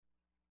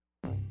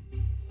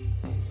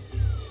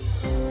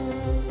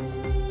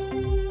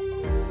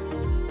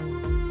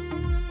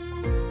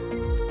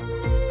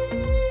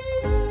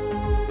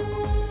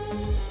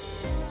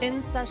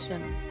In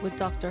Session with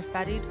Dr.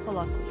 Farid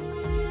Holakwi.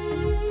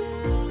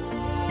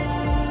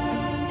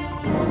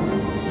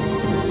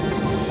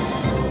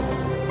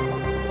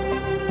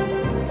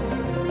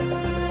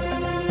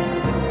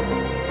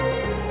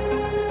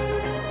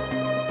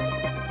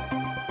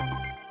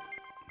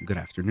 Good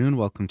afternoon.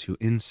 Welcome to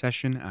In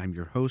Session. I'm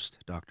your host,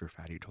 Dr.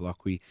 Farid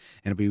Holakwi,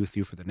 and I'll be with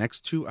you for the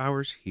next 2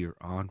 hours here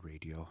on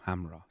Radio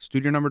Hamra.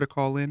 Studio number to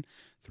call in,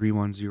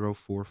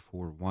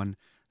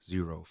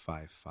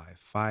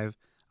 310-441-0555.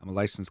 I'm a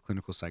licensed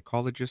clinical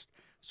psychologist,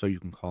 so you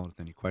can call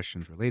with any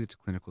questions related to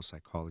clinical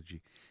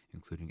psychology,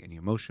 including any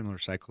emotional or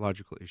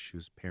psychological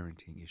issues,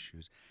 parenting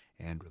issues,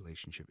 and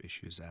relationship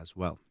issues as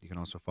well. You can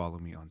also follow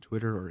me on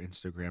Twitter or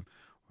Instagram,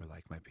 or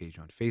like my page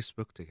on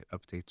Facebook to get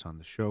updates on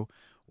the show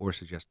or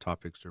suggest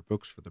topics or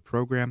books for the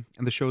program.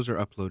 And the shows are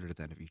uploaded at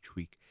the end of each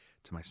week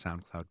to my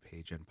SoundCloud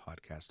page and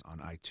podcast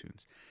on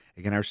iTunes.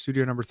 Again, our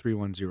studio number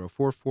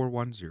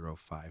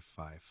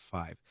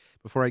 310-441-0555.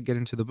 Before I get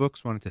into the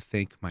books, I wanted to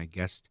thank my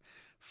guest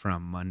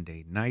from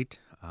Monday night.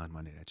 On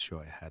Monday night's show,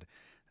 I had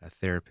a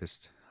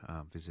therapist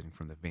visiting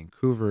from the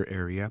Vancouver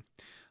area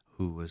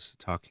who was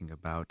talking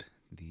about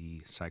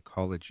the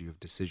psychology of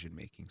decision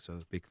making.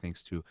 So big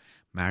thanks to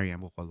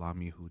Mariam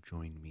Gholami, who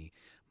joined me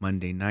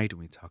Monday night,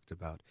 and we talked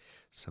about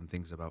some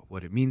things about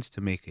what it means to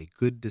make a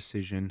good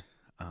decision,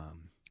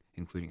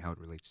 including how it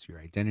relates to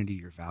your identity,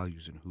 your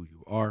values, and who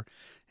you are,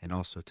 and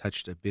also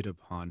touched a bit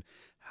upon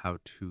how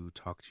to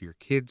talk to your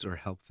kids or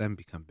help them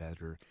become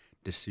better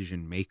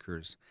decision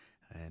makers.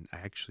 And I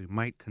actually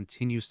might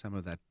continue some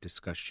of that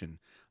discussion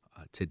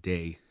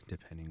today,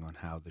 depending on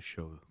how the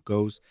show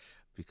goes,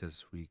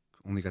 because we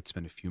only got to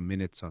spend a few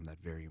minutes on that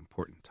very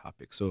important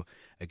topic. So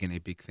again, a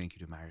big thank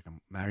you to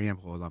Mariam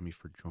Gholami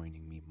for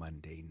joining me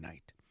Monday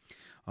night.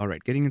 All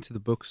right, getting into the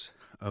books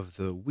of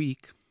the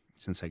week,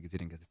 since I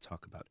didn't get to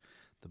talk about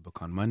the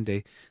book on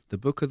Monday, the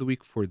book of the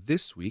week for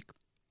this week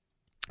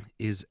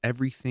is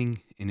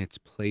Everything in Its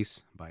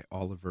Place by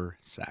Oliver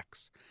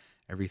Sacks.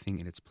 Everything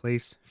in Its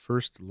Place,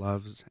 First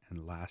Loves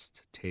and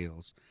Last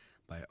Tales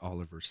by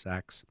Oliver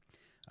Sacks.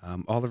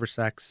 Oliver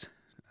Sacks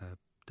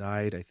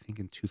died, I think,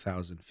 in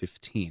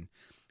 2015.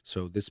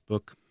 So this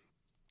book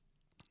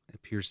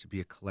appears to be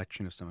a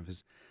collection of some of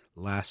his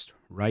last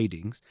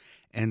writings.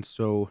 And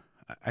so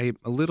I'm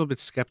a little bit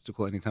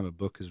skeptical anytime a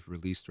book is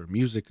released or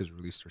music is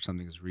released or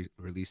something is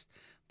released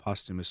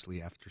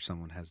posthumously after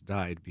someone has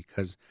died,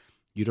 because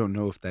you don't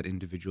know if that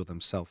individual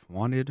themselves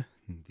wanted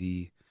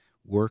the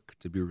work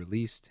to be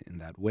released in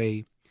that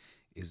way.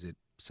 Is it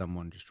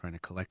someone just trying to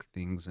collect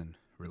things and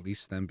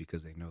release them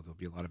because they know there'll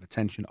be a lot of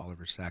attention?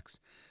 Oliver Sacks,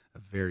 a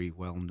very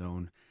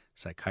well-known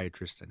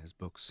psychiatrist, and his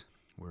books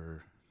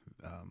were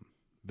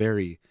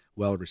very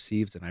well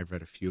received, and I've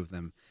read a few of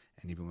them,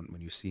 and even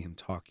when you see him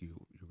talk, you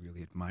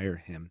really admire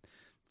him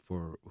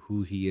for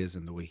who he is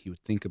and the way he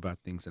would think about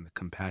things and the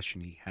compassion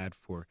he had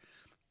for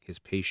his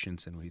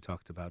patients. And when he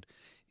talked about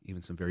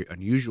even some very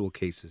unusual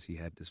cases, he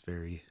had this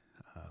very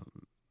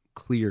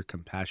clear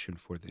compassion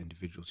for the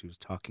individuals he was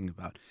talking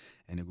about,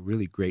 and a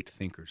really great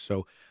thinker.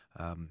 So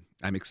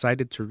I'm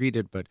excited to read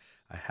it, but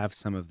I have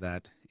some of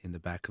that in the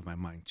back of my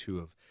mind too,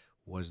 of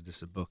was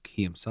this a book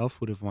he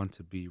himself would have wanted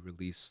to be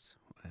released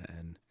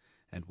and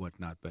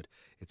whatnot. But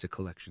it's a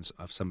collection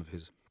of some of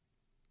his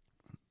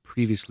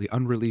previously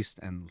unreleased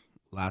and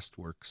last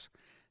works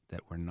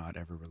that were not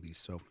ever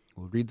released. So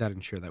we'll read that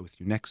and share that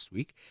with you next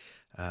week.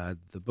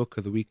 The book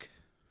of the week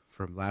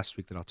from last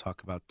week that I'll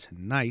talk about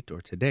tonight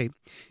or today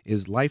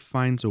is Life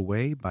Finds a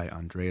Way by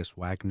Andreas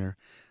Wagner.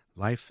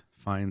 Life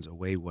Finds a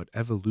Way, What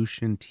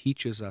Evolution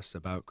Teaches Us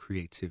About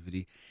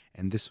Creativity.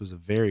 And this was a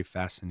very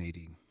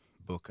fascinating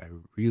book. I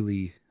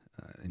really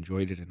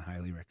enjoyed it and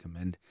highly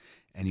recommend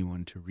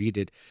anyone to read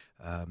it.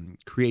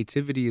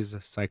 Creativity is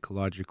a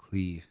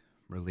psychologically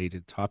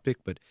related topic,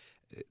 but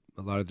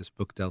a lot of this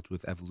book dealt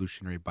with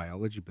evolutionary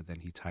biology, but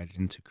then he tied it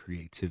into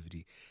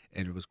creativity.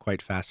 And it was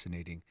quite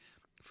fascinating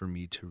for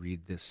me to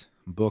read this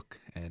book,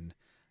 and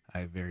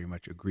I very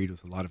much agreed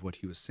with a lot of what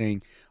he was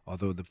saying.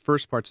 Although the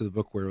first parts of the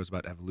book where it was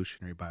about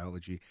evolutionary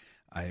biology,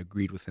 I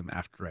agreed with him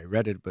after I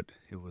read it, but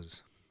it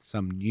was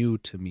some new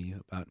to me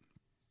about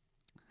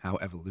how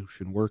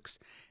evolution works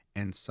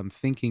and some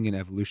thinking in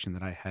evolution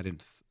that I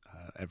hadn't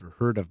ever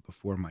heard of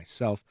before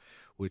myself,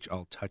 which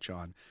I'll touch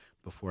on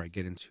before I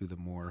get into the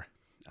more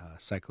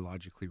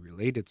psychologically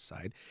related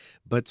side.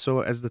 But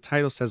so as the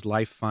title says,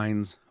 Life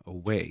Finds a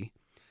Way,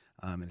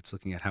 and it's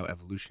looking at how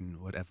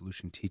what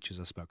evolution teaches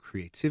us about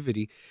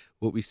creativity.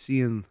 What we see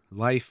in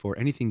life or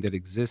anything that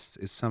exists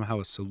is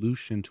somehow a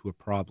solution to a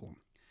problem.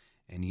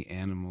 Any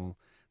animal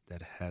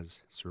that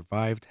has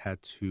survived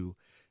had to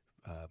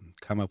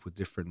come up with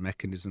different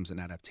mechanisms and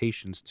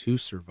adaptations to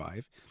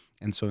survive.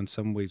 And so in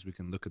some ways we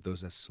can look at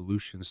those as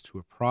solutions to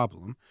a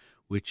problem,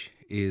 which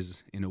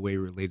is in a way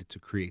related to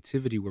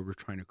creativity, where we're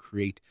trying to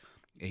create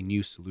a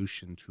new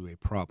solution to a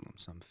problem,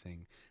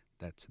 something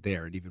that's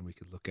there. And even we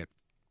could look at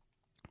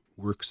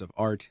works of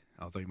art,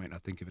 although you might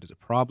not think of it as a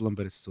problem,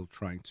 but it's still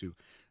trying to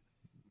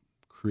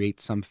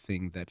create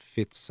something that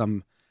fits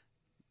some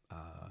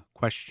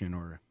question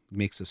or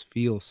makes us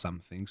feel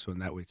something. So in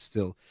that way, it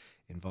still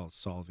involves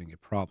solving a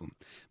problem.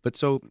 But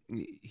so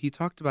he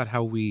talked about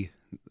how we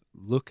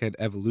look at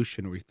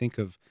evolution, or we think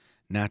of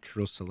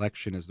natural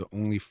selection as the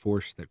only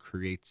force that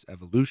creates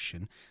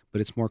evolution,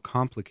 but it's more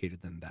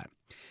complicated than that.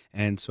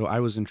 And so I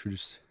was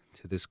introduced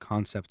to this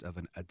concept of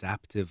an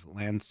adaptive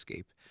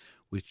landscape,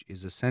 which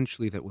is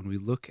essentially that when we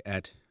look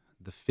at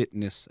the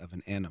fitness of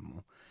an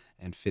animal,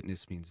 and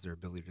fitness means their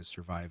ability to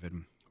survive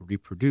and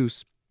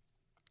reproduce,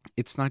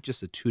 it's not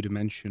just a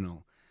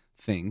two-dimensional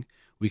thing.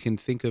 We can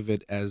think of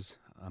it as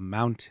a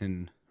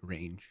mountain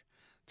range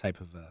type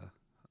of a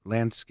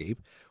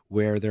landscape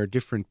where there are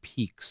different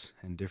peaks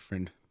and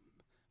different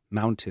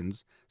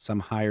mountains, some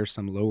higher,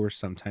 some lower.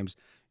 Sometimes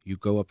you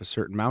go up a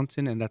certain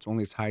mountain and that's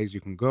only as high as you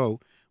can go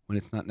when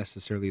it's not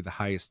necessarily the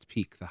highest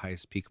peak. The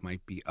highest peak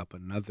might be up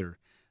another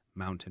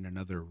mountain,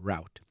 another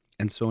route.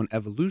 And so in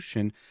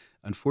evolution,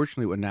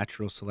 unfortunately, what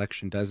natural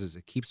selection does is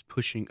it keeps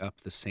pushing up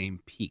the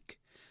same peak,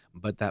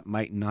 but that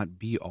might not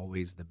be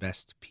always the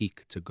best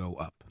peak to go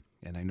up.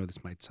 And I know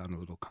this might sound a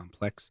little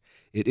complex.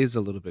 It is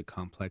a little bit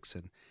complex,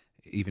 and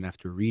even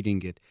after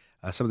reading it,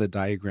 some of the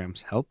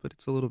diagrams help, but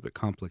it's a little bit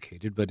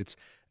complicated. But it's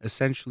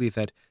essentially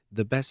that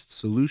the best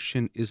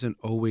solution isn't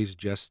always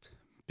just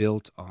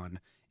built on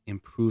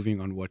improving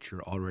on what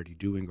you're already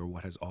doing or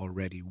what has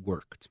already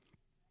worked.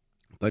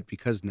 But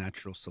because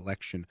natural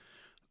selection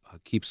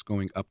keeps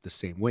going up the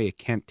same way, it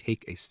can't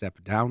take a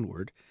step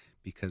downward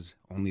because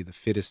only the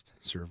fittest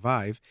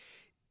survive.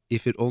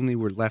 If it only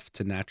were left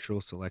to natural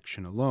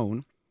selection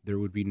alone, there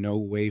would be no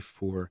way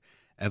for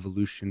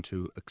evolution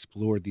to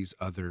explore these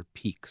other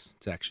peaks,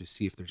 to actually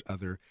see if there's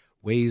other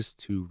ways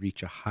to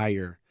reach a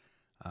higher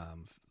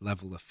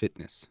level of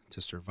fitness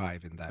to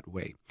survive in that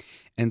way.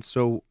 And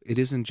so it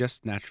isn't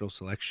just natural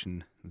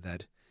selection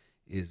that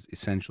is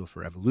essential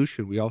for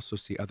evolution. We also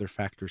see other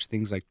factors,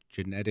 things like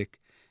genetic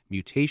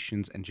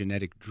mutations and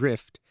genetic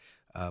drift,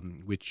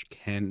 which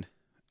can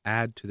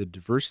add to the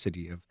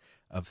diversity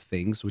of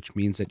things, which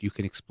means that you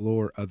can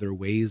explore other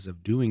ways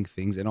of doing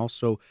things. And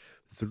also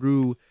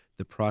through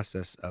the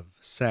process of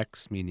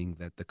sex, meaning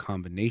that the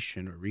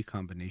combination or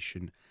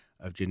recombination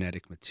of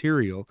genetic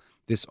material,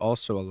 this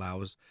also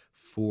allows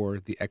for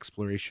the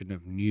exploration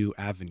of new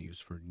avenues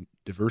for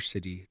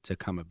diversity to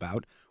come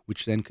about,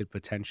 which then could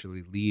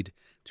potentially lead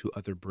to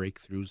other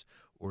breakthroughs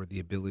or the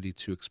ability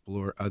to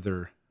explore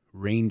other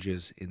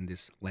ranges in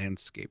this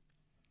landscape.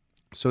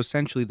 So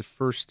essentially, the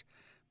first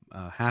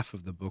half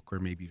of the book, or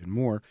maybe even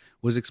more,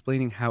 was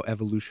explaining how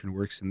evolution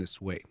works in this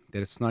way,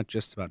 that it's not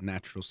just about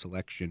natural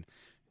selection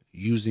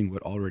using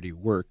what already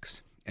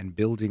works and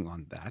building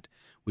on that,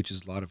 which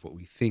is a lot of what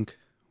we think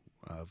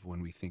of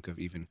when we think of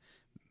even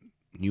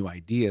new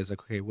ideas,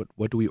 like, okay,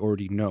 what do we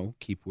already know?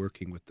 Keep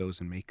working with those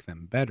and make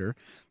them better.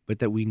 But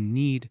that we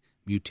need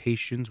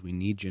mutations, we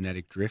need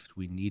genetic drift,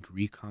 we need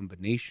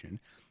recombination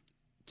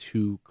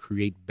to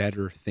create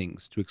better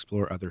things, to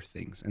explore other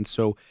things. And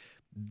so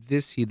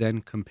this he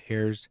then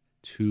compares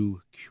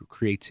to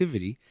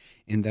creativity,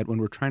 in that when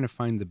we're trying to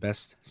find the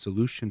best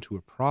solution to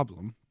a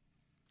problem,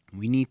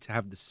 we need to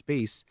have the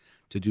space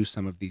to do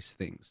some of these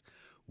things.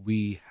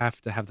 We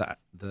have to have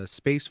the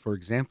space, for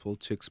example,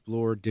 to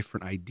explore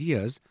different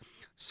ideas,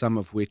 some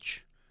of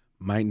which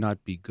might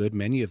not be good.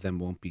 Many of them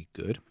won't be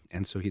good.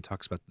 And so he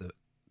talks about the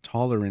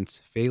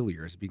tolerance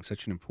failure as being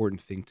such an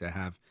important thing to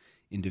have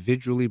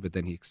individually, but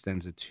then he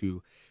extends it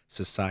to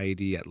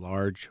society at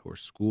large, or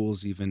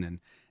schools even,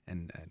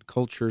 and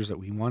cultures, that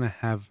we want to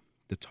have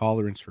the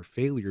tolerance for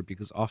failure,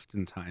 because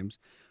oftentimes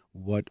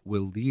what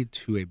will lead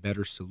to a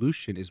better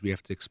solution is we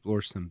have to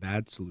explore some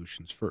bad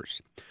solutions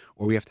first,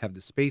 or we have to have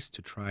the space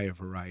to try a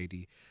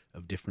variety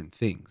of different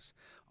things.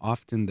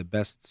 Often the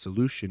best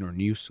solution or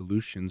new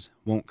solutions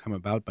won't come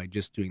about by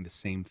just doing the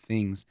same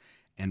things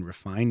and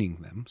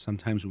refining them.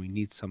 Sometimes we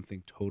need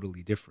something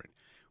totally different.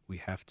 We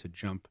have to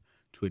jump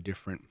to a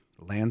different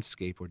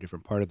landscape or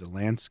different part of the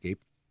landscape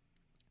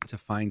to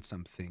find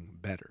something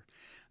better.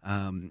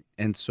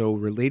 And so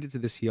related to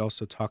this, he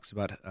also talks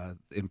about the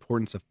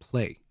importance of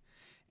play.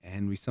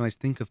 And we sometimes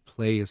think of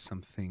play as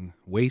something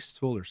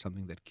wasteful or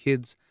something that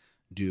kids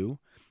do,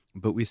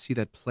 but we see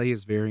that play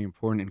is very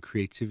important in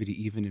creativity,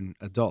 even in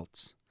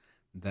adults.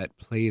 That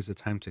play is a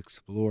time to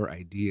explore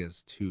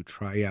ideas, to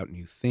try out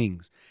new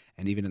things.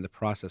 And even in the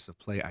process of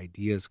play,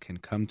 ideas can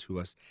come to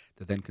us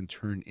that then can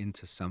turn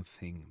into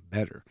something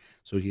better.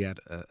 So he had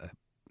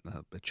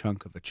a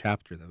chunk of a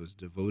chapter that was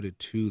devoted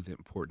to the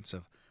importance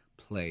of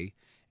play,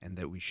 and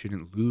that we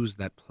shouldn't lose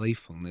that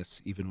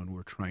playfulness even when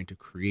we're trying to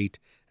create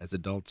as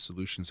adults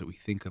solutions that we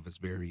think of as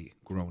very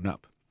grown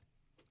up.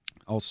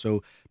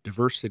 Also,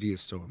 diversity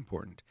is so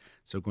important.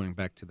 So going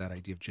back to that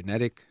idea of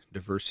genetic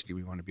diversity,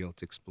 we want to be able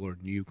to explore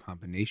new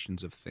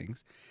combinations of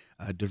things.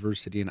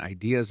 Diversity in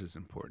ideas is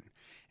important.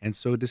 And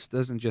so this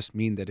doesn't just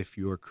mean that if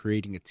you are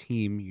creating a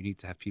team, you need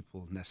to have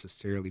people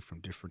necessarily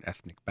from different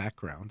ethnic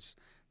backgrounds.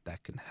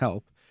 That can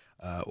help.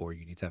 Or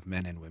you need to have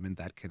men and women,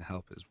 that can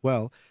help as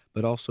well,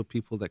 but also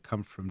people that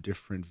come from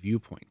different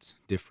viewpoints,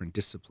 different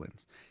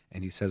disciplines.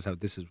 And he says how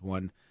this is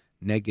one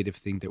negative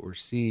thing that we're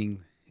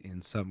seeing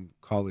in some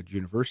college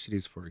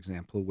universities, for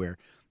example, where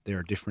there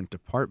are different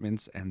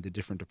departments and the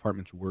different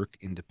departments work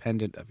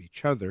independent of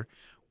each other,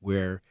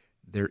 where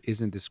there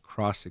isn't this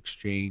cross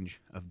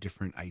exchange of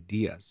different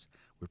ideas,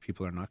 where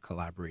people are not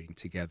collaborating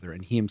together.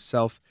 And he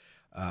himself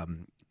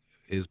um,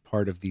 is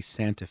part of the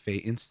Santa Fe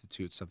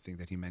Institute, something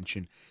that he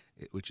mentioned,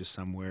 which is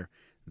somewhere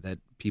that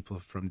people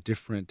from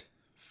different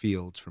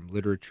fields, from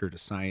literature to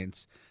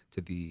science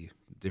to the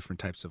different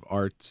types of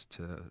arts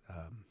to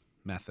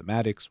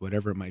mathematics,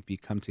 whatever it might be,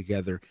 come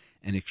together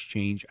and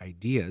exchange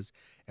ideas.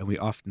 And we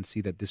often see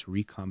that this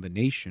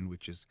recombination,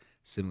 which is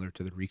similar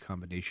to the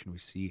recombination we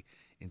see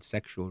in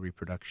sexual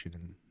reproduction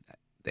in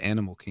the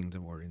animal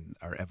kingdom or in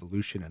our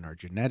evolution and our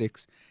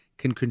genetics,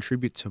 can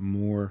contribute to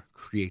more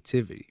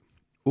creativity,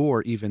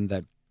 or even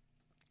that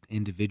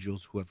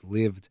individuals who have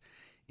lived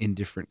in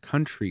different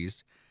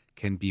countries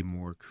can be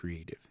more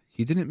creative.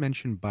 He didn't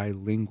mention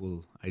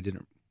bilingual. I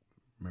didn't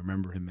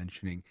remember him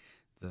mentioning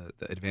the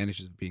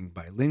advantages of being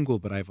bilingual,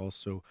 but I've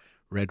also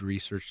read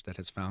research that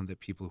has found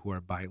that people who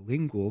are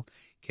bilingual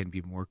can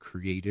be more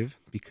creative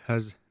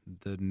because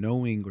the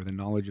knowing or the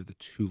knowledge of the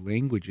two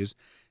languages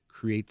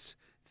creates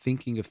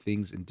thinking of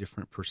things in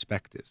different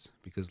perspectives,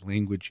 because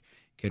language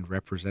can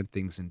represent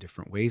things in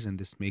different ways, and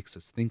this makes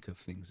us think of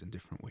things in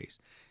different ways.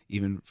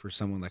 Even for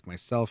someone like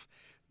myself,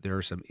 there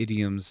are some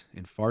idioms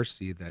in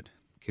Farsi that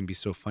can be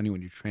so funny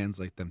when you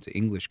translate them to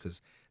English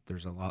because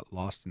there's a lot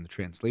lost in the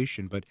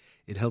translation, but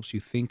it helps you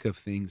think of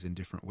things in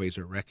different ways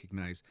or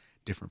recognize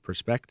different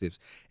perspectives.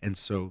 And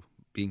so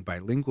being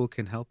bilingual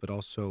can help, but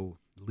also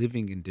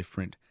living in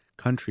different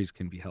countries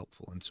can be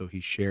helpful. And so he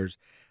shares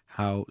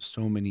how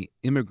so many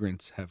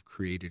immigrants have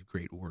created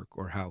great work,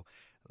 or how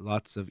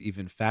lots of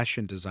even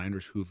fashion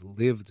designers who've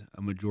lived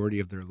a majority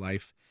of their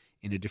life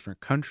in a different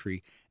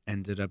country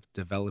ended up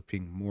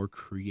developing more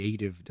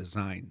creative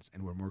designs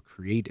and were more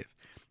creative.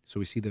 So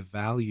we see the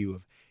value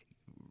of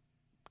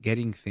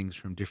getting things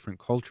from different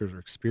cultures or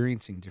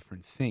experiencing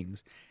different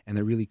things, and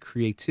that really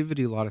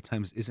creativity a lot of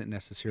times isn't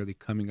necessarily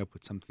coming up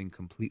with something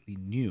completely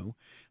new,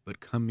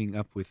 but coming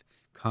up with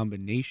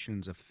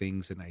combinations of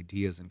things and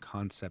ideas and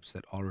concepts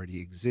that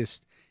already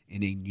exist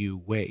in a new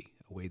way,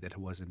 a way that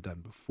wasn't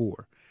done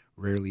before.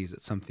 Rarely is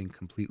it something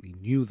completely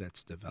new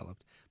that's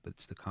developed, but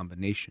it's the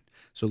combination.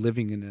 So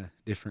living in a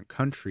different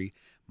country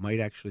might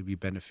actually be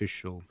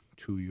beneficial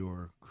to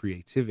your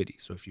creativity.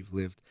 So if you've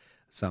lived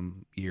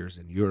some years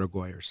in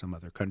Uruguay or some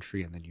other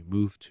country and then you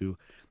move to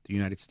the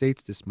United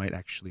States, this might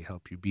actually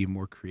help you be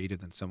more creative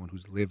than someone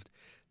who's lived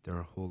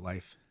their whole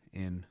life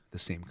in the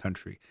same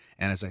country.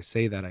 And as I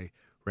say that, I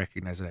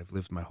recognize that I've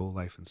lived my whole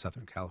life in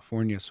Southern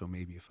California, so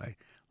maybe if I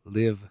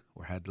live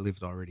or had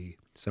lived already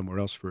somewhere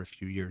else for a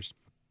few years,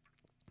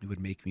 it would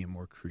make me a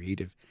more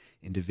creative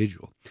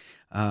individual.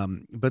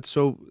 But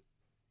so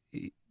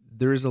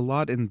there is a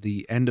lot in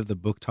the end of the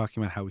book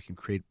talking about how we can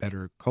create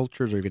better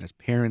cultures, or even as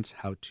parents,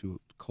 how to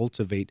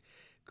cultivate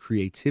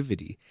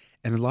creativity.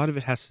 And a lot of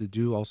it has to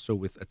do also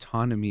with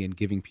autonomy and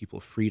giving people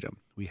freedom.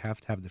 We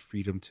have to have the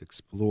freedom to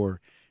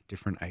explore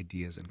different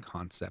ideas and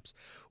concepts.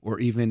 Or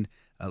even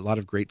a lot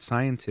of great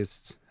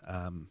scientists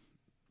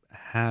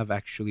have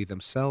actually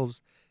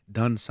themselves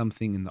done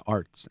something in the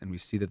arts, and we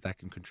see that that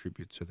can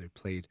contribute. So they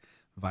played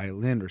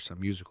violin or some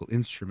musical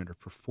instrument or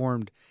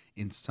performed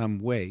in some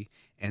way,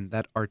 and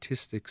that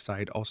artistic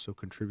side also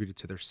contributed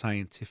to their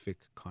scientific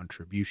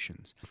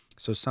contributions.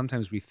 So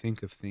sometimes we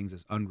think of things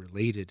as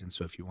unrelated, and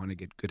so if you want to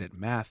get good at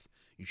math,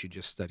 you should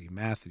just study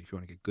math, and if you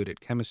want to get good at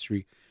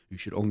chemistry, you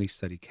should only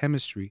study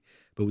chemistry.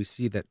 But we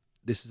see that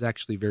this is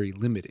actually very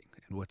limiting,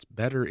 and what's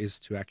better is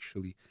to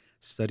actually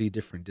study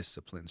different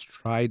disciplines,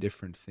 try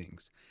different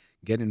things,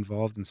 get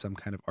involved in some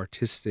kind of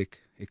artistic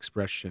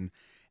expression,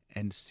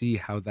 and see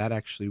how that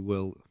actually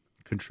will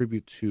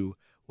contribute to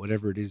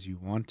whatever it is you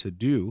want to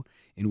do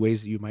in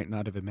ways that you might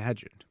not have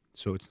imagined.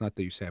 So it's not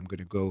that you say, I'm going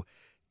to go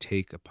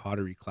take a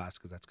pottery class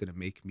because that's going to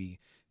make me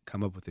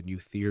come up with a new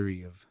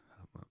theory of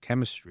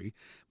chemistry,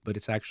 but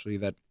it's actually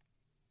that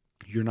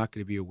you're not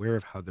going to be aware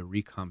of how the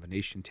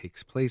recombination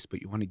takes place,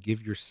 but you want to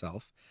give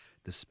yourself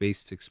the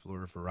space to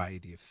explore a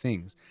variety of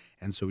things.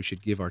 And so we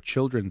should give our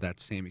children that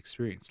same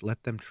experience.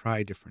 Let them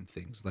try different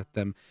things. Let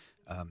them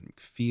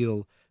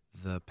feel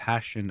the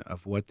passion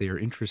of what they are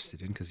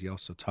interested in, because he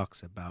also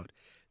talks about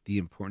the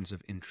importance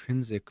of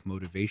intrinsic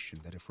motivation,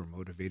 that if we're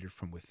motivated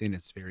from within,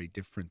 it's very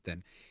different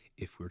than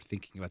if we're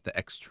thinking about the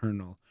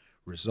external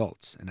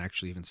results. And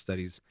actually, even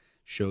studies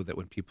show that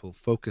when people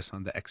focus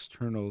on the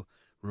external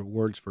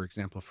rewards, for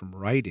example, from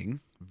writing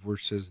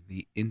versus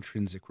the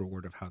intrinsic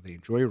reward of how they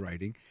enjoy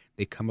writing,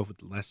 they come up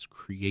with less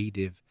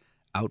creative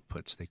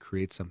outputs. They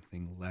create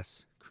something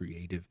less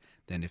creative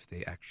than if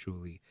they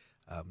actually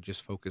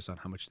just focus on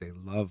how much they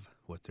love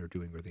what they're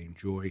doing or they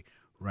enjoy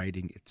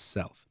writing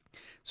itself.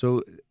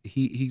 So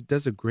he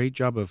does a great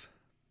job of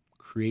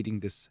creating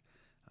this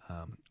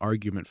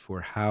argument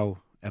for how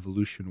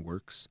evolution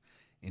works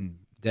in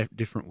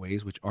different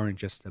ways, which aren't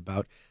just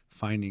about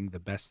finding the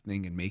best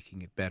thing and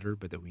making it better,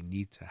 but that we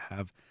need to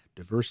have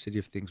diversity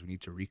of things, we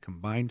need to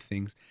recombine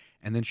things,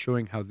 and then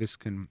showing how this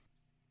can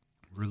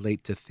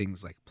relate to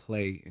things like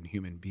play in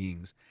human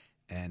beings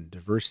and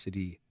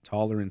diversity,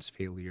 tolerance,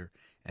 failure,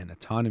 and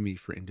autonomy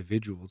for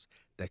individuals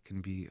that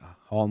can be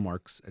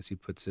hallmarks, as he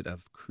puts it,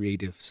 of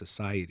creative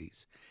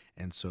societies.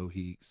 And so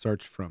he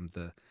starts from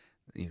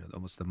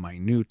almost the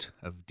minute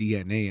of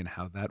DNA and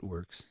how that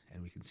works,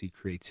 and we can see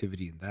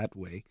creativity in that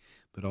way,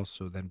 but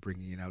also then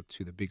bringing it out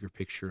to the bigger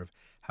picture of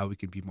how we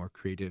can be more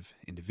creative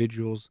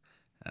individuals,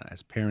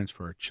 as parents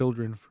for our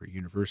children, for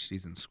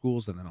universities and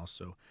schools, and then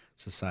also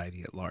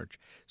society at large.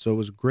 So it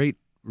was a great,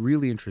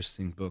 really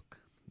interesting book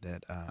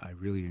that I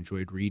really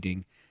enjoyed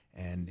reading,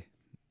 and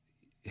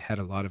it had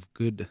a lot of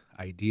good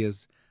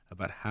ideas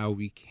about how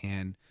we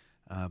can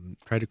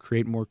try to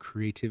create more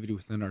creativity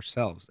within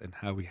ourselves, and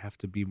how we have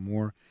to be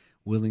more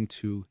willing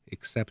to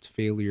accept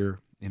failure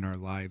in our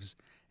lives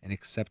and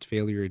accept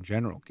failure in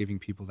general, giving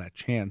people that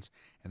chance,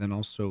 and then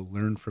also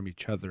learn from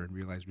each other and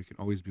realize we can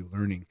always be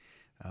learning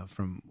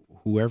from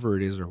whoever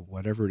it is or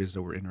whatever it is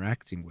that we're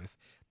interacting with.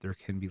 There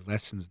can be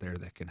lessons there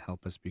that can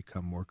help us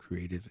become more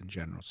creative in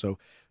general. So,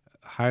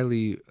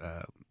 highly,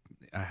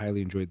 I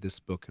highly enjoyed this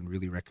book and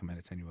really recommend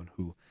it to anyone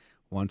who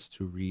wants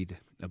to read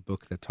a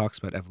book that talks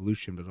about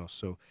evolution, but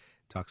also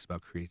talks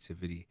about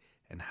creativity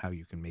and how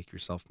you can make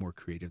yourself more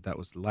creative. That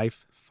was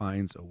Life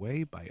Finds a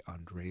Way by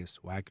Andreas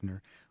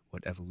Wagner,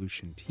 What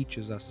Evolution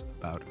Teaches Us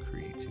About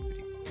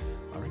Creativity.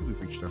 All right,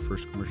 we've reached our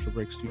first commercial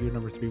break. Studio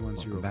number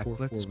 310. Back.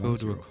 Let's go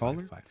to a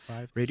caller.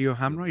 Radio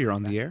Hamra, you're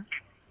on the air.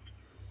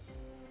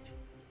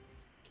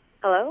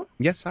 Hello?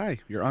 Yes, hi.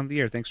 You're on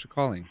the air. Thanks for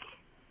calling.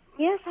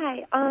 Yes,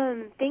 hi.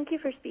 Thank you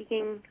for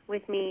speaking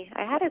with me.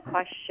 I had a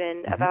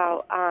question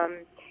about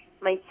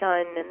my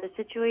son and the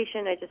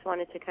situation I just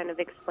wanted to kind of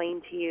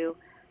explain to you.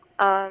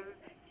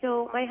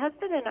 So my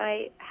husband and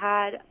I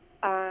had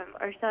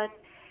our son.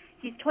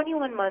 He's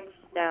 21 months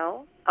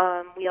now.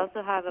 We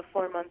also have a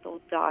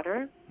 4-month-old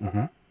daughter.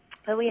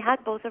 And we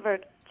had both of our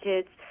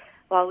kids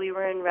while we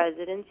were in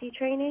residency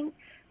training.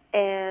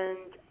 And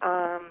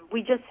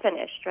we just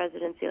finished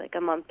residency like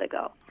a month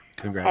ago.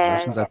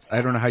 Congratulations!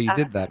 I don't know how you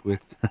did that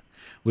with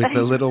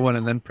the little one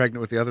and then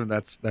pregnant with the other one.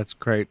 That's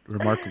quite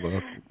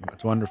remarkable.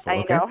 That's wonderful.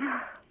 I know.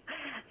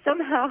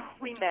 Somehow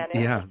we managed.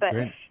 Yeah, but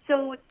great.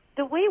 So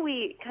the way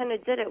we kind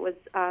of did it was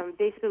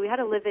basically we had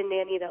a live-in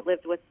nanny that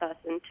lived with us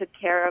and took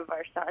care of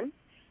our son.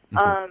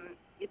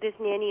 This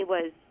nanny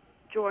was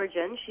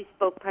Georgian. She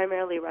spoke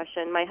primarily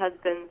Russian. My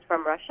husband's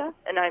from Russia,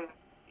 and I'm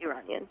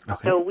Iranian.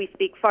 Okay. So we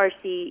speak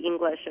Farsi,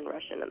 English, and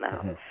Russian in the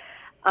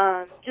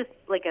house, just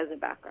like as a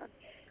background.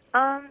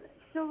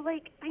 So,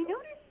 like, I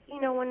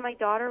noticed, when my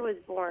daughter was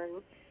born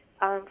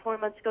 4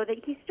 months ago,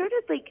 that he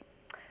started, like,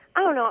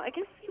 I don't know, I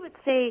guess you would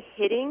say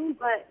hitting,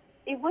 but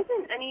it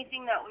wasn't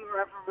anything that we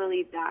were ever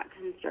really that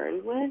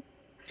concerned with.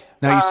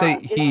 Now,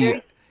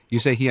 you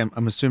say he,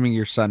 I'm assuming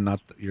your son, not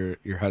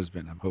your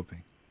husband, I'm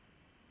hoping.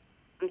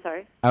 I'm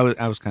sorry?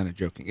 I was kind of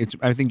joking.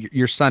 I think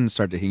your son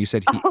started hitting. You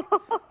said he.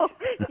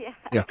 Yeah.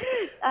 Yeah,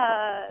 okay.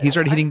 He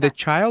started hitting the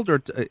child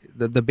or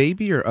the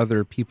baby or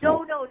other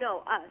people?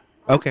 No, us.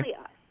 Okay. Mostly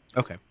us.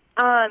 Okay.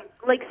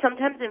 Like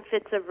sometimes in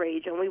fits of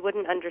rage, and we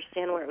wouldn't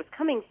understand where it was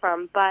coming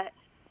from, but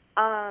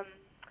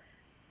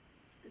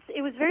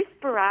it was very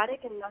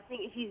sporadic and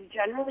nothing. He's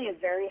generally a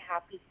very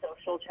happy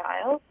social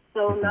child,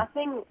 so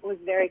nothing was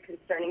very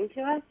concerning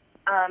to us.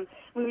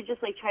 We would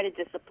just like try to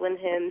discipline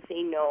him,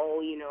 say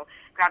no,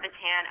 grab his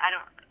hand. I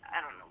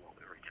don't know what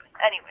we were doing.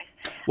 Anyways.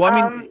 Well,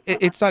 I mean,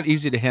 it's not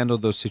easy to handle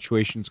those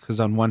situations because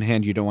on one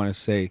hand you don't want to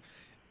say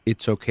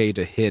it's okay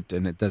to hit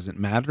and it doesn't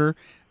matter.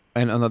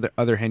 And on the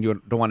other hand,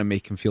 you don't want to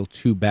make him feel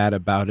too bad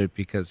about it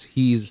because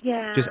he's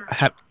just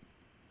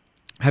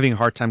having a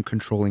hard time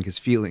controlling his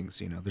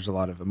feelings. There's a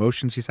lot of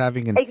emotions he's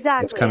having, and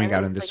it's coming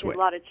out in this way. A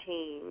lot of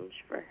change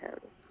for him.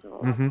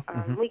 So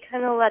we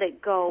kind of let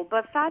it go.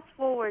 But fast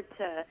forward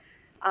to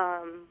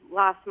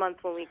last month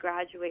when we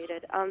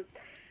graduated,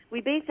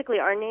 we basically,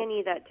 our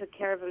nanny that took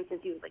care of him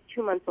since he was like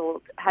 2 months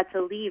old had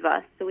to leave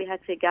us. So we had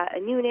to get a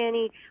new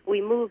nanny.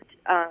 We moved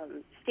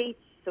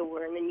states, so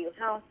we're in a new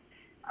house.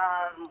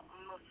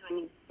 To a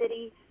new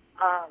city.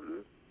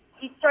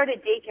 He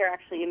started daycare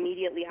actually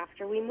immediately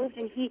after we moved,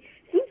 and he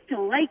seems to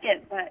like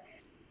it, but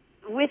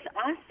with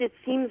us it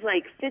seems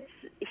like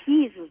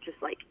he's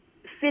just like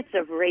fits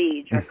of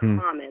rage are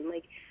common.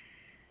 Like,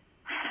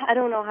 I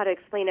don't know how to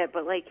explain it,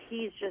 but like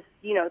he's just,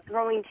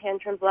 throwing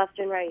tantrums left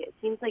and right. It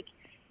seems like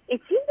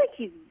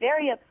he's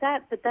very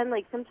upset, but then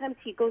like sometimes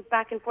he goes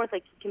back and forth,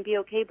 like he can be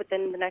okay, but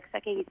then the next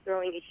second he's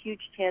throwing a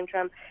huge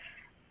tantrum.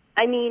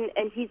 I mean,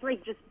 and he's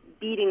like just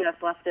beating us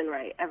left and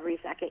right every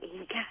second he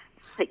gets.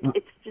 Like,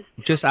 it's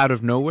just out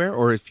of nowhere,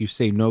 or if you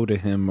say no to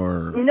him,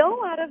 or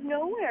no, out of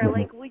nowhere.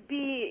 Like we'd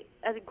be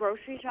at the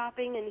grocery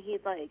shopping and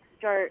he'd like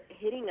start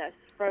hitting us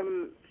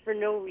for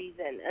no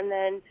reason,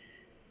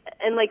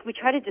 and like we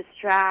try to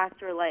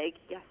distract, or like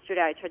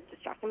yesterday I tried to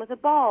distract him with a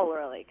ball,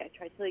 or like I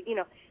tried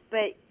to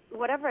but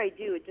whatever I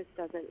do, it just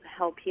doesn't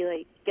help. He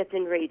like gets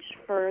enraged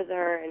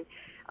further,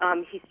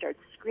 and he starts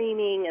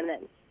screaming,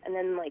 and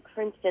then, like,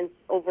 for instance,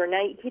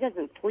 overnight, he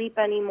doesn't sleep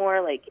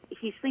anymore. Like,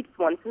 he sleeps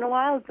once in a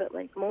while, but,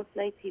 like, most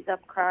nights he's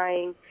up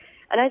crying.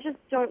 And I just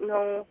don't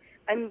know.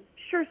 I'm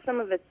sure some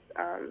of it's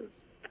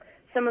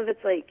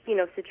like,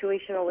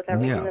 situational with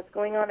everything Yeah. that's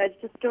going on. I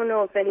just don't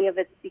know if any of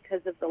it's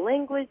because of the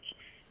language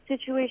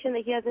situation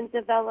that he hasn't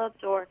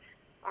developed, or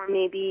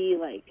maybe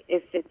like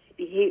if it's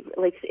behavior.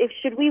 Like, if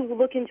should we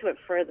look into it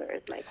further?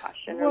 Is my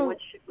question, or what Well,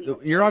 should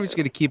we? you're obviously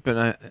going to keep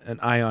an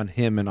eye on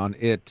him and on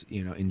it,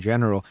 in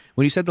general.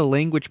 When you said the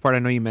language part, I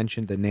know you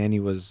mentioned the nanny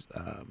was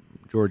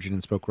Georgian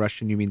and spoke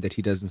Russian. You mean that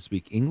he doesn't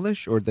speak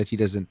English, or that he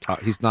doesn't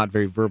talk? He's not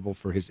very verbal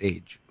for his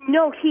age.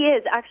 No, he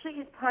is. Actually,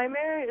 he's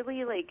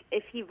primarily, like,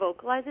 if he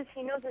vocalizes,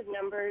 he knows his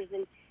numbers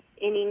in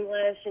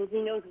English, and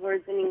he knows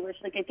words in English.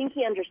 Like, I think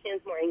he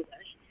understands more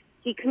English.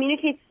 He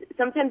communicates,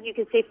 sometimes you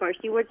can say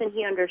Farsi words, and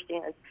he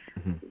understands.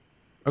 Mm-hmm.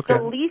 Okay.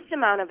 The least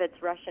amount of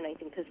it's Russian, I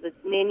think, because the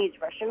nanny's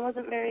Russian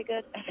wasn't very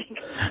good, I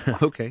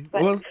think. Okay.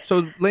 But, Well,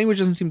 so language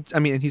doesn't seem. I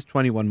mean, and he's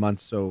 21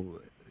 months, so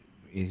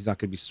he's not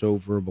going to be so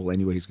verbal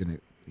anyway. He's going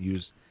to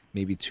use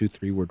maybe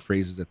 2-3 word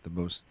phrases at the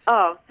most.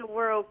 oh, so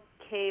we're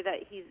okay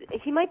that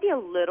he might be a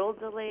little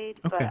delayed,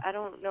 Okay. but I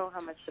don't know how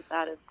much of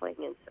that is playing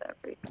into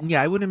everything.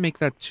 Yeah, I wouldn't make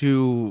that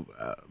too.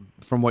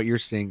 From what you're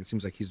saying, it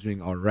seems like he's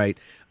doing all right.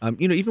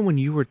 Even when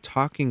you were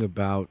talking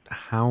about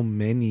how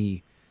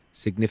many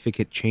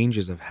significant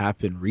changes have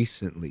happened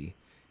recently,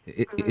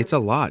 it's a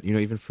lot.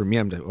 Even for me,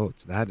 I'm like, oh,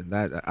 it's that and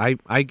that.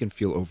 I can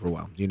feel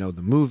overwhelmed. The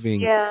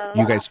moving, Yeah.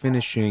 you guys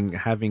finishing,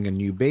 having a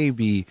new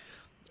baby,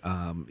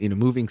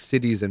 moving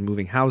cities and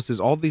moving houses,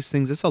 all these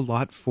things. It's a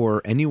lot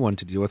for anyone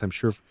to deal with. I'm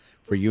sure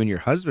for you and your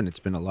husband, it's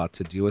been a lot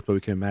to deal with, but we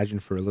can imagine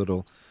for a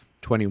little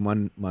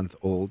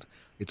 21-month-old,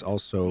 it's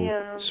also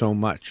Yeah. so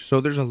much.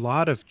 So there's a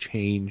lot of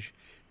change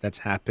that's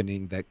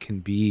happening that can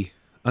be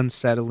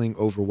unsettling,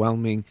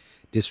 overwhelming,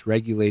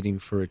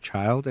 dysregulating for a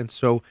child. And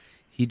so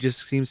he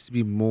just seems to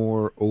be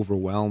more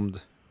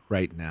overwhelmed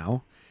right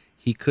now.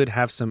 He could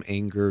have some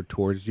anger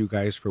towards you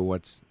guys for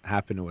what's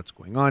happened and what's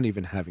going on,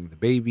 even having the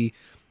baby.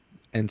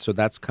 And so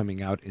that's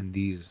coming out in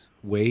these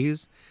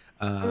ways.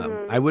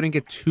 I wouldn't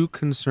get too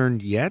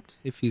concerned yet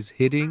if he's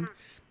hitting.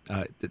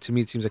 To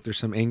me, it seems like there's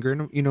some anger.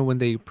 And, when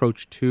they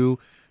approach 2,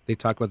 they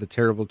talk about the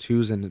terrible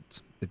 2s, and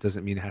it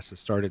doesn't mean it has to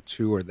start at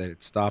 2 or that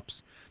it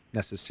stops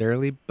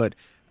necessarily. But,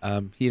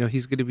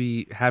 he's going to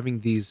be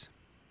having these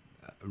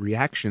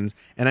reactions.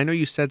 And I know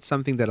you said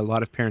something that a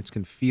lot of parents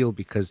can feel,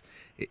 because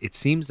it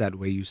seems that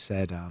way. You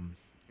said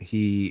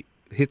he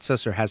hits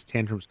us or has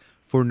tantrums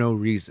for no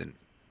reason.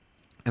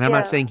 And I'm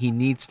not Yeah. saying he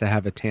needs to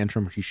have a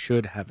tantrum or he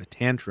should have a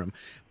tantrum,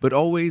 but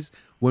always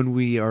when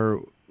we are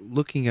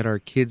looking at our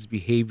kids'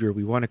 behavior,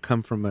 we want to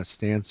come from a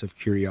stance of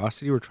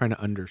curiosity. We're trying to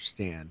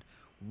understand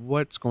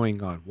what's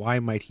going on. Why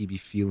might he be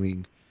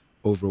feeling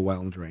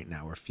overwhelmed right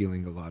now, or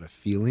feeling a lot of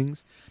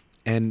feelings?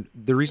 And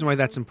the reason why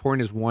that's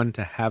important is, one,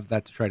 to have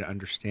that to try to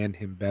understand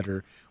him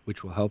better,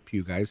 which will help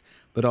you guys.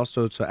 But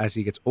also, so as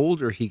he gets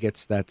older, he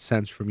gets that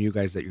sense from you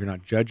guys that you're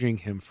not judging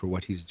him for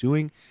what he's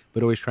doing,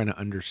 but always trying to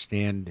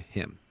understand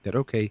him. That,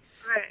 okay,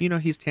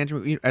 Right. he's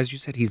tantrum. As you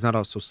said, he's not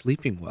also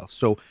sleeping well.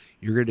 So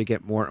you're going to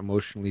get more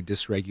emotionally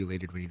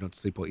dysregulated when you don't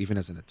sleep well. Even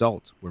as an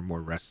adult, we're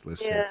more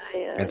restless and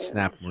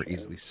snap That's more true.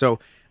 easily. So,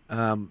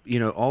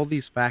 all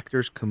these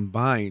factors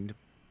combined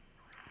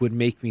would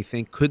make me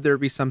think, could there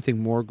be something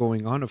more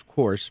going on? Of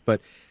course,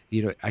 but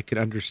I could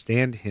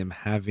understand him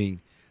having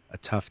a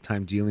tough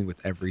time dealing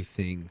with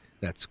everything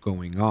that's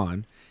going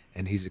on,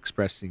 and he's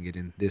expressing it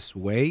in this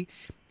way.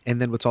 And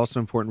then what's also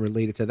important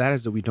related to that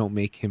is that we don't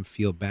make him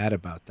feel bad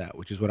about that,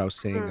 which is what I was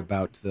saying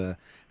about the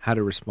how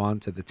to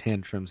respond to the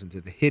tantrums and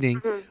to the hitting.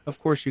 Mhm. Of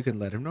course, you can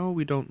let him know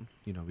we don't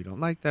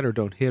like that, or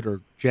don't hit,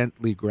 or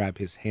gently grab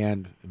his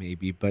hand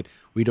maybe, but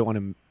we don't want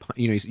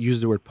to,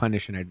 use the word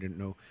punish, and I didn't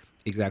know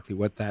exactly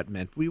what that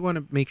meant. We want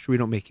to make sure we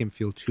don't make him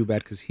feel too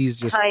bad, because he's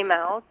just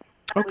Timeouts.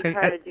 okay. We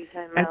try to do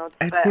timeouts.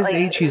 At but, his like,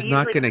 age, he's we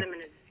not usually gonna. put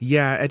him in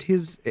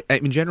a-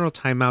 Yeah, general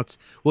timeouts.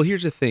 Well,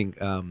 here's the thing.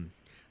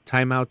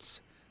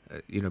 Timeouts,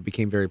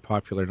 became very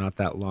popular not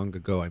that long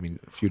ago. I mean,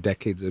 a few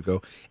decades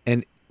ago.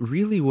 And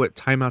really, what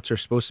timeouts are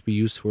supposed to be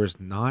used for is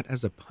not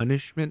as a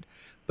punishment,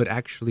 but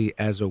actually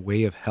as a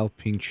way of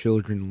helping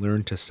children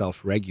learn to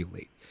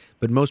self-regulate.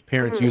 But most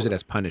parents use it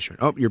as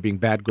punishment. Oh, you're being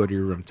bad. Go to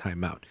your room.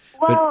 Timeout.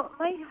 But Well,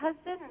 my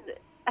husband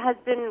has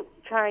been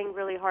trying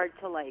really hard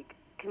to, like,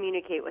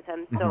 communicate with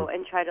him, so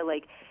and try to,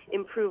 like,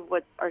 improve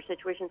what our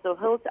situation. So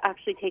he'll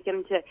actually take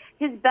him to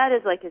his bed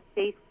is like a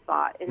safe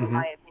spot, in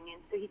my opinion.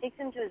 So he takes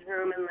him to his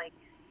room and, like,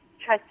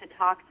 tries to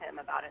talk to him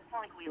about it. It's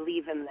not like we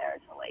leave him there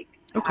to, like,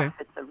 Okay. have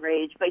fits of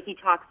rage, but he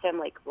talks to him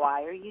like,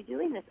 "Why are you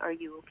doing this? Are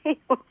you okay?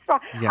 What's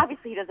wrong?" Yeah.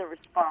 Obviously, he doesn't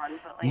respond,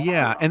 but, like, I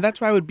yeah, don't know. and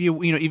that's why I would be,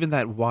 even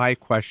that why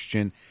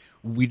question.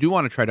 We do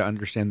want to try to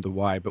understand the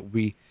why, but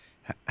we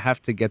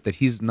have to get that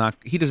he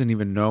doesn't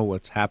even know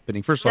what's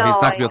happening. First of all, No,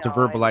 he's not I going to be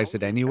able know, to verbalize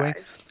it he anyway.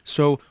 does.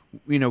 So,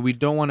 we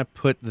don't want to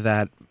put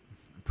that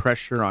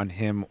pressure on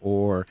him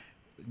or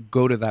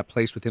go to that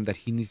place with him that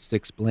he needs to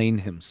explain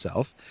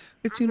himself.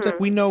 It seems like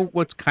we know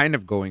what's kind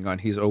of going on.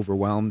 He's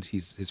overwhelmed.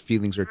 His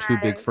feelings are too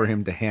big Right. for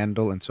him to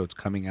handle, and so it's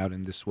coming out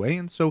in this way.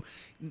 And so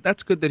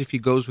that's good that if he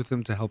goes with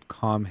him to help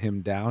calm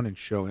him down and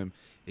show him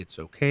it's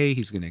okay,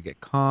 he's going to get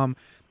calm.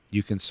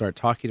 You can start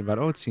talking about,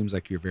 oh, it seems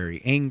like you're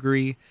very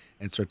angry,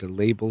 and start to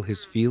label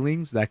his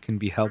feelings. That can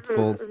be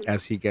helpful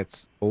as he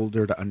gets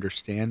older to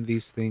understand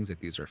these things, that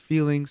these are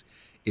feelings.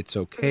 It's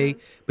okay.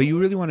 But you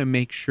really want to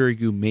make sure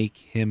you make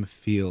him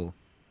feel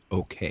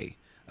okay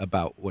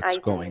about what's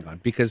I going see. on,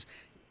 because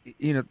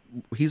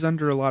he's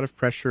under a lot of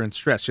pressure and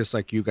stress, just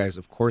like you guys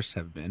of course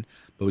have been.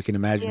 But we can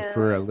imagine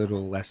for Yeah. a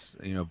little less,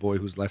 boy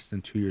who's less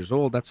than 2 years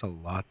old, that's a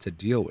lot to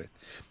deal with.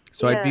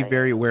 So I'd be Yeah,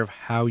 very yeah. aware of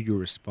how you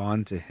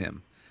respond to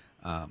him.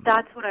 um,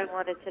 That's what I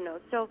wanted to know.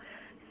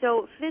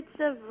 So fits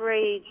of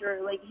rage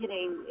or like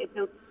hitting,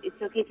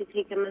 it's okay to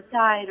take them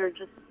aside or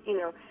just,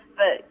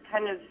 but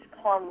kind of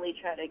calmly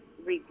try to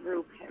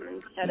regroup him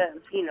instead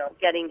of,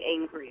 getting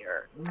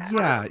angrier at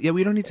him. Yeah,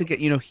 we don't need to get,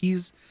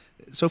 he's,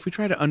 so if we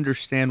try to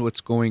understand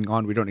what's going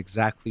on, we don't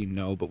exactly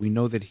know, but we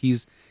know that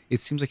it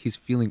seems like he's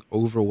feeling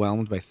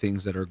overwhelmed by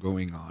things that are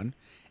going on.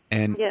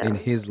 And in Yeah.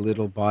 his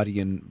little body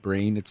and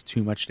brain, it's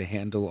too much to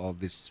handle all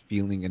this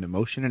feeling and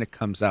emotion, and it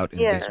comes out in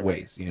these Yeah.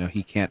 ways.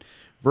 He can't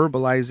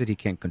verbalize it, he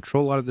can't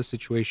control a lot of the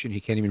situation,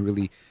 he can't even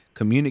really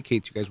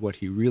communicate to you guys what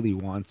he really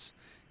wants,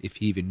 if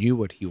he even knew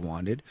what he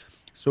wanted.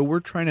 So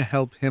we're trying to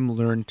help him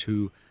learn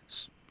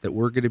that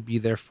we're going to be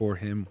there for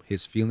him.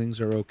 His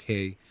feelings are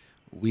okay.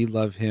 We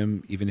love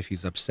him. Even if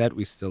he's upset,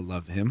 we still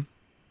love him.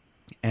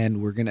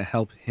 And we're going to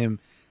help him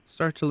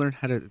start to learn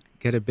how to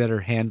get a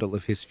better handle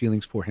of his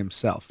feelings for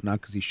himself. Not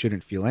because he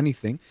shouldn't feel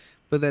anything,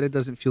 but that it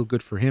doesn't feel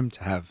good for him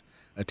to have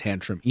a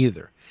tantrum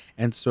either.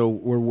 And so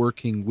we're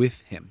working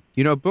with him.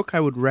 A book I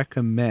would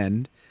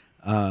recommend,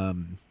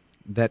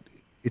 that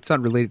it's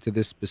not related to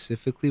this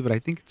specifically, but I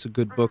think it's a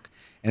good book,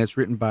 and it's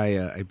written by,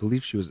 I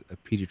believe she was a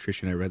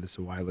pediatrician. I read this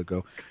a while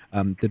ago.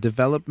 The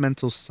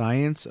Developmental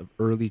Science of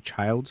Early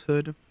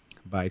Childhood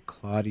by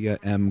Claudia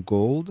M.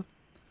 Gold.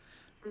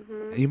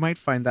 You might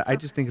find that. I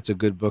just think it's a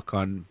good book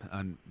on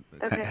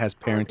Okay. has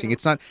parenting.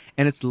 It's not,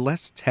 and it's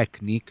less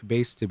technique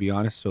based, to be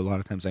honest. So a lot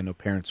of times I know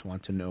parents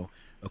want to know,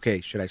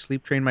 okay, should I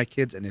sleep train my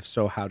kids, and if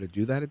so, how to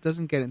do that. It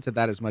doesn't get into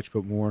that as much,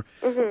 but more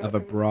of a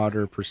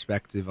broader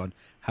perspective on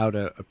how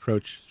to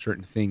approach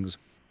certain things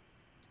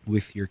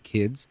with your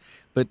kids.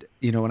 But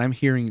when I'm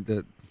hearing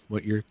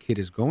what your kid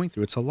is going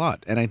through, it's a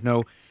lot, and I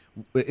know,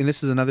 and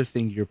this is another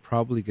thing you're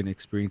probably going to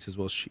experience as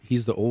well.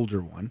 He's the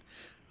older one.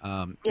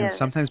 And Yeah.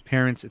 sometimes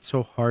parents, it's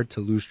so hard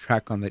to lose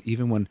track on that.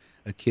 Even when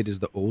a kid is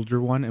the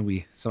older one and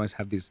we sometimes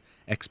have these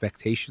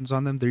expectations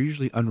on them, they're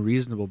usually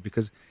unreasonable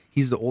because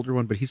he's the older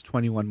one, but he's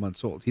 21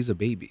 months old. He's a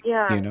baby,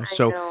 Yeah, I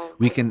So know.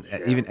 we can,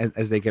 That's even true.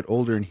 as they get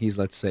older and he's,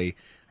 let's say,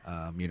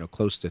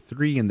 close to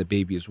 3 and the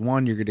baby is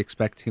 1, you're going to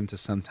expect him to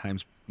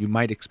sometimes, you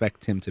might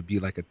expect him to be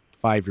like a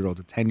 5-year-old,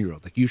 a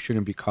 10-year-old. Like, you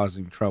shouldn't be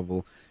causing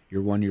trouble.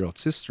 Your 1-year-old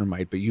sister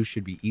might, but you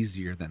should be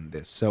easier than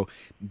this. So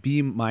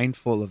be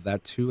mindful of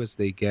that too as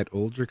they get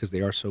older, because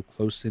they are so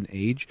close in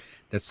age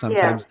that Yeah,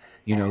 sometimes,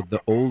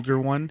 the older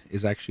one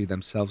is actually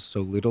themselves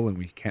so little, and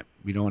we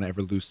don't want to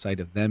ever lose sight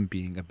of them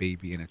being a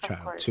baby and a of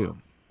child course. too.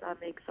 That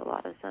makes a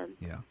lot of sense.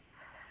 Yeah.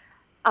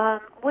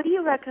 What do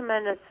you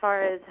recommend as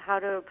far as how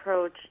to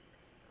approach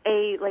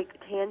like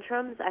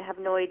tantrums? I have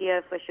no idea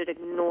if I should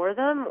ignore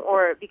them,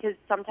 or because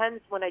sometimes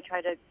when I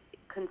try to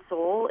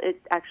console,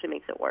 it actually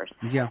makes it worse.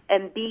 Yeah.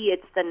 And B,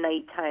 it's the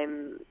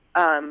nighttime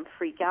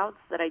freakouts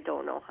that I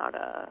don't know how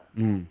to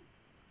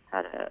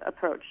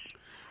approach.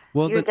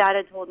 Well, Your dad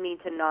had told me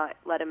to not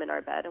let him in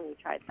our bed, and we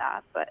tried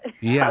that, but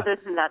Yeah. other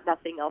than that,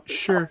 nothing else has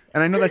Sure. helped.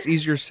 And I know that's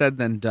easier said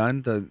than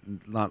done, the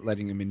not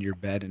letting him in your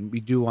bed. And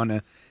we do want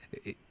to,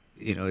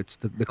 it's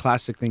the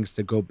classic things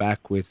to go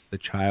back with the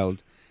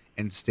child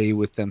and stay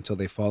with them till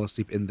they fall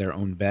asleep in their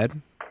own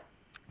bed.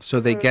 So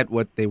they get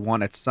what they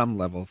want at some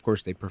level. Of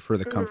course, they prefer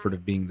the comfort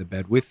of being in the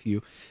bed with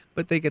you,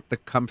 but they get the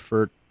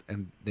comfort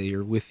and they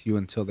are with you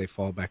until they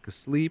fall back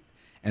asleep.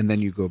 And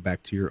then you go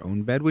back to your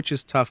own bed, which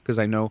is tough because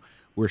I know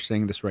we're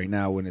saying this right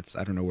now when it's,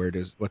 I don't know where it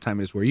is, what time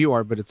it is where you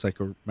are, but it's like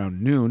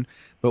around noon.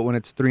 But when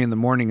it's 3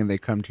 a.m. and they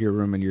come to your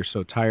room and you're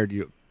so tired,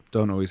 you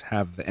don't always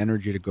have the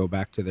energy to go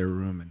back to their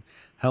room and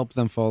help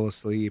them fall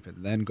asleep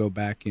and then go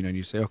back, and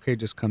you say, okay,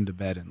 just come to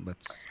bed and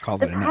let's call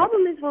The it a night.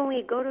 problem is when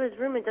we go to his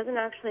room, it doesn't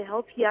actually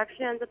help. He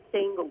actually ends up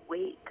staying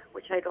awake,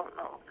 which I don't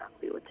know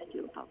exactly what to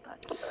do about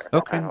that either.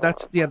 Okay, I don't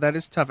know. that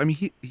is tough. I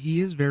mean, he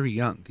is very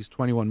young. He's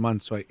 21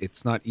 months, so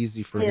it's not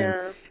easy for him.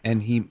 Yeah.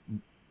 And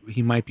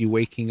he might be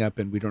waking up,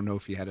 and we don't know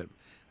if he had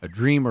a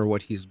dream or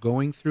what he's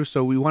going through.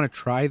 So we want to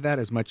try that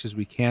as much as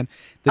we can.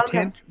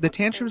 Okay. The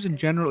tantrums in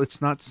general,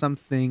 it's not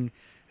something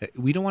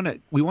we don't want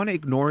to. We want to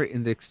ignore it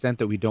in the extent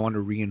that we don't want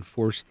to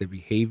reinforce the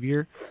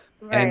behavior.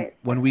 And Right.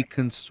 when we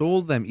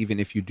console them,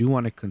 even if you do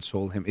want to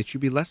console him, it should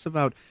be less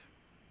about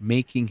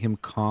making him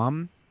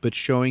calm, but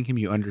showing him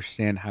you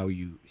understand how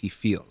he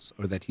feels,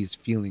 or that he's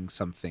feeling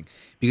something.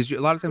 Because a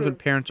lot of times when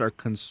parents are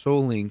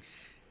consoling,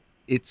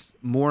 it's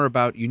more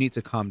about, you need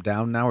to calm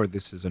down now, or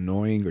this is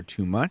annoying or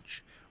too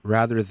much,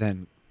 rather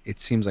than it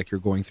seems like you're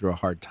going through a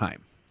hard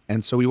time.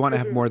 And so we want to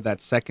have more of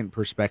that second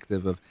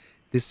perspective of,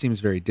 this seems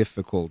very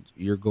difficult.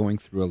 You're going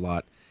through a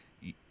lot.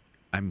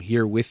 I'm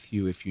here with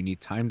you if you need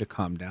time to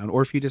calm down,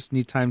 or if you just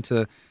need time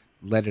to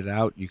let it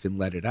out, you can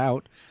let it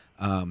out.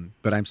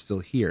 but I'm still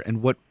here.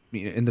 And what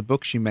in the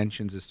book she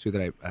mentions is too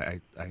that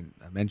I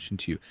mentioned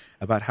to you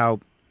about how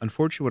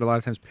unfortunately what a lot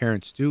of times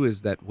parents do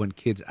is that when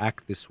kids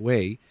act this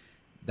way,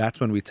 that's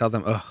when we tell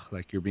them, "Ugh,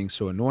 like you're being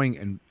so annoying,"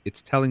 and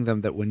it's telling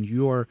them that when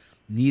you're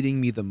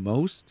needing me the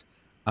most,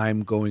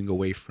 I'm going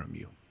away from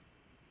you,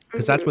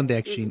 because that's when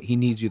he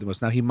needs you the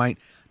most. Now he might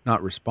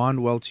not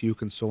respond well to you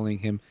consoling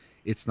him.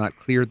 It's not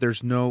clear.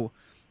 There's no,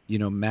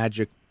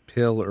 magic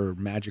pill or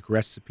magic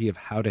recipe of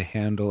how to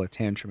handle a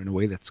tantrum in a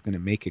way that's going to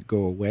make it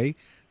go away.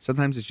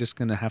 Sometimes it's just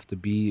going to have to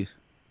be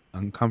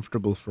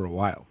uncomfortable for a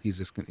while. He's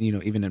just going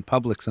to, even in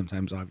public,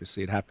 sometimes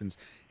obviously it happens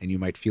and you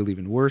might feel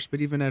even worse,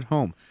 but even at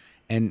home.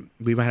 And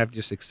we might have to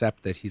just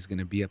accept that he's going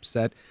to be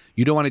upset.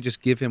 You don't want to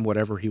just give him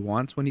whatever he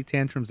wants when he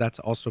tantrums. That's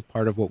also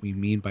part of what we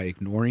mean by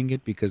ignoring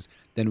it, because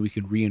then we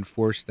can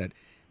reinforce that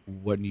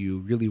when you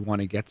really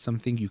want to get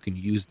something, you can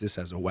use this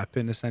as a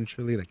weapon,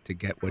 essentially, like to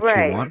get what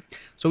you want.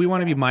 So we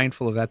want to be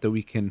mindful of that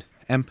we can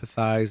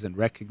empathize and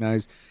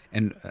recognize.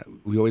 And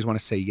we always want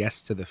to say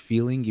yes to the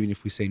feeling, even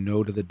if we say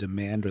no to the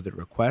demand or the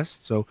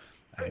request. So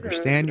I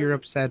understand you're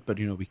upset, but,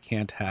 we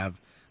can't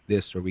have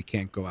this, or we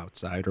can't go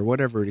outside, or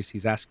whatever it is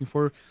he's asking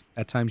for.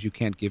 At times you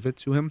can't give it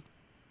to him.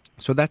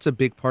 So that's a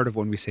big part of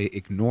when we say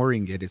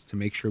ignoring it, is to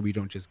make sure we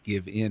don't just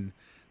give in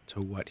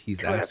to what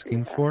he's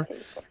asking for.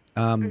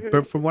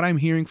 But from what I'm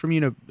hearing from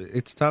you,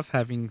 it's tough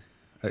having,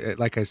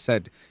 like I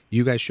said,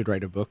 you guys should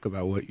write a book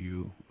about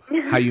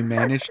how you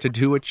managed to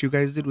do what you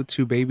guys did with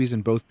 2 babies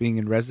and both being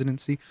in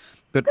residency.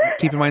 But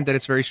keep in mind that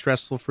it's very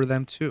stressful for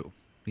them too.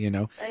 I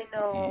know.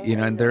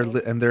 And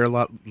they're a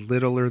lot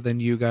littler than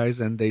you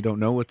guys, and they don't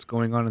know what's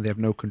going on, and they have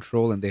no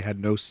control, and they had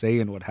no say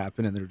in what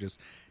happened, and they're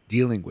just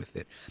dealing with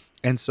it.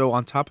 And so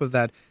on top of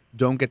that,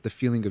 don't get the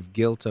feeling of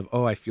guilt of,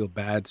 I feel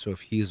bad, so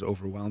if he's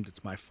overwhelmed,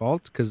 it's my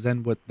fault, because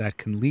then what that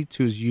can lead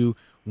to is you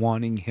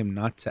wanting him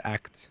not to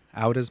act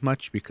out as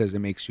much because it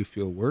makes you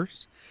feel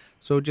worse.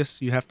 So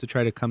you have to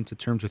try to come to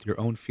terms with your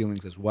own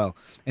feelings as well.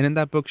 And in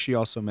that book, she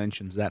also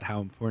mentions that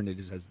how important it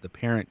is as the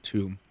parent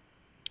to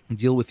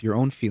deal with your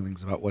own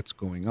feelings about what's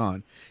going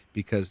on,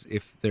 because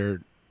if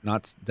they're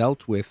not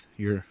dealt with,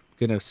 you're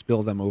going to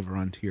spill them over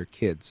onto your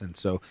kids. And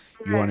so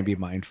you want to be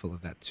mindful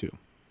of that too.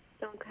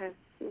 Okay.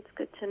 That's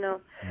good to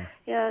know.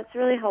 Yeah, it's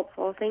really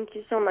helpful. Thank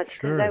you so much.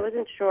 Because Sure. I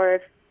wasn't sure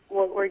if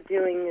what we're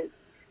doing is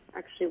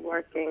actually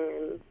working,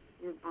 and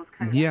we're both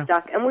kind of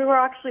stuck. And we were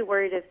actually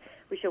worried if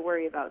we should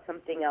worry about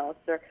something else,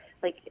 or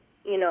I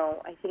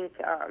think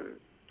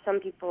some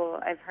people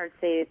I've heard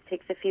say it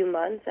takes a few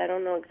months. I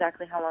don't know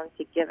exactly how long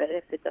to give it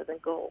if it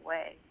doesn't go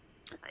away.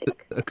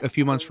 A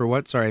few months for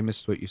what? Sorry, I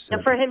missed what you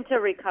said. For him to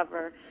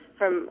recover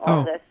from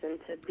all this and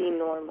to be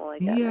normal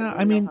again. Yeah,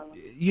 I mean,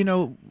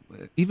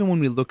 even when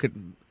we look at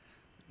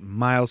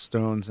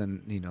milestones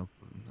and,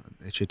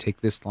 it should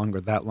take this long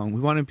or that long,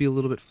 we want to be a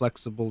little bit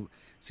flexible.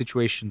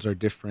 Situations are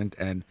different,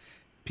 and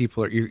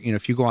people are,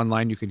 if you go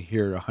online, you can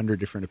hear 100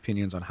 different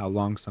opinions on how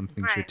long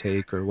something should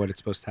take or what it's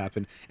supposed to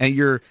happen. And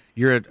you're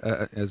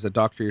as a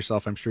doctor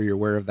yourself, I'm sure you're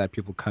aware of that.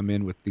 People come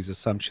in with these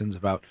assumptions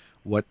about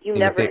what you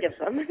never give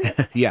them.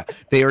 Yeah,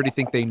 they already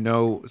think they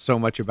know so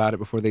much about it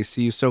before they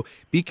see you. So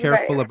be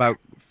careful about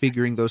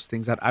figuring those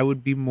things out.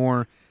 I'd be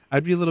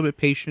a little bit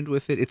patient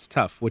with it. It's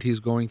tough what he's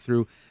going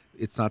through.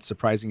 It's not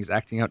surprising he's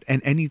acting out,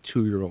 and any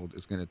 2-year-old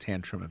is going to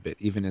tantrum a bit,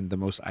 even in the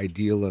most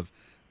ideal of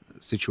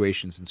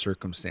situations and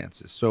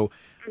circumstances. So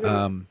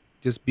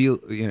just be,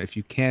 if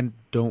you can,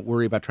 don't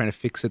worry about trying to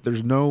fix it.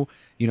 There's no,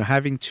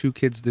 having 2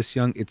 kids this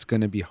young, it's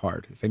going to be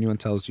hard. If anyone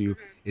tells you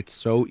it's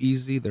so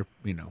easy, they're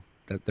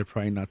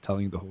probably not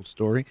telling you the whole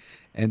story.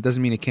 And it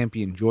doesn't mean it can't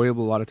be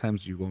enjoyable. A lot of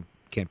times you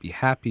can't be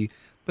happy,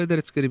 but that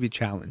it's going to be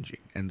challenging.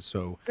 And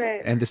so,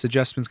 and this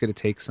adjustment's going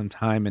to take some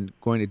time. And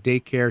going to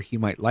daycare, he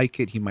might like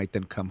it. He might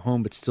then come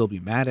home but still be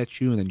mad at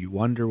you, and then you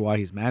wonder why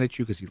he's mad at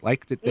you because he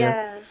liked it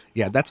there.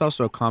 Yeah, that's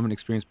also a common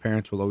experience.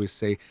 Parents will always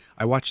say,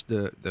 I watch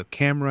the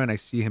camera and I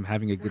see him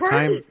having a good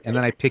time, and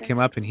then I pick him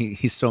up and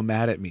he's so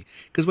mad at me.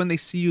 Because when they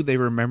see you, they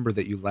remember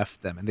that you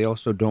left them, and they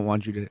also don't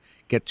want you to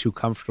get too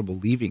comfortable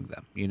leaving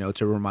them.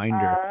 It's a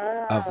reminder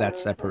of that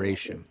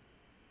separation.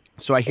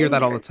 So I hear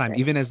that all the time.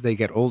 Even as they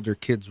get older,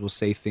 kids will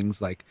say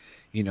things like,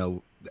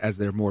 as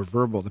they're more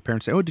verbal, the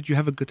parents say, did you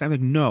have a good time? Like,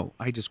 no,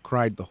 I just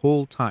cried the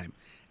whole time.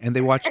 And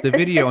they watch the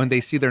video and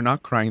they see they're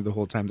not crying the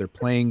whole time. They're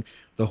playing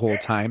the whole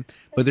time,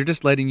 but they're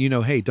just letting you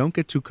know, hey, don't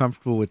get too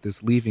comfortable with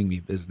this leaving me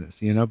business,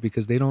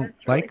 because they don't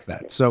like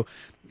that. So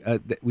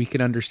we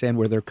can understand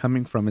where they're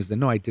coming from is that,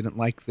 no, I didn't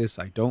like this.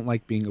 I don't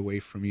like being away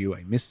from you.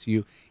 I miss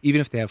you. Even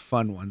if they have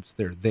fun ones,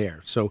 they're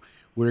there. So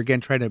we're,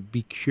 again, trying to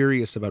be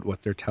curious about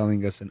what they're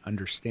telling us and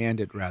understand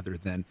it rather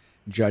than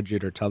judge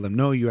it or tell them,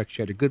 no, you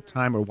actually had a good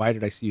time, or why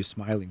did I see you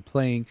smiling,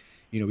 playing?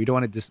 We don't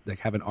want to just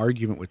have an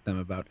argument with them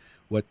about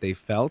what they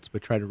felt,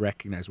 but try to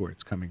recognize where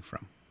it's coming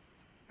from.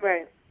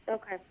 Right.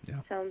 Okay. Yeah.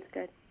 Sounds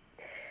good.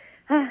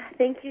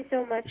 Thank you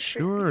so much.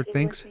 Sure.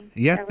 Thanks.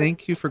 Yeah.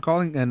 Thank you for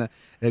calling, and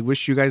I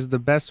wish you guys the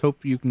best.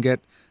 Hope you can get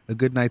a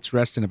good night's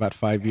rest in about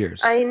 5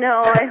 years. I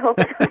know. I hope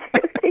so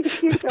too.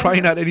 Thank you so Probably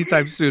much. not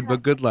anytime soon,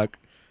 but good luck.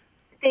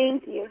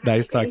 Thank you.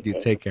 Nice talking to you.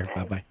 Take care.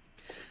 Bye-bye.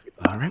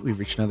 All right, we've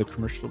reached another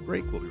commercial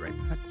break. We'll be right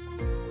back.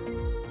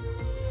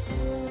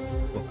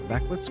 Welcome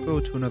back. Let's go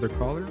to another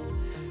caller.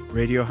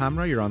 Radio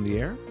Hamra, you're on the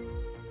air.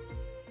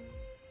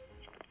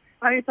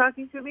 Are you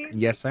talking to me?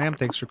 Yes, I am.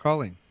 Thanks for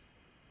calling.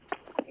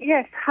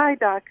 Yes. Hi,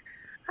 Doc.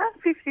 I'm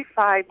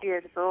 55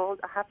 years old.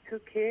 I have 2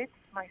 kids.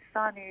 My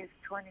son is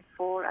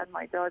 24 and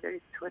my daughter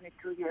is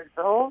 22 years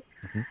old.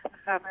 Mhm.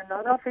 I have a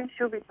lot of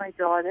issue with my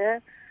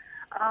daughter.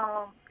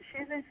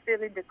 She's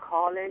still in the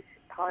college.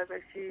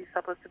 However, she's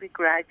supposed to be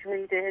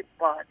graduated,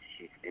 but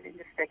she's still in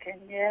the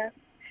second year.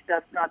 She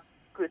does not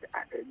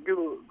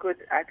do good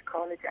at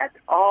college at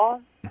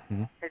all.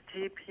 Mhm. Her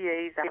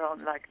GPA is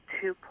around like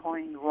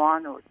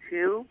 2.1 or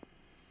 2.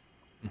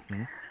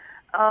 Mhm.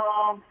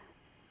 I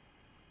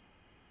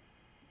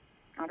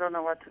don't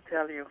know what to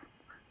tell you.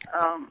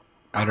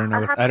 I don't know I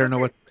what have I don't know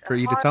to what get for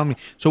you to hard- tell me.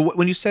 So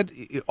when you said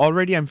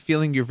already, I'm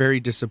feeling you're very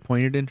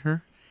disappointed in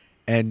her,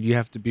 and you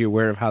have to be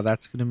aware of how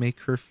that's going to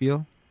make her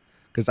feel,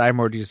 because I'm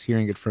already just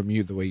hearing it from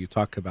you. The way you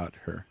talk about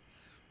her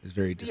is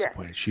very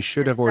disappointed. She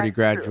should yes, have already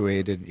that's true.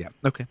 graduated. Yeah,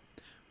 okay,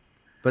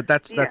 but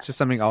that's Yeah. just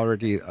something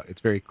already.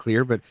 It's very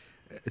clear, but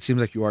it seems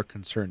like you are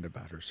concerned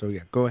about her. So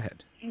yeah, go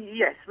ahead.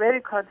 Yes,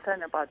 very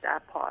concerned about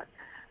that part.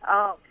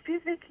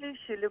 Physically,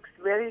 she looks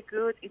very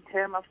good in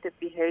terms of the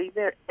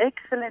behavior,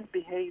 excellent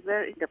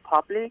behavior in the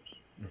public.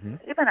 Hmm.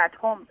 Even at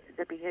home,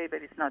 the behavior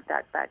is not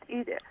that bad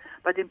either.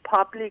 But in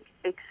public,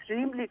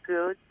 extremely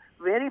good,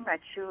 very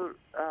mature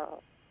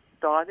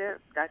daughter.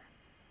 That's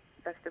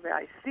the way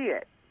I see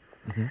it.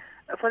 Hmm.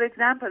 For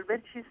example,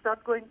 when she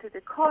started going to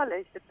the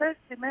college, the first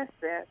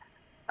semester,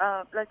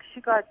 like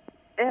she got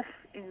F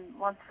in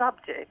one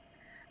subject.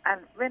 And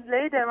when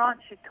later on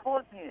she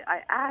told me,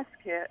 I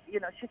asked her,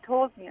 she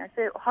told me, I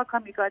said, how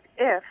come you got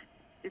F?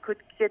 You could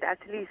get at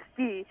least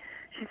D.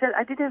 She said,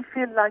 I didn't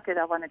feel like it.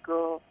 I want to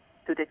go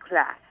to the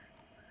class.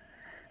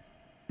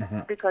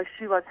 Mhm. Because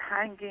she was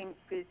hanging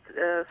with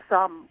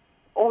some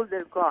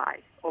older guy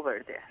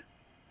over there.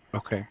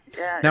 Okay.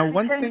 Now, she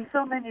one changed thing-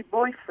 so many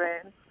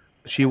boyfriends.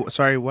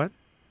 Sorry, what?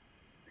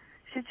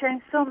 She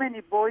changed so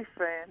many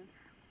boyfriends.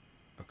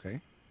 Okay.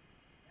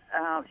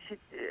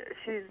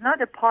 She's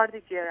not a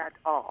party girl at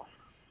all.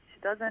 She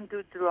doesn't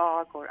do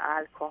drug or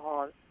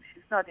alcohol.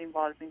 She's not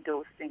involved in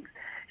those things.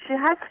 She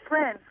has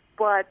friends,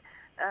 but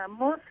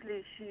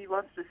mostly she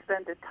wants to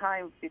spend the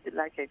time with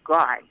like a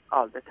guy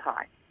all the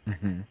time.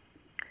 Hmm.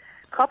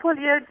 Couple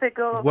years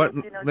ago, What?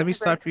 Let me she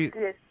stop went you.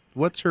 to see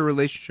What's her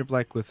relationship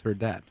like with her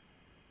dad?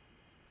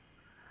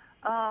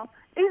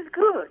 It's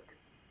good.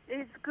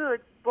 It's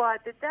good,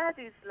 but the dad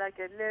is like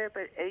a little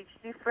bit age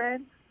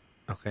difference.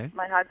 Okay.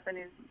 My husband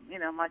is,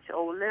 much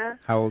older.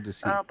 How old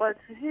is he? But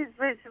he's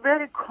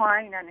very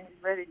kind and he's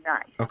very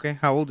nice. Okay.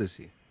 How old is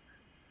he?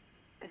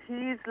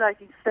 He's like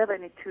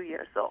 72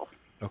 years old.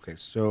 Okay,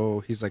 so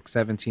he's like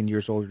 17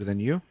 years older than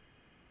you,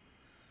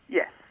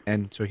 Yes.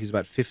 and so he's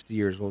about 50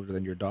 years older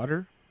than your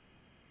daughter.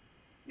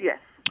 Yes.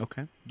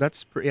 Okay,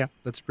 that's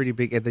pretty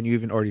big. And then you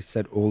even already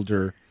said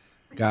older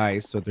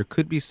guys, so there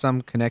could be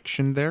some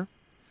connection there.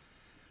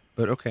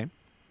 But okay.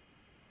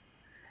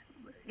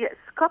 Yes.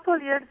 A couple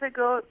years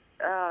ago,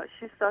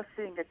 she started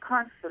seeing a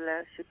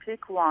counselor. She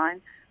picked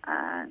one,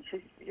 and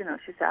she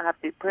said, I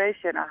have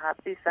depression, I have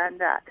this and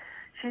that.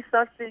 She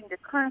started seeing the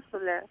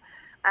counselor,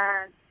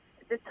 and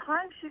the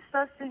time she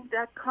started seeing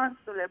that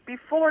counselor,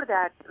 before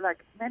that,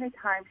 like many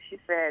times she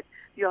said,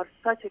 you're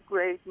such a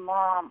great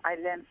mom. I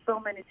learned so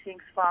many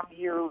things from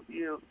you,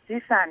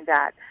 this and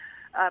that.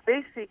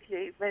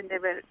 Basically, when they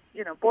were,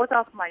 both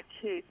of my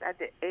kids at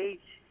the age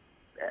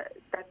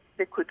that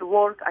they could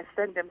work, I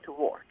sent them to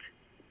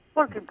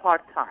working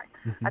part-time.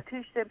 Mhm. I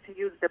teach them to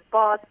use the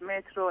bus,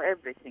 metro,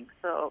 everything.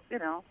 So,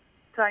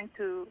 trying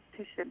to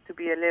teach them to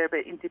be a little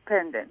bit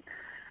independent.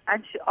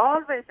 And she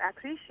always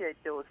appreciates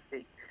those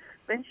things.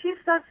 When she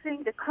started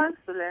seeing the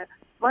counselor,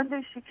 one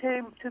day she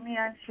came to me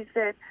and she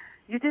said,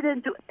 you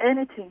didn't do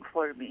anything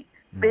for me.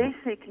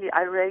 Basically,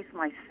 I raised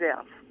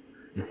myself.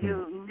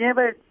 You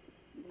never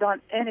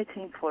done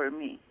anything for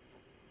me.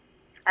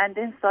 And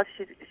then so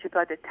she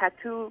got a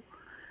tattoo,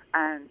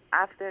 and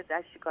after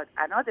that she got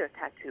another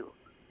tattoo.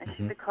 And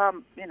she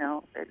become,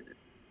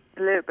 a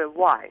little bit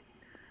white.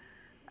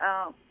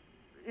 I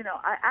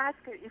asked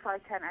her if I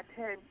can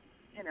attend,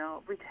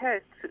 with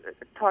her to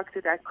talk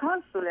to that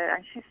counselor,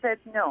 and she said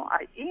no.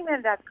 I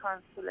emailed that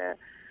counselor,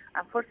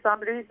 and for some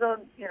reason,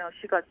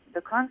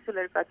 the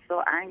counselor got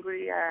so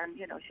angry, and,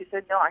 she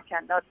said, no, I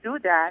cannot do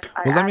that.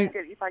 Well, I asked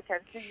her if I can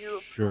see you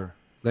Sure.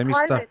 Let me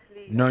stop.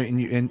 privately. No,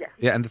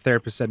 and the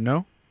therapist said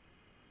no.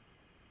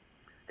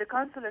 The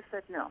counselor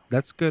said no.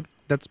 That's good.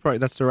 That's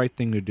the right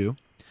thing to do,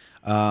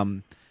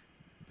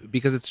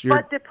 because it's your.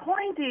 But the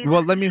point is,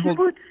 Well, let me she hold-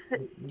 would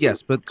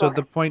Yes, but Go so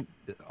the ahead. point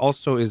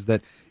also is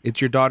that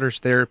it's your daughter's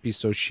therapy,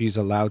 so she's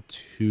allowed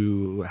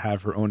to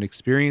have her own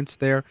experience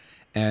there.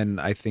 And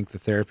I think the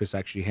therapist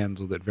actually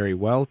handled it very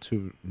well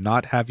to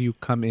not have you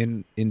come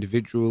in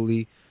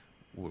individually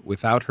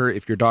without her.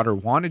 If your daughter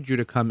wanted you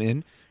to come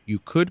in, you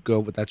could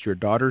go, but that's your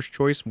daughter's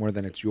choice more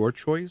than it's your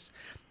choice.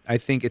 I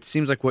think it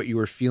seems like what you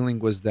were feeling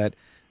was that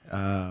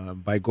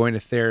by going to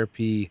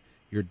therapy,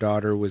 your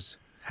daughter was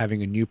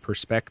having a new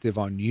perspective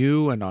on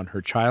you and on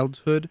her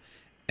childhood,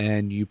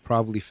 and you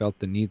probably felt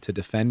the need to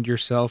defend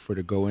yourself or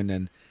to go in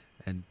and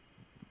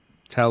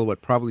tell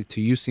what probably to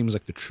you seems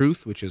like the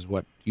truth, which is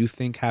what you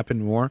think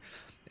happened more.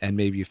 And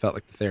maybe you felt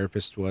like the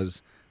therapist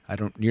was,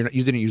 you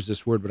didn't use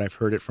this word, but I've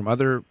heard it from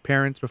other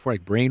parents before,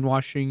 like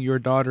brainwashing your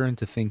daughter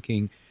into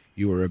thinking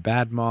you were a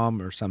bad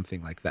mom or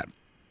something like that,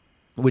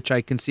 which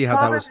I can see how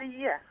that was. Probably,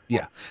 yeah.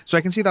 Yeah. So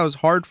I can see that was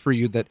hard for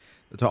you, that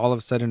to all of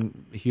a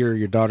sudden hear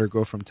your daughter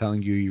go from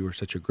telling you you were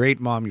such a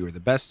great mom, you were the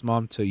best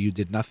mom, to you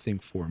did nothing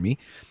for me.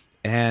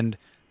 And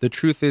the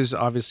truth is,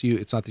 obviously,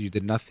 it's not that you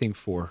did nothing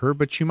for her,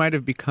 but she might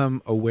have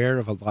become aware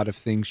of a lot of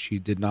things she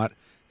did not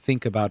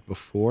think about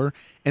before.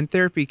 And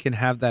therapy can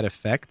have that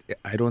effect.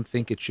 I don't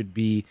think it should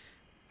be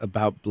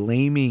about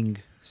blaming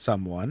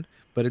someone,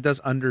 but it does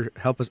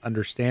help us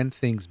understand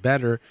things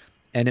better.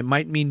 And it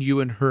might mean you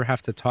and her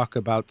have to talk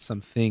about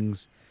some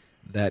things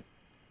that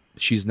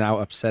she's now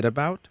upset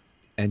about.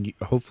 And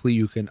hopefully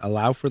you can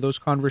allow for those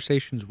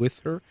conversations with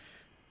her.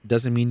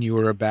 Doesn't mean you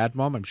were a bad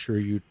mom. I'm sure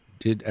you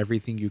did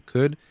everything you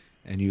could,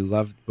 and you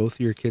loved both of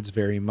your kids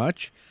very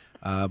much.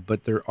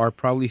 But there are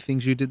probably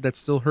things you did that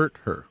still hurt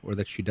her, or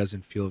that she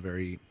doesn't feel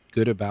very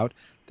good about,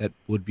 that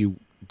would be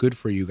good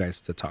for you guys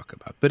to talk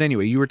about. But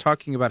anyway, you were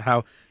talking about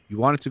how you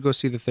wanted to go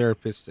see the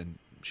therapist and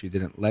she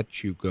didn't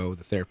let you go.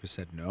 The therapist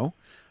said no.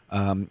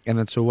 And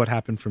then so what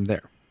happened from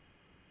there?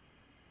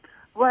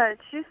 Well,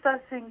 she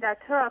started seeing that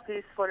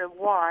therapist for a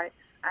while,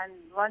 and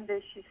one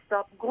day she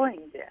stopped going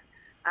there.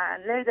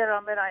 And later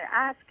on, when I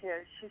asked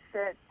her, she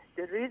said,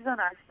 the reason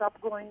I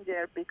stopped going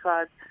there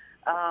because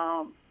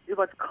it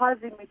was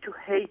causing me to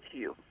hate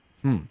you.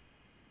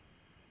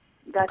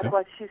 That's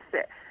what she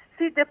said.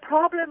 See, the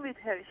problem with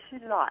her is she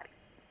lies.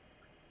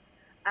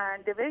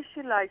 And the way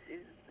she lies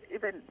is,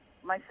 even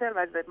myself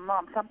as a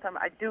mom, sometimes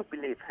I do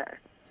believe her.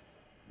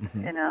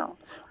 You know?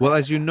 Well,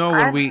 as you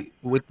know,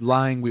 with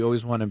lying, we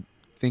always want to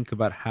think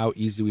about how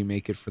easy we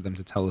make it for them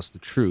to tell us the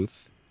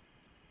truth.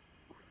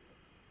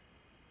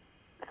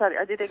 Sorry,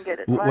 I didn't get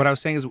it. What I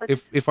was saying is,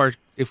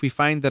 if we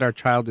find that our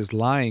child is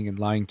lying and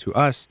lying to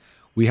us,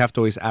 we have to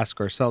always ask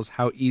ourselves,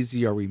 how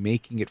easy are we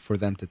making it for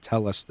them to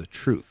tell us the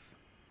truth?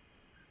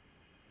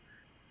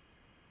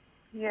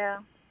 Yeah.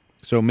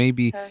 So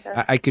maybe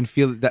I can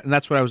feel that, and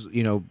that's what I was,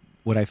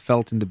 what I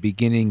felt in the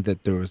beginning,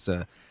 that there was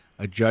a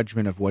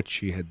judgment of what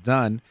she had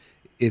done.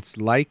 It's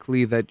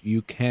likely that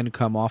you can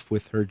come off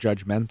with her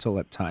judgmental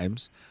at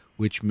times,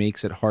 which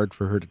makes it hard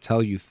for her to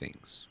tell you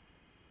things.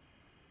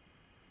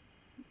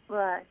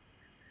 Right.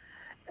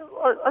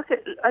 Well, okay,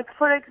 like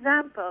for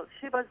example,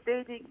 she was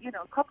dating,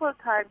 a couple of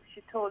times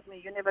she told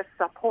me, you never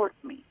support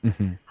me.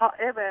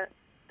 However,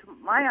 to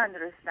my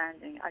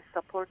understanding, I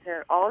support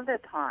her all the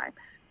time.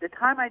 The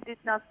time I did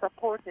not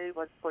support her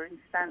was, for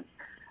instance,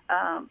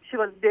 she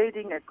was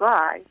dating a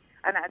guy,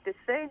 and at the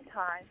same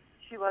time,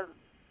 she was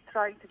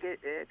trying to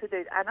get to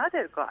date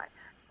another guy.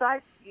 So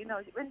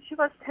when she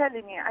was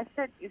telling me, I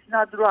said, it's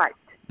not right.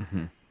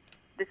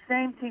 The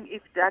same thing,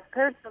 if that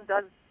person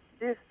does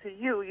this to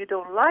you, you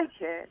don't like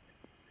it,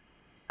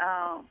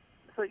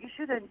 so you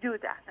shouldn't do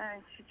that.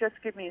 And she just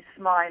gave me a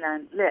smile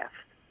and left.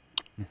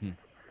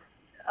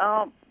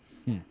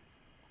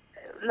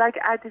 Like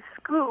at the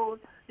school,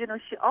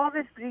 she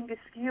always brings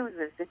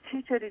excuses. The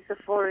teacher is a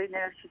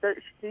foreigner.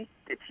 The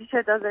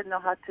teacher doesn't know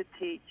how to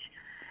teach.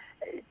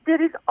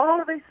 There is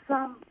always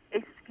some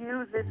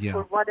excuses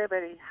for whatever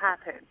it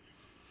happens.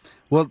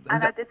 Well,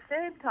 and at the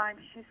same time,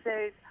 she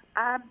says,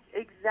 I'm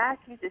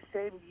exactly the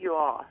same you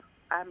are.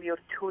 I'm your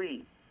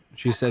twin.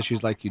 She says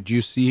she's like you. Do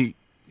you see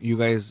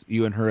you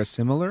and her as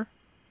similar?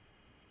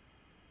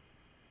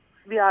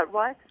 We are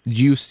what?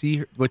 Do you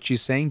see what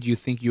she's saying? Do you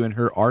think you and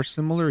her are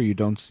similar, or you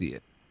don't see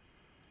it?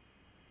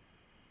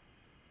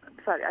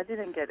 Sorry, I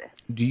didn't get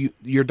it.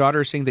 Your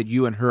daughter is saying that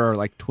you and her are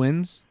like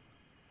twins?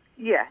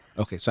 Yes.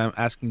 Okay, so I'm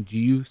asking, do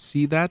you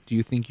see that? Do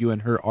you think you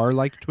and her are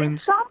like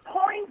twins? At some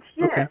point,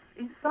 yes. Okay.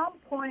 In some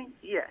point,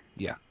 yes.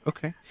 Yeah,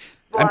 okay.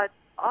 But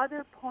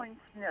other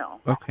points, no.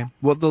 Okay.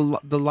 Well,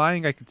 the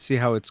lying, I could see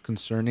how it's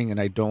concerning, and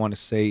I don't want to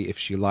say if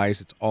she lies,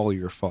 it's all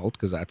your fault,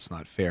 because that's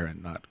not fair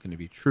and not going to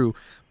be true.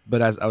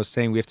 But as I was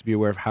saying, we have to be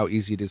aware of how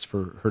easy it is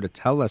for her to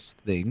tell us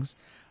things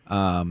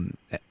and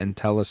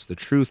tell us the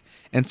truth.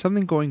 And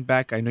something going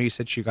back, I know you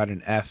said she got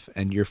an F,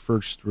 and your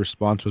first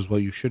response was, well,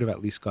 you should have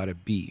at least got a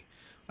B.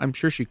 I'm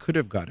sure she could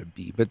have got a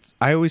B, but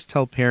I always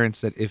tell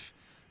parents that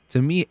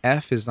to me,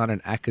 F is not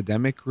an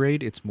academic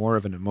grade. It's more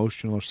of an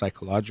emotional or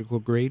psychological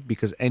grade,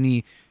 because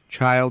any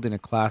child in a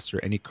class or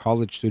any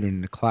college student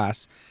in a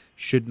class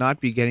should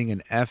not be getting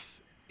an F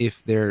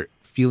if they're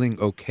feeling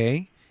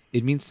okay.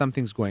 It means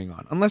something's going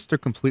on, unless they're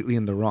completely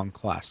in the wrong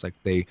class, like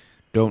they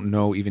don't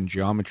know even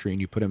geometry and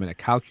you put them in a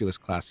calculus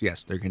class.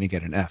 Yes, they're going to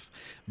get an F.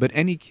 But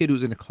any kid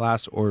who's in a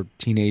class, or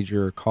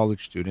teenager or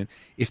college student,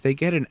 if they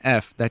get an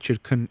F, that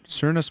should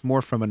concern us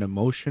more from an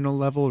emotional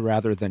level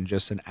rather than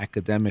just an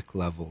academic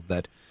level,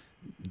 that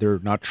they're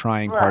not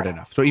trying hard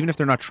enough. So even if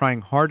they're not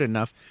trying hard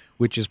enough,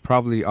 which is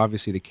probably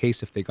obviously the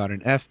case if they got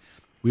an F,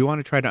 we want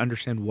to try to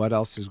understand what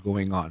else is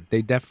going on.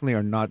 They definitely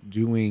are not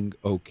doing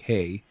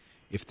okay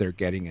if they're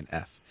getting an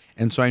F.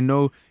 And so I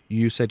know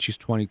you said she's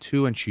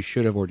 22 and she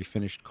should have already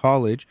finished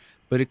college,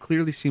 but it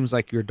clearly seems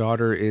like your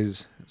daughter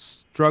is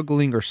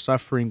struggling or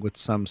suffering with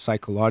some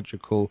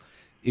psychological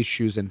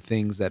issues and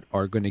things that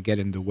are going to get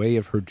in the way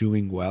of her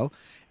doing well.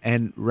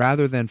 And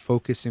rather than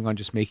focusing on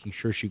just making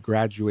sure she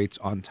graduates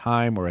on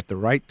time or at the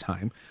right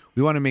time,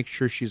 we want to make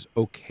sure she's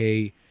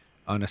okay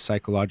on a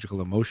psychological,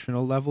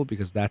 emotional level,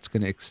 because that's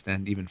going to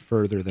extend even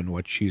further than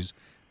what she's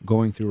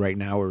going through right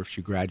now, or if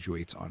she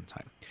graduates on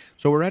time.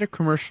 So we're at a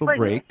commercial Well, yeah.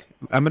 break.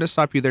 I'm going to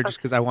stop you there just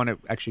because I want to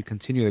actually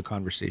continue the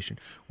conversation.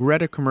 We're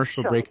at a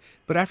commercial Sure. break,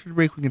 but after the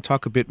break, we can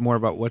talk a bit more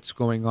about what's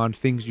going on,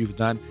 things you've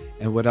done,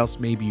 and what else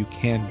maybe you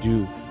can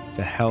do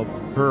to help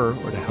her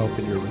or to help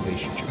in your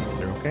relationship with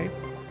her, okay?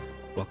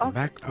 Welcome Okay.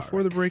 back.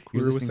 Before the break,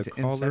 You're we were with listening a to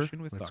In caller.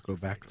 Session with Let's Dr. go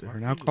back Faded to her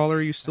Holakwi. now. Caller,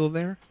 are you still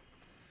there?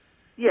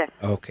 Yes.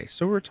 Okay,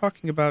 so we're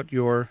talking about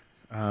your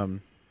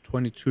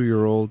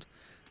 22-year-old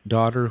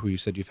daughter who you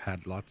said you've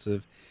had lots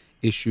of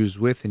issues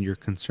with, and you're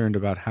concerned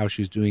about how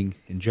she's doing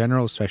in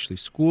general, especially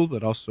school,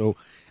 but also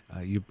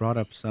you brought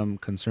up some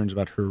concerns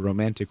about her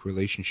romantic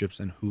relationships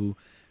and who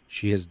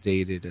she has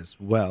dated as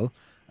well.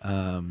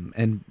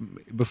 And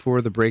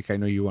before the break, I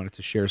know you wanted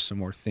to share some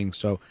more things,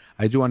 so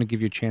I do want to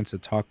give you a chance to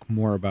talk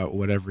more about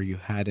whatever you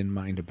had in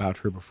mind about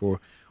her before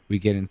we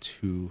get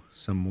into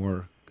some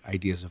more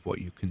ideas of what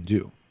you can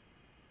do.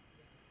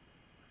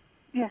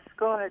 Yes,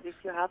 go ahead if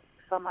you have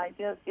some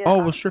ideas. Yeah, Oh,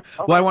 well, sure.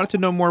 okay. Well, I wanted to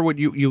know more what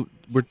you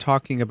were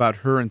talking about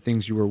her and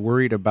things you were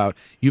worried about.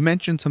 You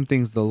mentioned some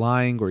things, the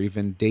lying or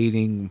even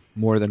dating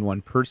more than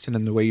one person,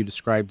 and the way you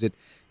described it,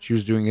 she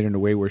was doing it in a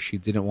way where she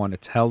didn't want to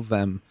tell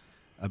them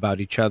about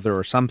each other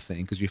or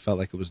something because you felt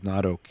like it was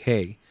not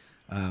okay,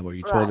 or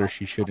you told her Right.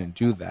 she shouldn't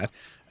do that.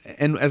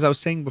 And as I was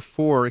saying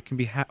before, it can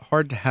be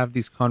hard to have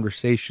these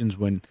conversations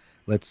when,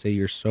 let's say,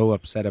 you're so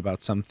upset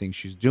about something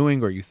she's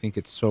doing or you think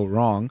it's so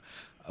wrong.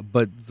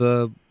 But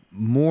the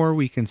more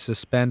we can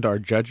suspend our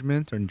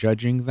judgment on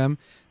judging them,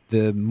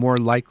 the more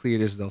likely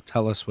it is they'll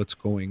tell us what's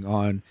going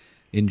on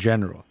in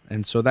general.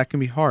 And so that can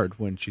be hard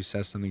when she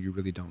says something you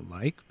really don't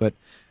like. But,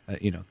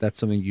 that's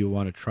something you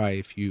want to try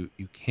if you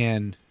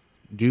can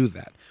do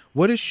that.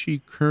 What is she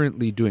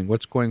currently doing?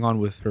 What's going on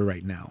with her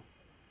right now?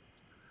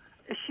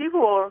 She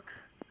works.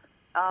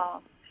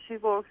 She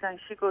works and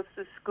she goes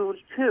to school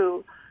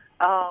too.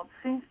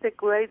 Since the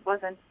grade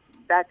wasn't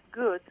that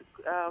good,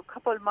 a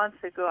couple of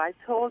months ago, I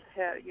told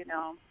her,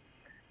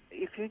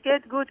 if you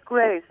get good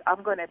grades,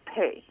 I'm going to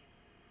pay.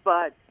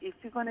 But if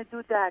you're going to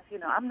do that,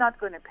 I'm not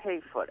going to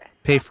pay for it.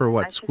 Pay for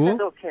what? And she School?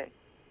 said, okay.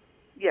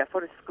 Yeah, for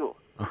the school.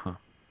 Uh-huh.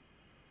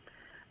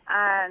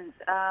 And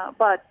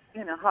but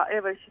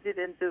however she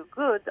didn't do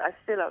good,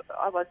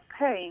 I was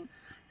paying.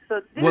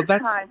 So this Well,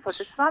 that's- time for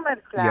the summer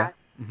Yeah. class,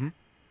 Hmm.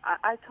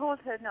 I told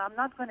her, no, I'm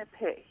not going to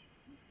pay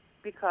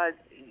because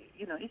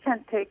you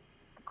can take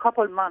a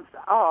couple months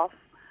off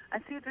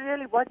and see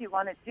really what you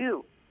want to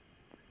do.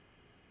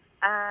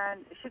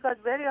 And she got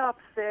very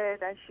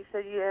upset and she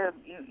said, yeah,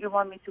 you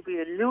want me to be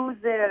a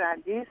loser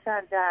and this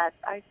and that.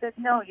 I said,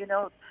 no,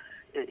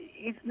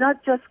 it's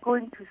not just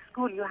going to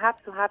school. You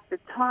have to have the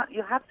time.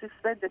 You have to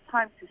spend the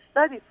time to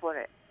study for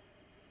it,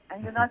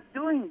 and you're not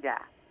doing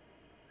that.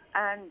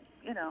 And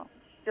she's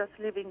just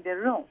leaving the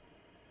room.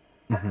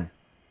 Hmm.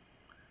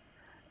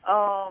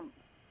 Um,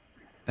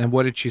 And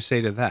what did she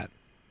say to that?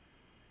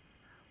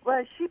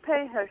 well, she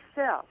paid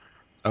herself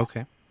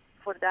Okay.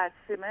 for that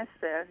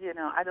semester.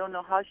 I don't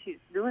know how she's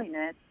doing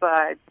it,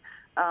 but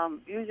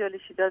usually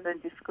she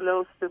doesn't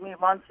disclose to me.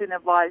 Once in a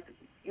while,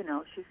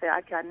 she say,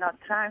 I cannot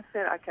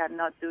transfer, I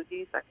cannot do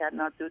this, I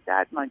cannot do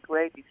that. My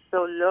grade is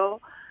so low.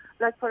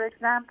 Like, for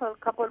example, a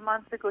couple of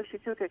months ago, she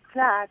took a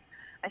class,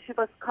 and she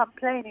was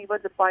complaining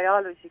about the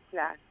biology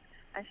class.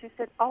 And she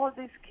said, all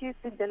these kids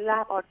in the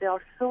lab, they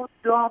are so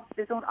dumb,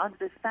 they don't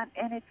understand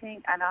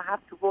anything, and I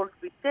have to work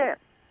with them.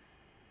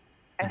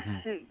 And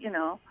she,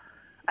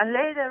 and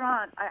later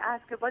on, I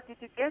asked her, what did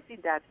you get in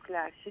that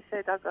class? She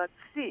said, I got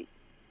C.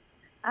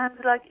 And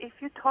like, if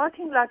you're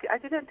talking like, I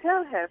didn't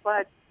tell her,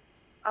 but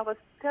I was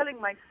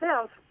telling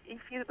myself, if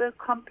you were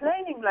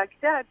complaining like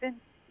that, then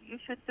you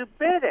should do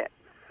better.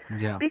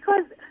 Yeah.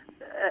 Because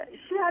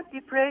she had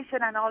depression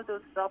and all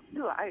those stuff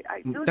too.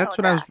 I do That's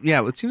know what I that. was.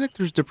 Yeah, it seems like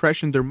there's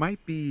depression. There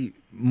might be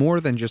more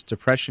than just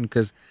depression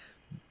because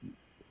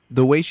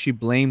the way she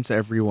blames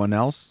everyone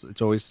else,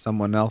 it's always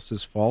someone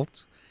else's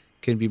fault,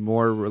 can be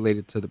more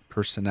related to the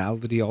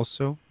personality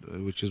also,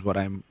 which is what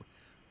I'm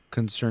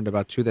concerned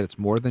about too, that it's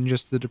more than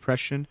just the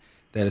depression,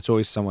 that it's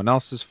always someone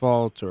else's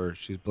fault or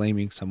she's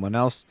blaming someone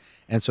else.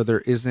 And so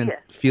there isn't Yes.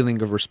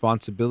 feeling of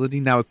responsibility.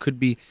 Now, it could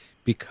be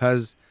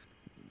because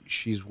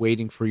she's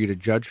waiting for you to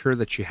judge her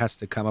that she has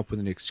to come up with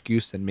an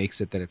excuse that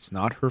makes it that it's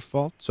not her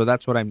fault. So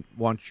that's what I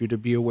want you to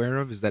be aware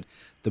of, is that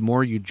the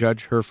more you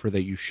judge her for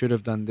that you should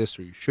have done this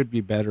or you should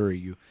be better or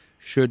you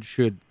should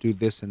do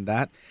this and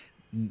that,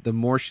 the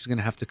more she's going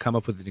to have to come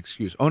up with an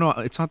excuse. Oh, no,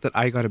 it's not that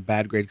I got a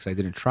bad grade because I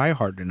didn't try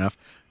hard enough.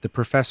 The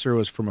professor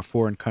was from a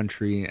foreign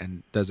country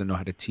and doesn't know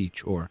how to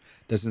teach or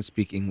doesn't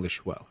speak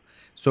English well.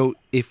 So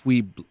if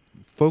we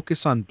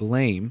focus on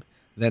blame,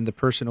 then the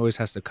person always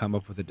has to come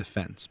up with a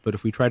defense. But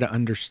if we try to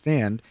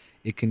understand,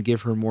 it can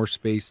give her more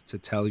space to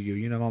tell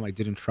you, Mom, I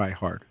didn't try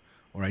hard,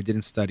 or I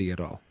didn't study at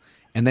all.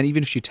 And then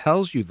even if she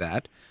tells you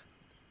that,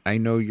 I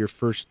know your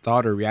first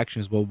thought or reaction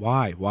is, well,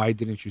 why? Why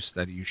didn't you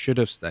study? You should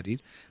have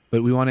studied.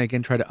 But we want to,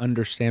 again, try to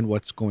understand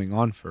what's going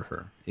on for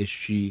her. Is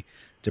she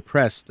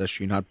depressed? Does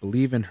she not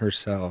believe in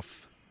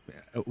herself?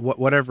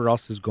 Whatever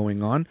else is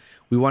going on,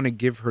 we want to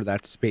give her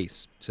that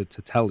space to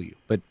tell you.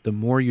 But the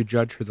more you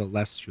judge her, the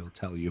less she'll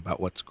tell you about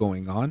what's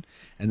going on,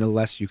 and the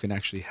less you can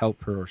actually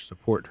help her or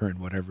support her in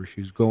whatever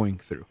she's going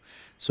through.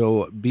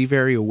 So be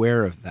very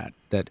aware of that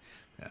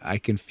I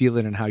can feel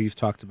it in how you've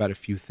talked about a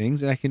few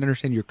things, and I can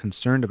understand you're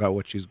concerned about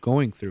what she's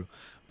going through.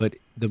 But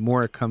the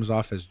more it comes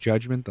off as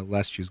judgment, the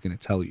less she's going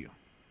to tell you.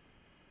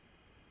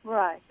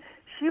 Right.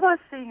 She was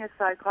seeing a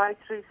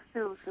psychiatrist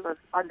too. She was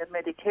on the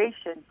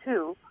medication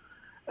too.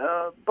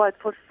 But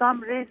for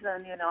some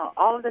reason,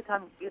 all the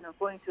time,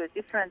 going to a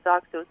different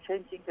doctor,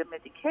 changing the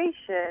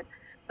medication.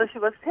 So she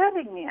was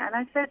telling me, and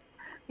I said,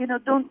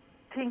 don't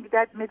think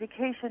that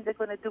medication, they're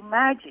going to do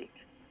magic.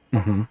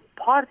 Mm-hmm.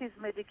 Part is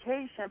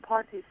medication,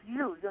 part is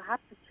you. You have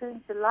to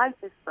change the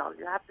lifestyle.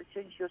 You have to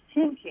change your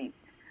thinking.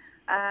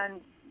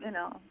 And,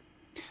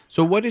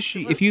 So what is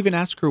she, if you even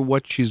ask her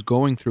what she's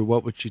going through,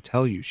 what would she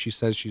tell you? She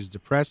says she's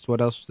depressed.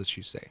 What else does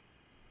she say?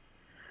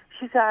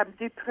 She said, I'm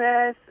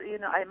depressed,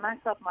 I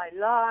messed up my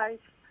life,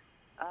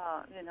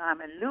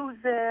 I'm a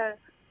loser.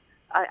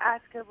 I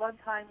asked her one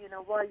time,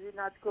 why you're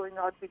not going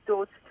out with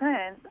those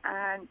friends?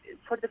 And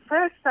for the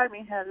first time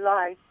in her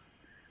life,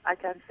 I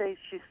can say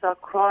she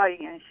started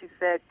crying and she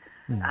said,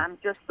 I'm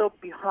just so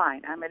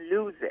behind, I'm a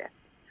loser.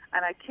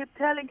 And I keep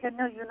telling her,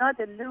 no, you're not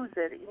a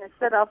loser.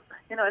 Instead of,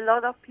 a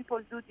lot of people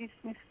do this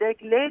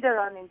mistake later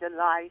on in their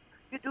life,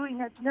 you're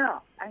doing it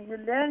now and you're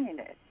learning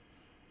it.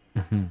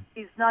 Mm-hmm.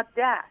 It's not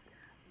that.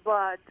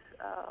 But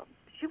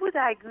she would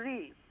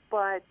agree,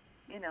 but,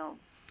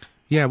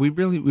 Yeah, we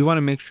want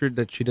to make sure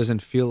that she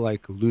doesn't feel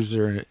like a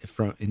loser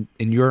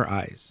in your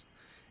eyes,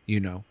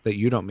 that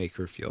you don't make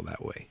her feel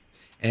that way.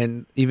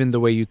 And even the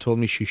way you told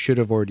me she should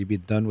have already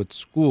been done with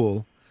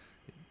school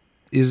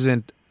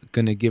isn't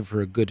going to give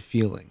her a good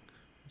feeling.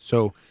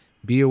 So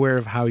be aware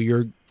of how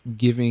you're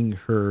giving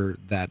her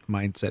that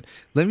mindset.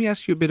 Let me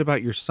ask you a bit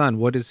about your son.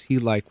 What is he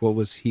like? What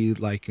was he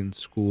like in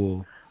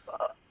school?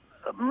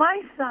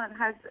 My son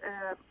has,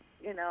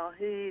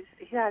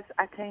 he has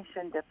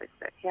attention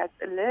deficit. He has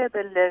a little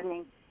bit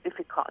learning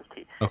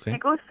difficulty. Okay. He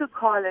goes to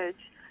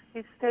college.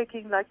 He's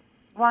taking like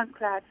one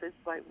classes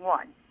by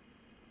one.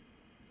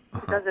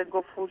 Uh-huh. He doesn't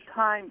go full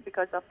time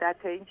because of the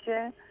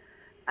attention.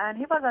 And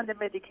he was on the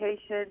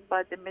medication,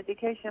 but the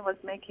medication was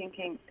making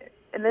him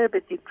a little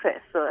bit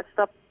depressed. So I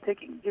stopped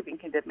giving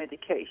him the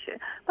medication.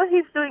 But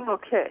he's doing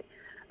okay.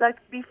 Like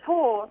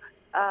before,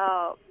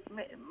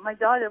 my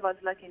daughter was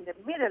like in the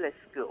middle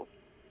school.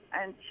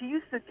 And she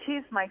used to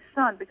tease my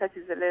son because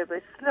he's a little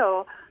bit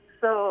slow.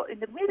 So in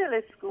the middle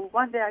school,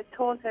 one day I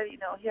told her,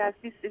 he has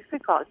this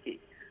difficulty.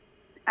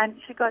 And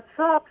she got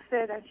so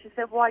upset and she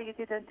said, why you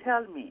didn't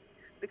tell me?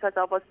 Because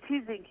I was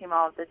teasing him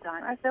all the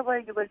time. I said, well,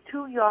 you were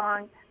too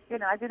young.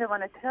 I didn't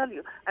want to tell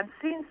you. And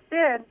since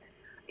then,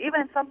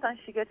 even sometimes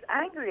she gets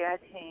angry at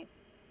him,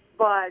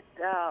 but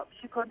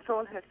she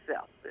controls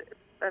herself.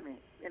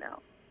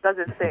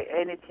 Doesn't say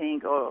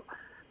anything or,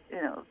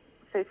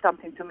 say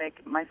something to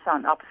make my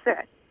son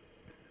upset.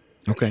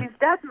 Okay. She's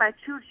that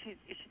mature. She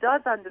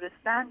does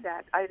understand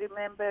that. I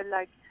remember,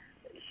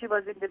 she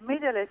was in the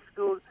middle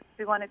school.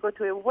 We want to go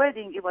to a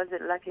wedding. It was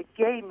like a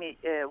gay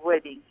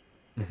wedding.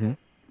 Mm-hmm.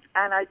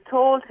 And I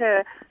told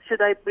her,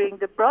 should I bring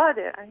the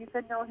brother? And he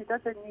said, no, he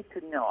doesn't need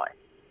to know it.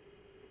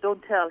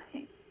 Don't tell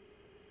him.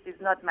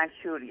 He's not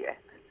mature yet.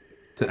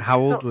 So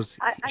how old was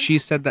he? She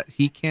said that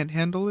he can't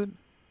handle it?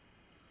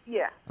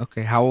 Yeah.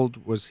 Okay. How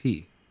old was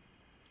he?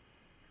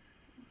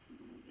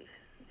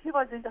 He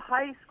was in the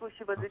high school.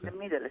 She was in the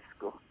middle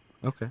school.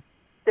 Okay.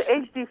 The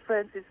age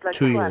difference is like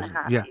 2 years.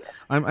 2.5 Yeah. years.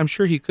 I'm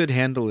sure he could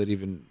handle it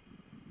even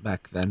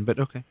back then, but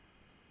okay.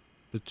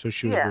 But so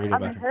she was worried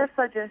about it. Her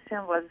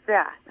suggestion was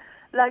that.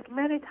 Like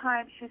many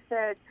times she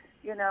said,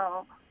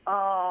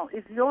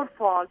 it's your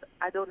fault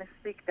I don't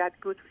speak that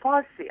good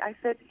Farsi. I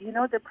said,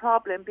 the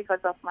problem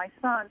because of my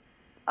son,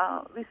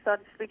 we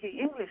started speaking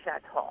English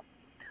at home.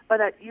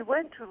 But you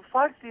went to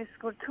Farsi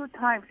school 2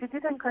 times. He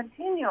didn't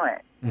continue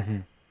it. Mm-hmm.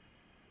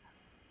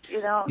 He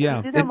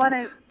didn't want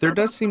to... There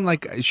does seem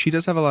like she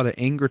does have a lot of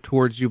anger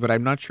towards you, but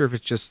I'm not sure if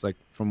it's just like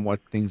from what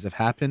things have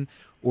happened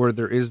or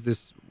there is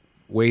this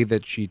way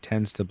that she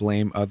tends to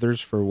blame others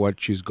for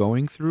what she's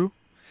going through.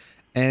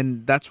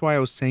 And that's why I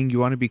was saying you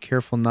want to be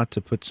careful not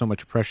to put so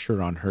much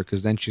pressure on her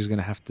because then she's going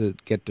to have to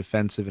get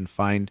defensive and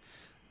find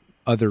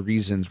other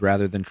reasons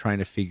rather than trying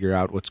to figure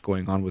out what's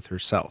going on with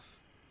herself.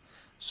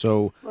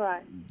 So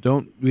right.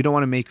 we don't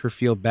want to make her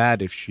feel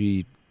bad if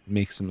she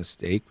makes a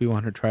mistake. We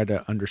want her to try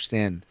to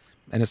understand.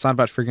 And it's not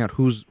about figuring out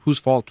whose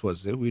fault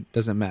was it. It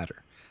doesn't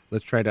matter.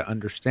 Let's try to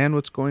understand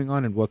what's going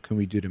on and what can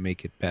we do to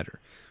make it better.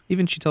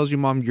 Even she tells you,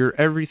 Mom,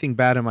 everything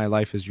bad in my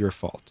life is your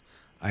fault.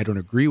 I don't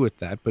agree with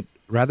that. But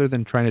rather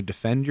than trying to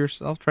defend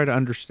yourself, try to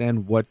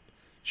understand what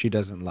she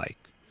doesn't like.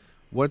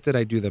 What did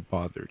I do that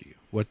bothered you?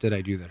 What did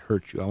I do that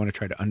hurt you? I want to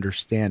try to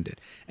understand it.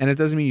 And it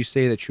doesn't mean you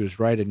say that she was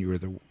right and you were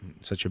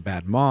such a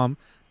bad mom,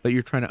 but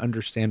you're trying to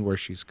understand where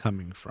she's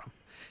coming from.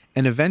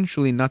 And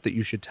eventually, not that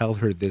you should tell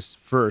her this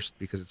first,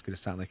 because it's going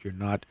to sound like you're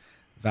not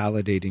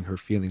validating her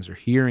feelings or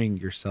hearing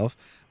yourself.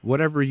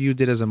 Whatever you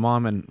did as a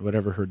mom and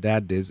whatever her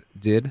dad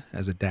did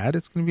as a dad,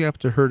 it's going to be up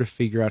to her to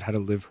figure out how to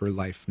live her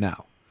life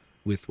now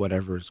with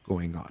whatever is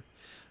going on.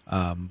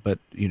 But,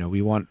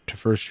 we want to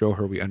first show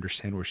her we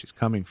understand where she's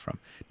coming from.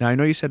 Now, I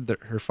know you said that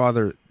her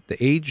father,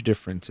 the age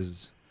difference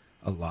is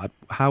a lot.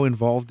 How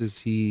involved is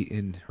he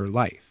in her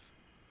life?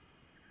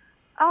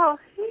 Oh,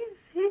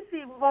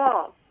 he's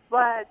involved,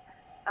 but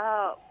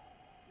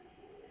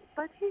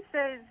he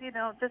says,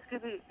 just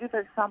give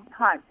her some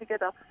time to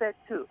get upset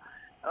too.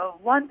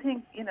 One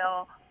thing, she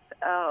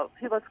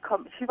was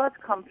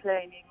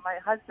complaining. My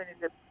husband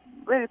is a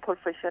very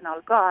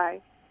professional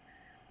guy,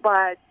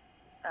 but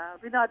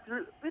we're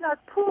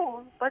not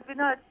poor, but we're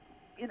not,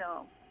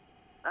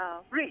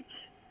 rich.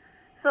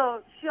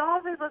 So she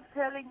always was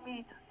telling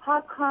me,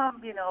 how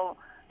come,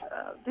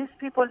 these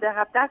people, they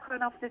have that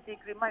kind of the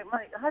degree. My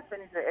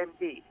husband is an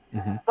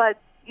MD, but,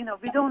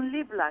 we don't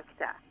live like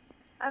that.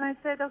 And I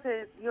said,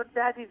 okay, your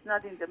dad is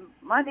not in the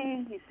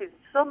money. He sees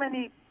so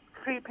many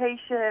free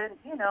patients,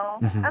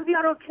 and we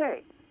are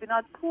okay. We're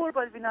not poor,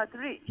 but we're not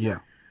rich. Yeah.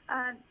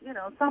 And,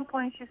 at some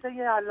point she said,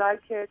 yeah, I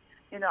like it.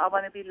 I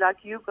want to be like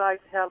you guys,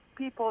 help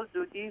people,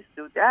 do this,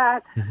 do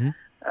that.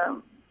 The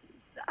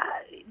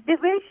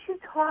way she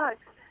talks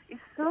is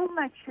so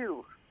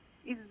mature.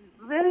 It's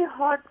very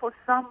hard for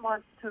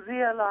someone to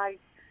realize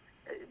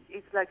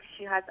it's like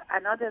she has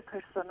another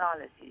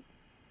personality.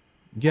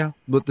 Yeah,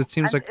 but it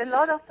seems like a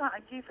lot of time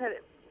I give her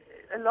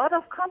a lot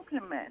of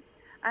compliments,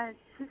 and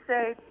she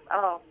said,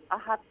 "Oh, I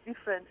have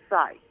different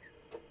sides."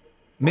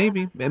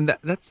 Maybe, and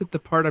that's the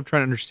part I'm trying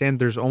to understand.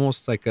 There's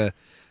almost like a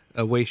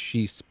way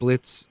she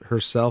splits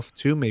herself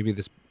too. Maybe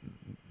this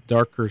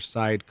darker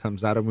side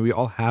comes out. I mean, we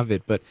all have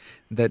it, but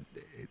that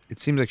it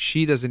seems like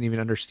she doesn't even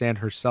understand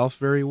herself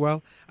very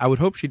well. I would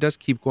hope she does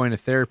keep going to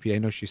therapy. I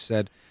know she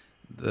said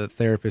the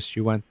therapist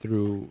she went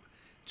through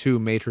too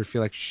made her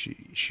feel like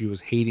she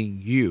was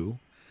hating you.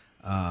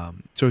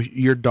 So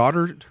your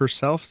daughter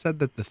herself said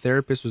that the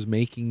therapist was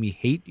making me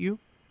hate you?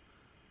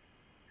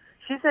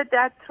 She said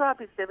that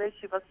therapist, the way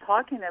she was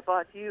talking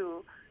about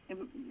you,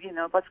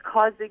 was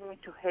causing me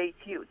to hate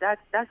you.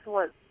 That's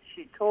what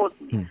she told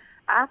me.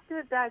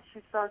 After that,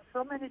 she saw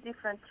so many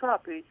different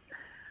therapists,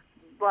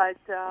 but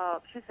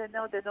she said,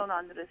 no, they don't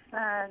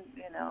understand,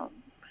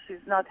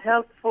 she's not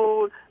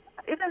helpful.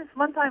 Even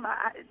one time,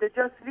 they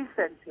just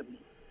listened to me.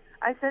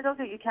 I said,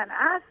 okay, you can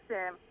ask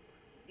them,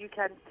 you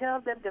can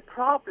tell them the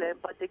problem,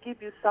 but they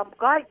give you some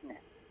guidance.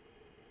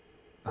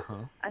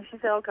 And she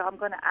said, okay, I'm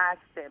going to ask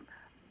them.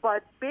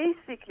 But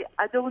basically,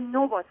 I don't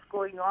know what's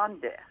going on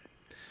there.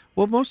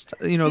 Well,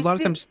 a lot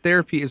of times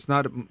therapy is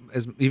not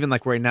as, even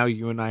like right now,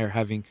 you and I are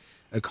having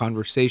a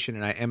conversation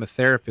and I am a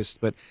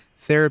therapist, but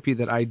therapy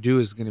that I do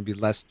is going to be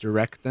less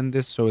direct than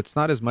this. So it's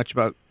not as much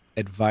about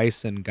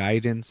advice and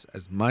guidance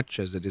as much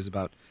as it is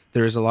about,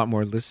 there is a lot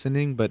more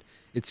listening, but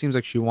it seems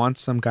like she wants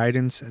some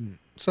guidance, and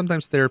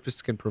sometimes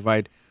therapists can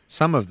provide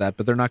some of that,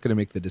 but they're not going to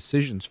make the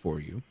decisions for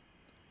you.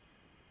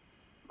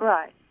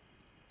 Right.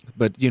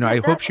 But, I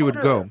hope she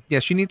would go. Yeah,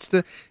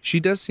 she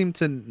does seem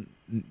to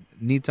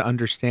need to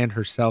understand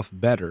herself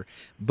better.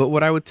 But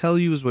what I would tell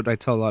you is what I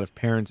tell a lot of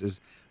parents is,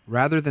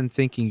 rather than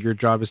thinking your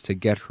job is to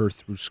get her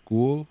through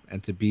school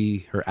and to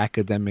be her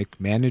academic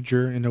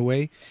manager in a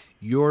way,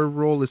 your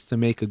role is to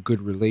make a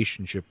good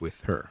relationship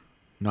with her,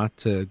 not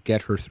to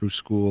get her through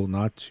school,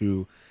 not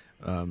to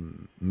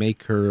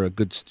make her a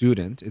good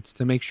student. It's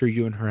to make sure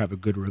you and her have a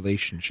good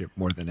relationship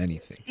more than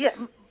anything. Yeah,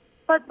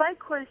 but my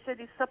question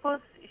is,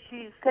 suppose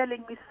she's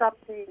telling me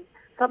something,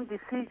 some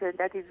decision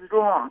that is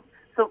wrong.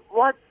 So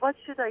what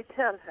should I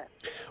tell her?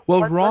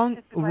 Well,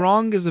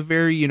 wrong is a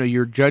very,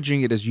 you're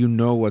judging it as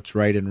what's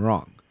right and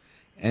wrong.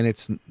 And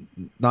it's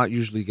not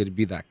usually going to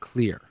be that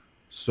clear.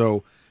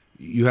 So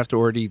you have to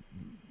already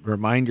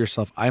remind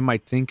yourself, I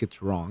might think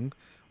it's wrong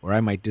or I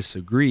might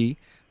disagree,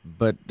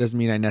 but doesn't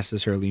mean I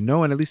necessarily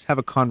know. And at least have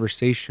a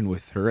conversation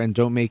with her, and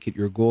don't make it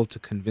your goal to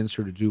convince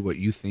her to do what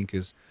you think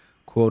is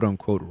quote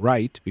unquote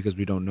right, because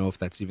we don't know if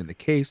that's even the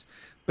case.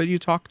 But you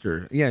talk to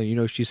her.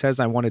 Yeah, she says,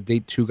 I want to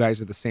date two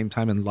guys at the same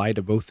time and lie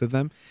to both of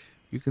them.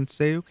 You can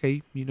say,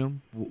 okay,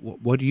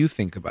 what do you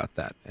think about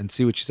that? And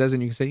see what she says.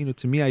 And you can say,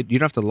 to me, you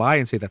don't have to lie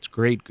and say, that's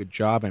great, good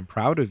job, I'm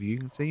proud of you. You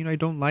can say, I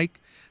don't like,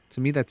 to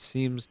me, that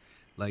seems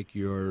like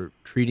you're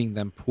treating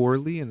them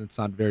poorly and it's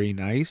not very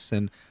nice.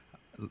 And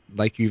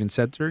like you even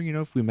said to her,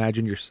 if we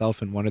imagine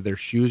yourself in one of their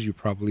shoes, you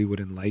probably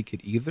wouldn't like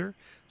it either.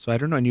 So I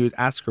don't know. And you would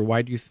ask her,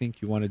 why do you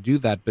think you want to do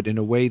that? But in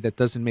a way that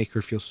doesn't make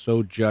her feel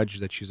so judged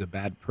that she's a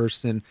bad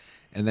person,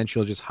 and then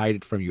she'll just hide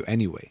it from you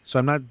anyway.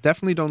 So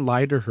definitely don't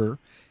lie to her.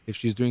 If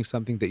she's doing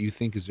something that you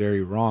think is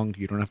very wrong,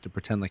 you don't have to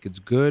pretend like it's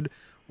good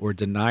or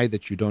deny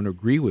that you don't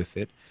agree with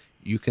it.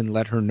 you can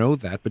let her know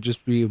that, but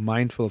just be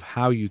mindful of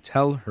how you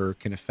tell her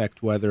can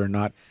affect whether or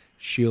not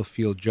she'll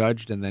feel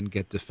judged and then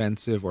get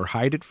defensive or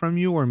hide it from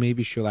you, or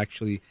maybe she'll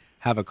actually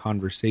have a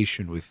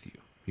conversation with you,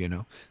 you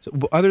know? So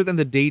other than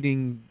the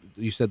dating,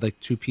 you said like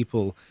two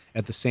people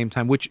at the same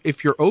time, which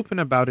if you're open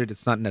about it,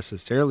 it's not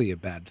necessarily a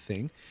bad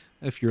thing.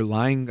 If you're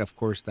lying, of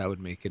course, that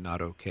would make it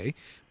not okay.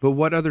 But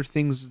what other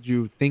things do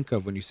you think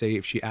of when you say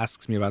if she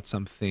asks me about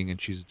something and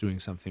she's doing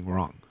something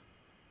wrong?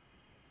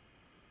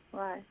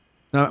 Right.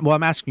 Well,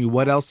 I'm asking you,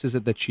 what else is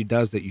it that she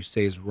does that you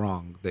say is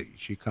wrong that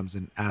she comes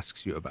and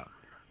asks you about?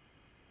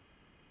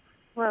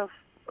 Well,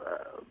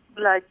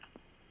 like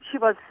she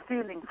was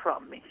stealing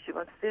from me. She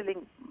was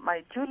stealing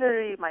my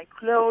jewelry, my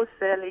clothes,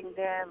 selling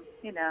them,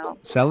 you know.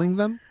 Selling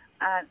them?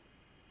 And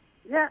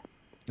yeah.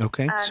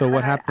 Okay, And so what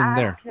when I happened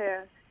there? asked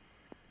her,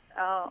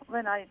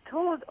 when I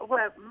told,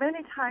 well, many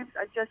times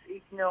I just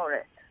ignore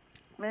it.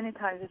 Many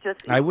times I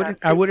just I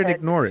wouldn't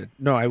ignore it. it.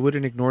 No, I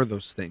wouldn't ignore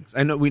those things.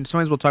 I know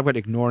sometimes we'll talk about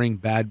ignoring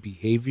bad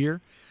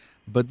behavior,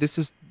 but this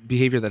is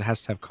behavior that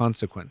has to have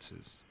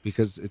consequences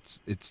because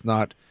it's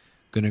not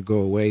going to go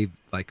away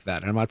like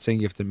that. I'm not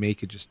saying you have to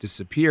make it just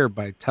disappear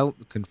by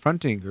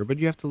confronting her, but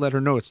you have to let her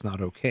know it's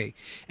not okay.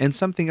 And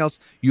something else,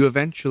 you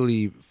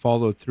eventually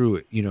follow through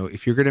it. You know,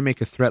 if you're going to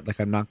make a threat like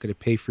I'm not going to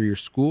pay for your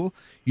school,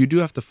 you do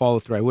have to follow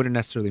through. I wouldn't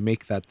necessarily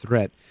make that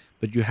threat,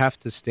 but you have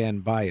to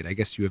stand by it. I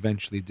guess you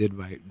eventually did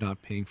by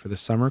not paying for the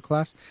summer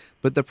class.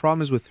 But the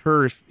problem is with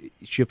her, if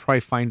she'll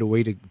probably find a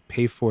way to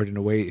pay for it in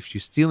a way, if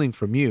she's stealing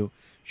from you,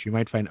 she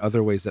might find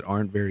other ways that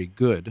aren't very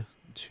good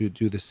to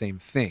do the same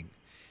thing.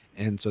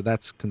 And so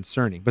that's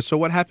concerning. But so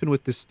what happened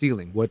with this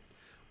stealing? What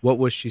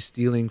was she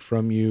stealing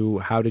from you?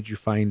 How did you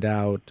find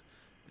out?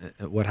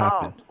 What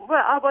happened?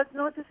 Well, I was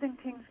noticing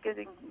things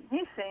getting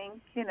missing,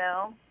 you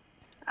know,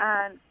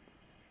 and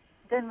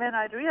then when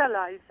I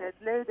realized it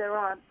later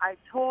on, I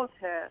told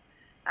her,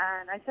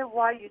 and I said,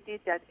 why you did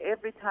that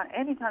every time,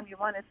 anytime you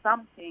wanted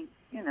something,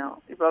 you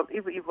know, if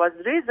it was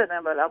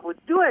reasonable, I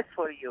would do it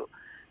for you.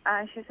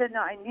 And she said,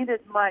 no, I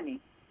needed money.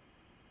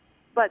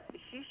 But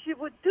she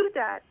would do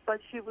that,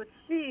 but she would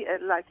see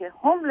like a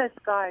homeless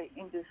guy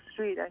in the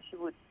street, and she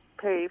would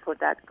pay for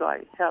that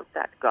guy, help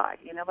that guy.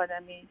 You know what I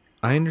mean?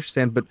 I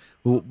understand, but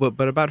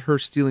about her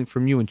stealing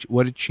from you, and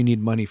what did she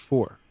need money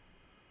for?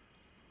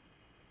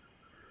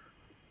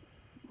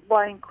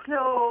 Buying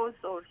clothes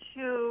or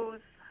shoes.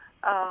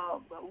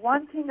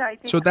 One thing I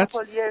did so that's a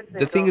couple years the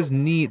ago. thing is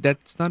need.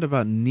 That's not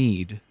about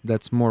need.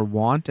 That's more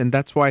want, and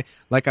that's why,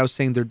 like I was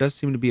saying, there does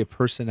seem to be a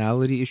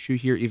personality issue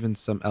here, even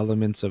some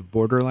elements of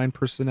borderline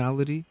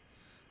personality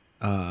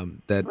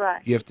that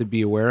Right. you have to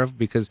be aware of,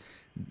 because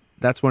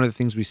that's one of the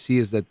things we see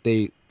is that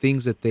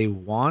things that they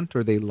want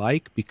or they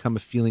like become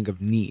a feeling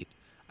of need.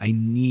 I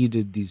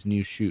needed these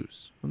new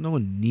shoes. Well, no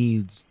one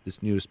needs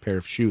this newest pair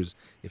of shoes.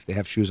 If they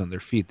have shoes on their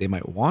feet, they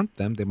might want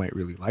them, they might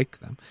really like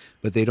them,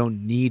 but they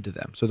don't need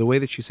them. So the way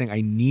that she's saying, I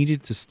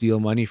needed to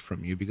steal money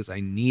from you because I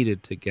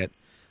needed to get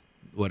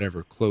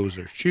whatever clothes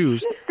or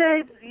shoes. She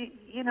said,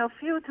 you know, a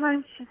few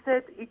times she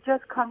said, it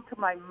just come to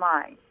my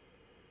mind,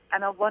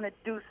 and I want to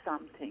do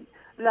something.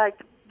 Like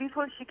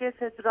before she gets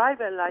her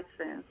driver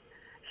license,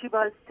 she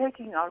was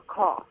taking our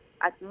car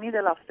at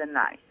middle of the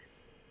night.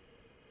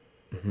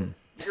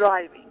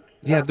 Driving.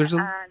 Yeah, there's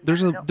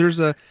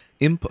a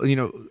you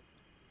know,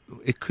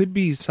 it could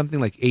be something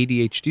like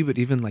ADHD, but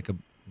even like a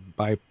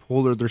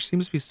bipolar, there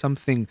seems to be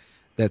something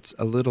that's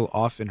a little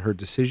off in her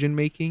decision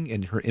making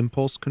and her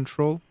impulse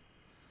control.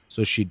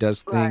 So she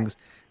does things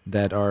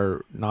that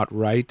are not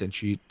right, and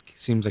she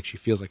seems like she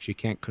feels like she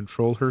can't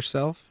control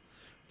herself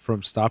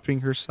from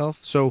stopping herself.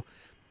 So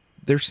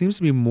there seems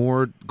to be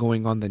more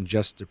going on than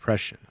just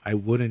depression. I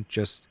wouldn't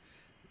just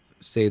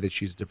say that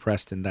she's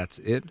depressed and that's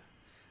it.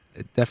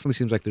 It definitely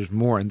seems like there's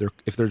more. And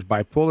if there's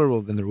bipolar,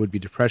 well, then there would be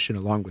depression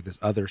along with this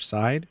other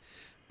side.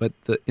 But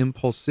the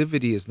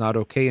impulsivity is not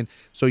okay. And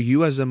so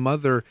you as a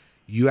mother,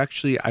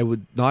 I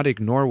would not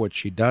ignore what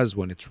she does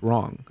when it's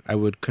wrong. I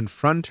would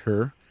confront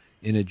her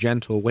in a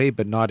gentle way,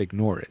 but not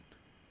ignore it.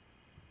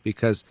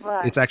 Because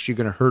it's actually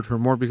going to hurt her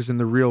more, because in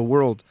the real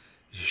world,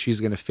 she's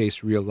going to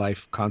face real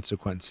life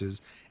consequences.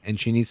 And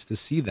she needs to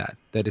see that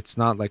it's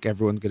not like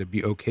everyone's going to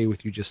be okay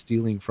with you just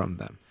stealing from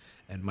them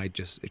and might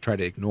just try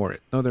to ignore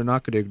it. No, they're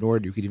not going to ignore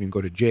it. You could even go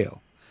to jail.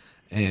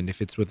 And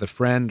if it's with a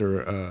friend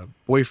or a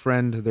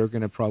boyfriend, they're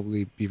going to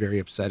probably be very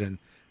upset and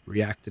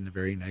react in a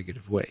very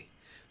negative way.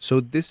 So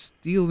this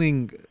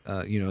stealing,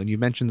 and you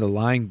mentioned the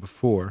lying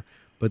before,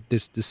 but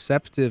this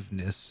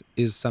deceptiveness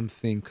is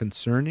something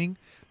concerning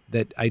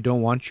that I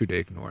don't want you to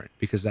ignore it,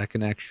 because that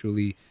can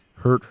actually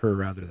hurt her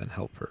rather than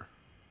help her.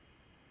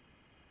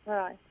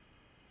 Right.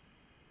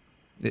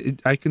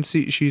 I can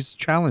see she's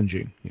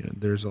challenging.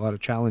 There's a lot of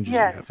challenges you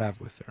have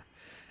with her.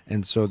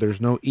 And so there's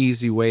no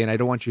easy way. And I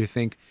don't want you to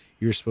think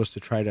you're supposed to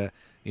try to,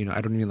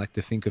 I don't even like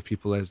to think of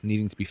people as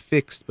needing to be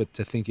fixed, but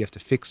to think you have to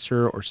fix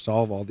her or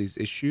solve all these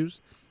issues,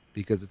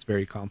 because it's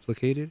very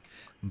complicated.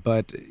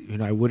 But,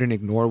 I wouldn't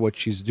ignore what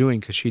she's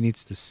doing, because she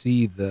needs to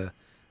see the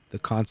the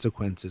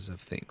consequences of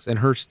things. And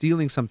her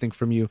stealing something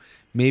from you,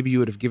 maybe you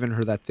would have given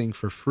her that thing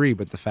for free,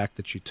 but the fact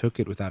that she took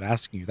it without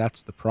asking you,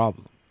 that's the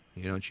problem.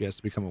 And she has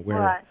to become aware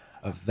Right.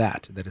 of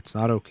that it's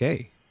not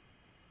okay.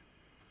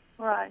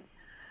 Right.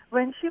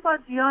 When she was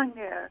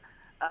younger,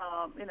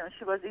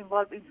 she was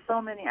involved in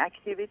so many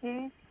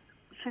activities.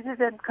 She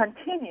didn't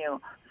continue.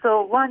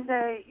 So one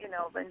day,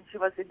 when she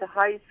was in the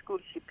high school,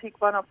 she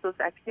picked one of those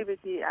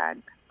activities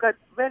and got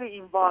very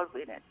involved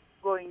in it,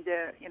 going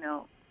there,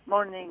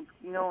 morning,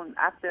 noon,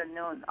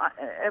 afternoon,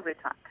 every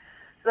time.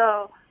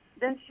 So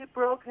then she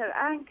broke her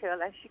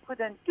ankle and she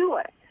couldn't do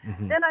it.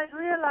 Mm-hmm. Then I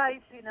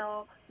realized,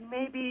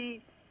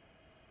 maybe,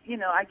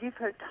 I give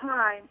her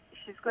time,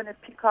 she's going to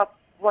pick up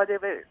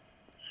whatever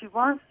she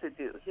wants to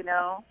do,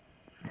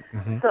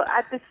 Mm-hmm. So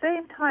at the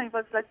same time, it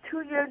was like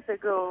 2 years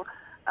ago,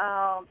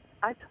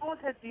 I told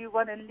her, do you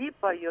want to live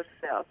by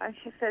yourself? And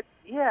she said,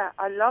 yeah,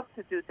 I love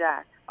to do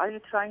that. Are you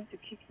trying to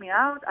kick me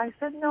out? I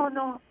said,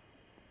 no.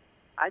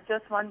 I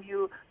just want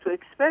you to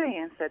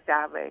experience it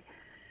that way.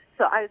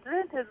 So I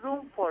rented a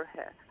room for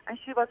her, and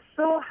she was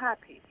so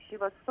happy. She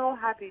was so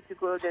happy to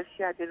go there.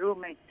 She had a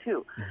roommate,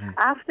 too. Mm-hmm.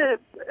 After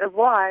a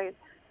while,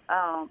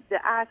 they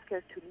asked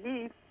her to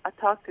leave. I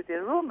talked to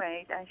the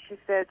roommate, and she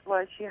said,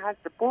 well, she has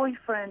the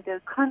boyfriend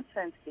there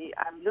constantly.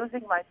 I'm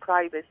losing my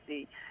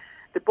privacy.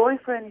 The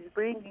boyfriend is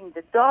bringing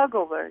the dog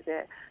over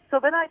there. So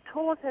when I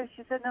told her,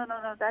 she said, no,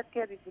 that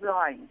girl is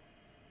lying.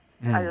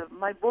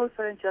 My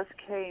boyfriend just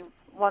came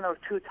 1 or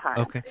 2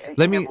 times. Okay.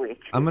 in a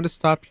week. I'm going to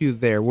stop you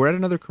there. We're at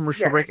another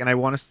commercial break, and I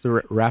want us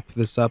to wrap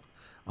this up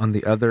on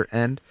the other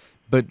end.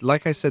 But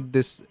like I said,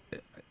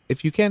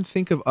 if you can't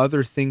think of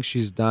other things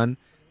she's done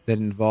that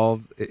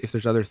if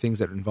there's other things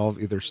that involve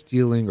either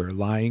stealing or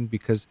lying,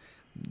 because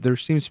there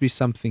seems to be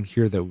something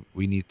here that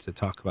we need to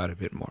talk about a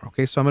bit more.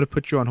 Okay, so I'm going to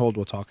put you on hold.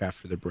 We'll talk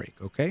after the break,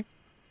 okay?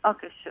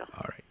 Okay, sure.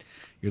 All right.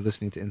 You're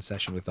listening to In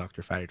Session with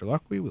Dr. Fadi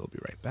Holakwi. We'll be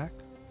right back.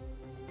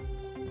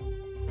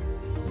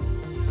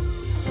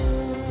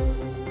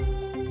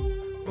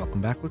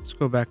 Welcome back. Let's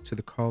go back to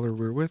the caller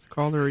we're with.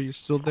 Caller, are you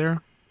still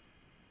there?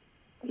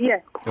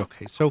 Yes.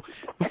 Okay, so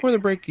before the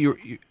break, you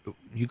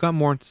got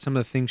more into some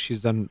of the things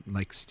she's done,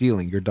 like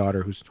stealing, your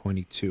daughter who's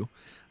 22.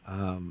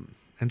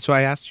 And so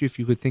I asked you if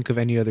you could think of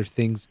any other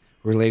things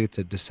related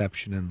to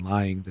deception and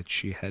lying that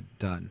she had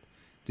done.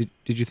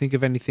 Did you think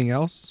of anything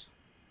else?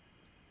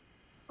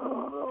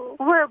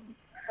 Well,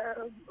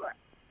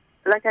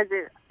 like at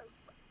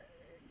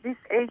this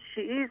age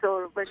she is,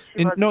 or when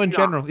she was in young?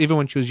 general, even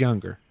when she was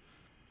younger.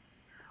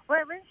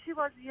 Well, when she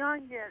was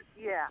younger,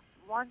 yeah.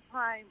 One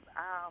time,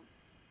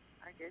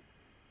 I guess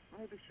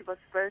maybe she was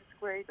first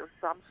grade or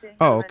something.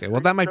 Oh, okay.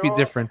 Well, that might be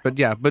different, but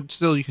yeah, but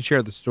still you can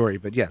share the story,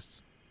 but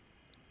yes.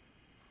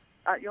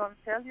 You want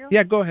to tell you?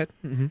 Yeah, go ahead.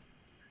 Mm-hmm.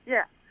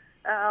 Yeah.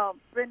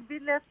 When we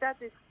left at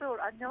the store,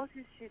 I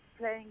noticed she's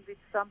playing with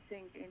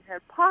something in her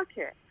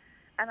pocket.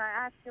 And I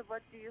asked her,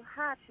 what do you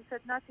have? She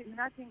said, nothing.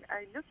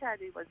 I looked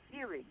at it, was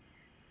earring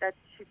that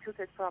she took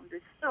it from the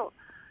store.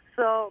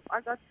 So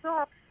I got so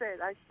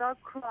upset. I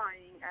started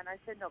crying, and I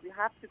said, no, we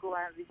have to go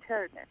and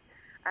return it.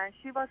 And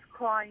she was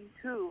crying,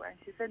 too. And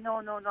she said, no,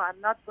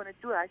 I'm not going to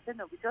do it. I said,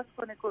 no, we're just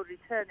going to go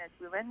return it.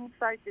 We went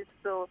inside the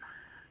store.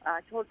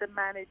 I told the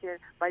manager,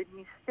 by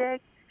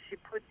mistake, she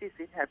put this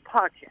in her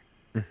pocket.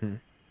 Mm-hmm.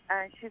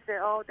 And she said,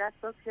 oh, that's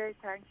okay.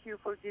 Thank you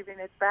for giving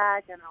it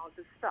back and all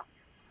this stuff.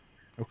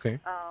 Okay.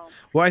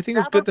 Well, I think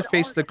it's that good to was the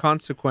face the only-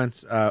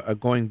 consequence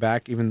going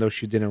back, even though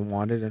she didn't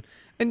want it.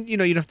 And you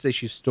don't have to say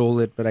she stole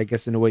it, but I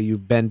guess in a way you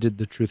bended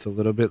the truth a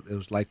little bit. It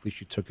was likely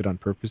she took it on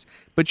purpose.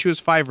 But she was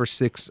 5 or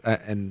 6,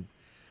 and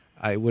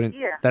I wouldn't...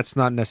 Yeah. That's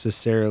not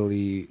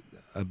necessarily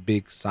a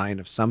big sign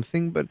of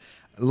something, but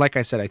like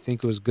I said, I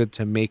think it was good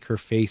to make her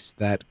face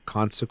that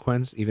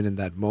consequence, even in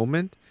that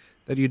moment,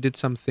 that you did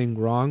something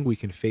wrong. We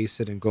can face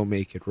it and go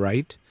make it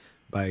right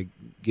by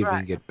giving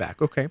Right. it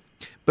back. Okay.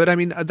 But I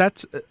mean,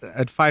 that's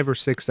at 5 or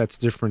 6, that's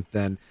different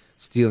than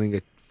stealing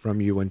it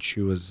from you when she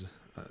was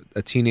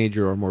a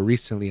teenager or more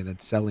recently, and then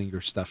selling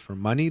your stuff for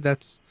money.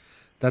 That's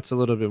a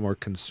little bit more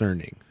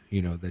concerning,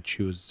 that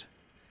she was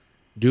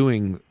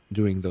doing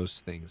those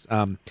things.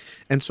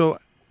 And so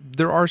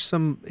there are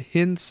some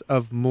hints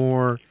of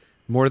more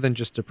than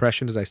just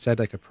depression, as I said,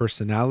 like a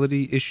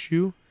personality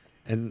issue.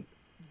 And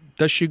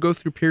does she go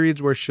through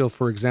periods where she'll,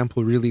 for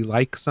example, really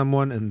like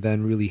someone and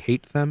then really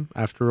hate them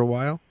after a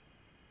while?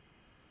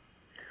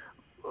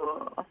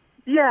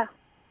 Yeah.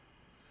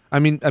 I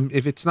mean,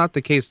 if it's not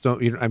the case,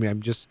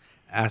 I'm just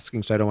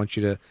asking, so I don't want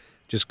you to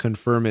just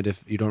confirm it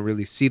if you don't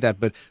really see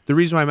that. But the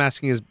reason why I'm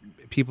asking is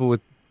people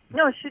with...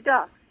 No, she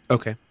does.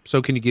 Okay.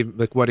 So can you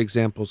give, what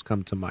examples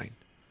come to mind?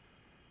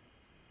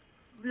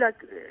 Like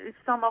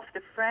some of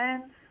the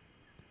friends,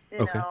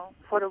 Okay.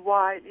 for a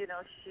while,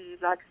 she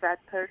likes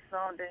that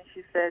person. Then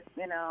she said,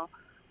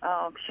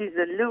 she's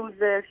a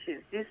loser. She's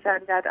this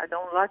and that. I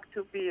don't like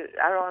to be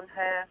around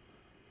her.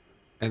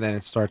 And then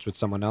it starts with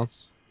someone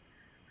else?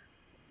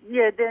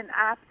 Yeah, then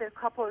after a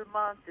couple of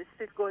months, it's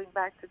still going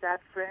back to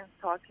that friend,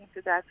 talking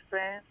to that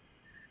friend.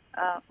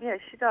 Yeah,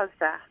 she does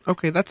that.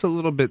 Okay, that's a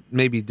little bit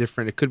maybe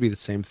different. It could be the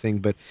same thing,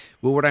 but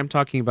what I'm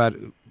talking about,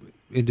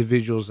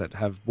 individuals that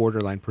have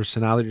borderline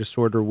personality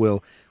disorder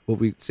will, what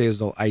we say is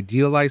they'll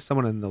idealize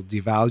someone and they'll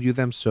devalue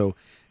them. So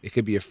it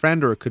could be a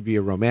friend or it could be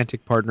a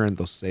romantic partner, and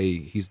they'll say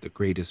he's the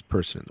greatest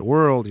person in the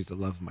world. He's the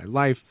love of my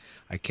life.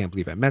 I can't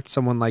believe I met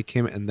someone like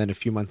him. And then a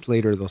few months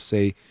later, they'll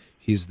say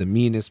he's the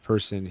meanest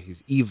person.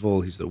 He's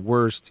evil. He's the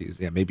worst. He's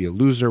maybe a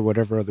loser,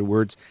 whatever other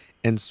words.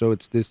 And so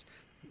it's this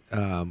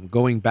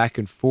going back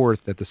and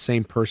forth that the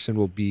same person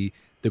will be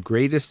the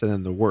greatest and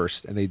then the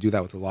worst. And they do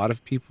that with a lot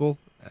of people,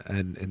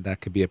 and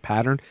that could be a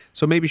pattern.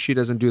 So maybe she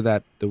doesn't do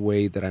that the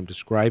way that I'm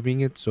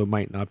describing it, so it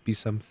might not be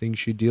something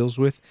she deals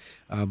with.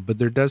 But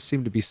there does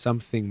seem to be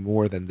something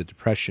more than the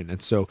depression.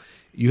 And so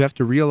you have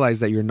to realize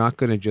that you're not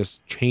going to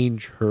just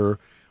change her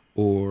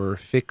or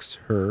fix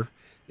her.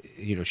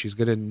 You know, she's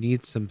going to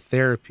need some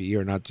therapy,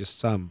 or not just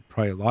some,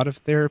 probably a lot of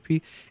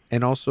therapy.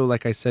 And also,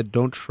 like I said,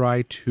 don't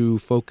try to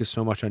focus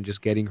so much on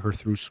just getting her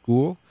through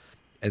school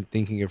and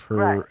thinking of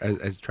her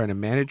as trying to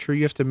manage her.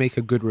 You have to make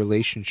a good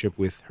relationship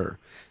with her.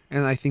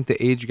 And I think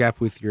the age gap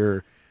with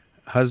your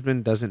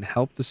husband doesn't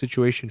help the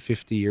situation.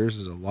 50 years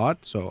is a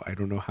lot. So I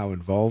don't know how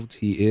involved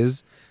he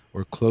is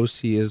or close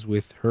he is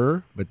with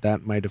her, but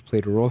that might have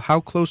played a role. How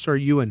close are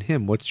you and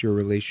him? What's your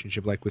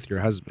relationship like with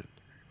your husband?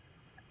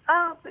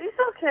 It's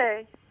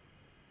okay.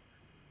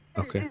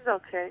 Okay. It's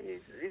okay.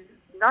 It's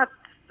not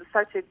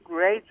such a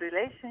great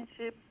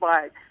relationship,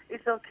 but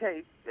it's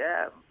okay.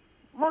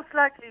 Most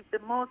likely, the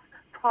most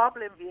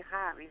problem we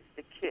have is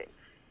the kids.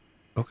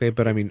 Okay,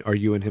 but I mean, are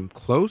you and him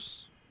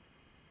close?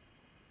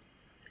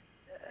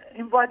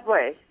 In what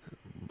way?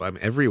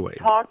 Every way.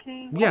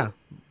 Talking? Yeah.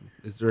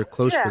 Is there a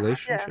close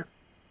relationship?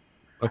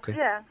 Yeah. Okay.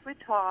 Yeah, we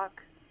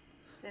talk,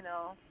 you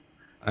know.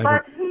 I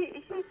But don't-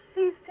 he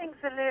sees things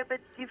a little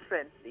bit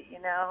differently,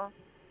 you know.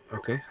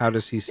 Okay. How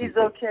does he see It's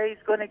things? okay.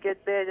 It's going to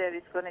get better.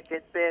 It's going to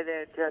get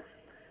better. Just,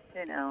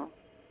 you know.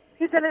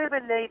 He's a little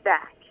bit laid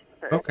back.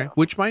 Okay,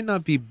 which might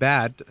not be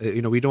bad.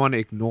 We don't want to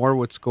ignore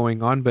what's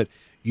going on, but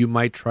you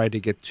might try to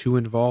get too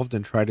involved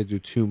and try to do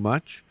too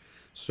much.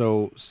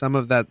 So some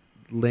of that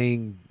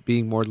being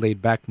more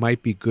laid back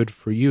might be good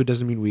for you. It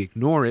doesn't mean we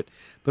ignore it,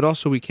 but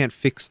also we can't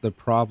fix the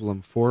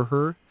problem for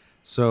her.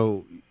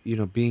 So,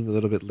 being a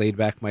little bit laid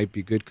back might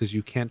be good, because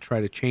you can't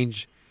try to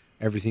change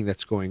everything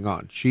that's going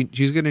on.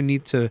 She's going to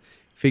need to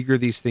figure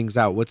these things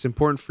out. What's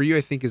important for you,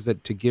 I think, is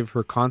that to give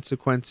her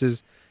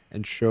consequences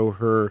and show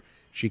her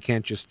she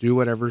can't just do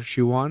whatever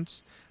she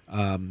wants,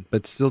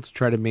 but still to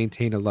try to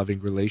maintain a loving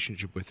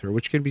relationship with her,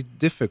 which can be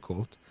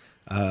difficult.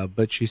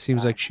 But she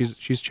seems like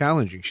she's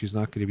challenging. She's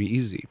not going to be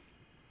easy.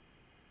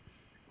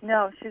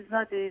 No, she's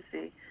not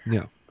easy.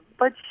 Yeah.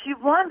 But she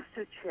wants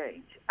to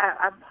change.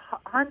 I'm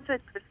 100%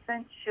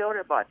 sure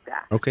about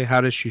that. Okay,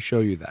 how does she show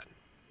you that?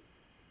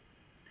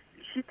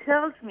 She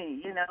tells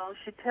me,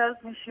 she tells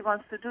me she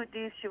wants to do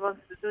this, she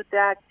wants to do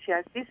that. She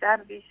has this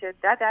ambition,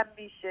 that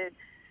ambition,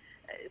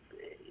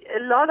 a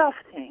lot of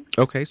things.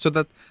 Okay, so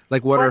that,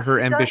 like, what But are her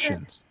she doesn't-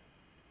 ambitions?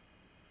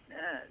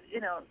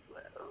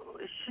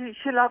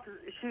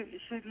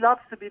 She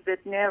loves to be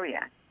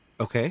veterinarian.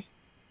 Okay.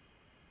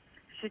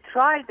 She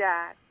tried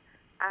that,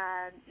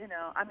 and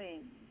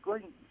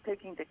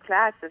taking the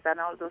classes and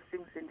all those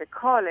things in the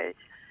college,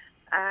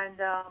 and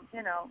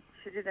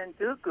she didn't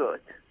do good.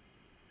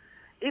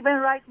 Even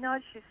right now,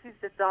 she sees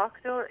the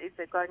doctor. Is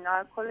a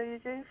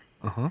gynecologist,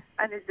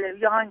 and is a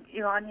young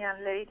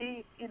Iranian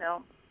lady.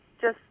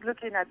 Just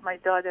looking at my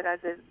daughter as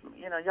a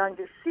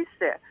younger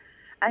sister,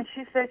 and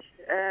she said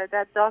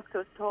that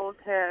doctor told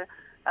her,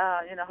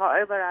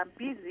 however, I'm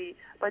busy,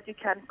 but you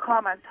can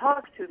come and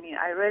talk to me.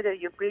 I rather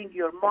you bring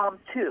your mom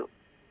too.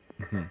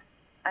 Mm-hmm.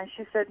 And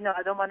she said, no,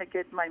 I don't want to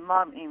get my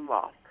mom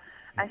involved.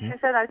 And she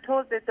said, I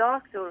told the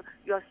doctor,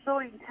 you're so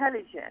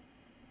intelligent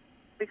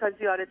because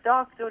you are a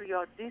doctor,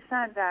 you're this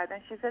and that.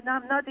 And she said, no,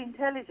 I'm not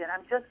intelligent.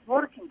 I'm just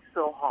working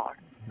so hard.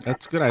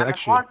 That's good. I'm a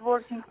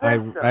hardworking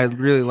person. I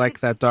really like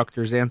that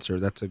doctor's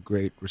answer. That's a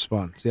great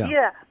response. Yeah.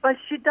 Yeah, but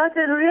she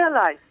doesn't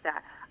realize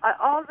that. I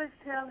always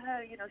tell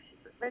her,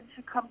 when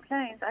she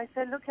complains, I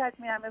say, look at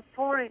me, I'm a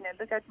foreigner.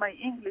 Look at my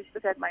English.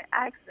 Look at my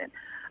accent.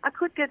 I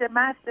could get a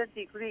master's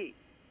degree.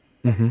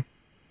 Mm-hmm.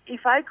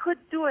 If I could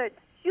do it,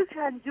 you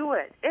can do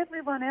it.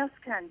 Everyone else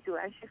can do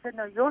it. And she said,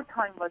 no, your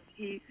time was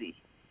easy.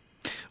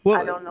 Well,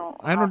 I don't know.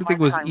 I don't think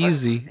it was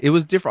easy. It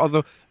was different,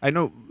 although I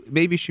know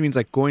maybe she means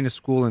like going to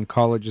school and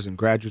colleges and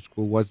graduate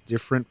school was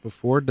different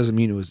before. It doesn't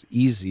mean it was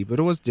easy, but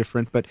it was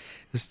different. But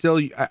still,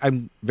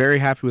 I'm very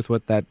happy with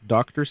what that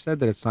doctor said,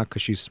 that it's not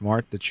because she's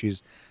smart that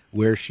she's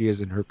where she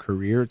is in her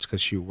career. It's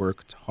because she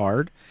worked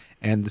hard.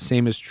 And the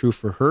same is true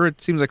for her.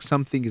 It seems like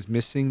something is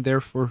missing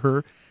there for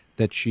her,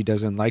 that she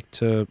doesn't like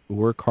to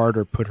work hard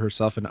or put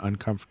herself in an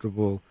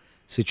uncomfortable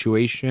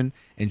situation,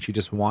 and she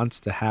just wants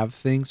to have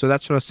things. So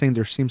that's what I was saying.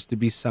 There seems to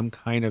be some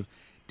kind of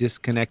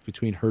disconnect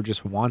between her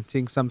just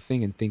wanting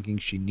something and thinking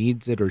she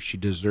needs it or she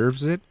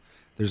deserves it.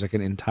 There's like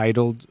an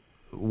entitled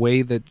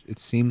way that it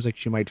seems like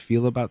she might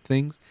feel about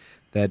things,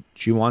 that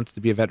she wants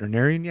to be a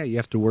veterinarian. Yeah, you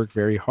have to work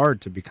very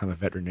hard to become a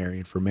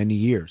veterinarian for many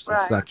years.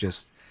 Right. It's not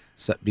just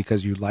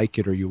because you like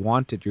it or you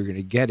want it, you're going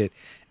to get it.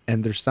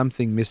 And there's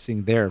something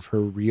missing there of her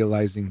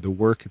realizing the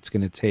work it's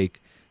going to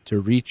take to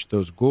reach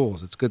those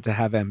goals. It's good to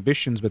have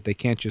ambitions, but they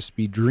can't just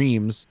be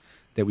dreams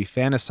that we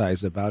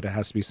fantasize about. It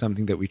has to be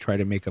something that we try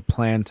to make a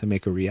plan to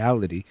make a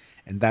reality.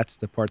 And that's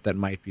the part that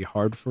might be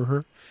hard for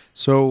her.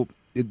 So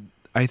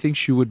I think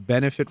she would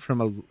benefit from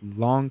a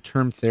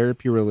long-term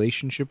therapy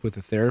relationship with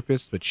a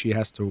therapist, but she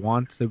has to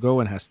want to go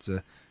and has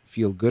to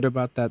feel good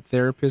about that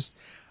therapist.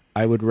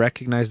 I would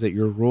recognize that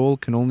your role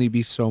can only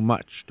be so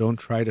much. Don't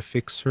try to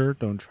fix her.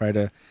 Don't try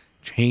to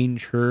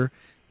change her.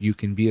 You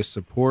can be a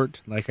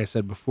support. Like I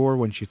said before,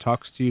 when she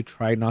talks to you,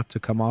 try not to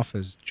come off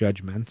as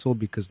judgmental,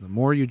 because the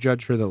more you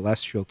judge her, the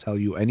less she'll tell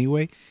you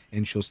anyway,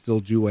 and she'll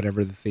still do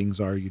whatever the things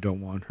are you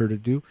don't want her to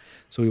do.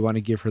 So we want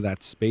to give her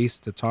that space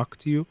to talk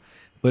to you.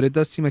 But it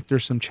does seem like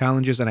there's some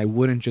challenges, and I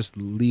wouldn't just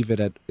leave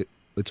it at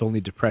it's only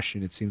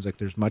depression. It seems like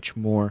there's much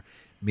more,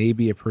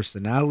 maybe a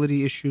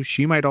personality issue.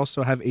 She might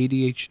also have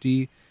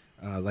ADHD,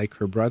 like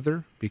her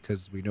brother,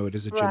 because we know it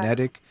is a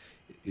genetic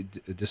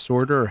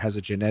disorder or has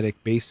a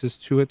genetic basis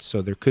to it.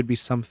 So there could be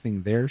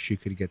something there. She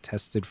could get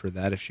tested for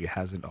that if she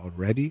hasn't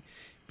already,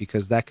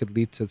 because that could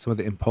lead to some of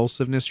the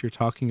impulsiveness you're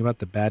talking about,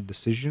 the bad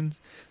decisions.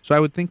 So I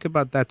would think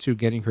about that too,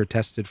 getting her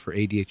tested for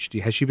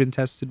ADHD. Has she been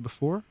tested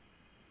before?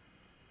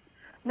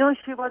 No,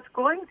 she was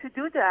going to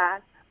do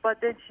that,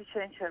 but then she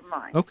changed her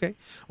mind. Okay.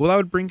 Well, I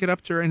would bring it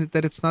up to her, and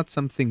that it's not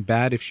something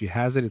bad if she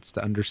has it. It's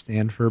to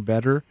understand her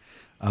better.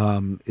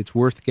 It's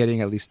worth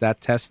getting at least that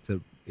test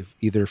to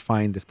either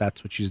find if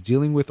that's what she's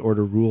dealing with or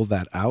to rule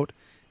that out.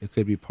 It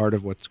could be part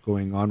of what's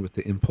going on with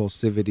the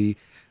impulsivity.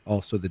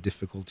 Also, the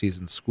difficulties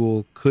in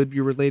school could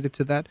be related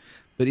to that.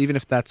 But even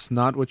if that's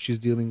not what she's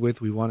dealing with,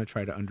 we want to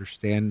try to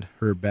understand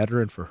her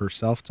better, and for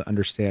herself to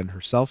understand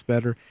herself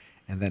better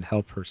and then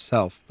help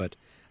herself. But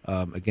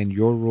again,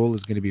 your role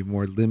is going to be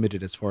more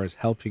limited as far as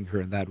helping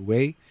her in that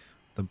way.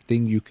 The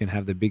thing you can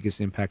have the biggest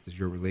impact is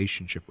your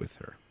relationship with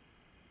her.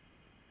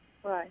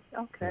 Right.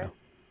 Okay.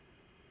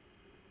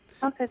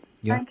 Yeah. Okay.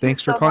 Yeah.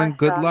 Thanks for calling.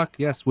 Good luck.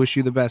 Yes. Wish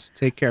you the best.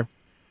 Take care.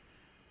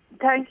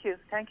 Thank you.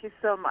 Thank you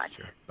so much.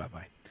 Sure.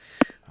 Bye-bye.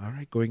 All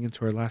right. Going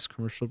into our last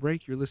commercial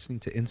break, you're listening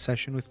to In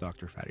Session with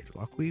Dr. Farid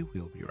Holakwi.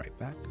 We'll be right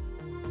back.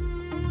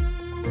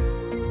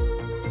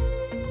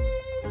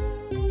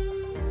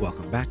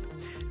 Welcome back.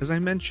 As I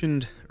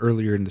mentioned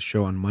earlier in the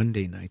show, on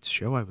Monday night's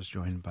show, I was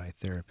joined by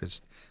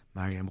therapist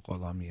Mariam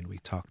Gholami, and we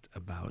talked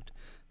about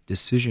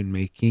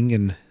decision-making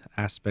and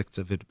aspects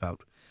of it,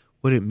 about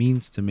what it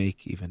means to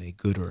make even a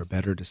good or a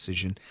better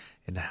decision,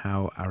 and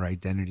how our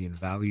identity and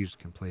values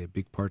can play a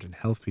big part in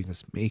helping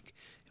us make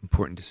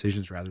important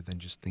decisions rather than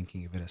just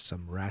thinking of it as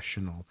some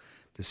rational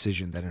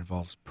decision that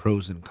involves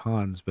pros and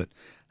cons, but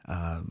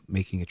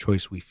making a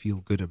choice we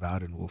feel good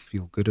about and will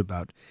feel good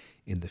about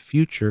in the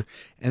future.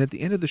 And at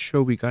the end of the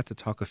show, we got to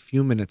talk a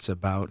few minutes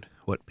about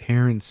what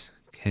parents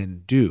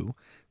can do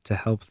to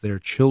help their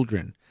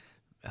children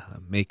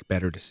make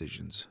better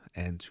decisions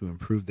and to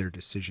improve their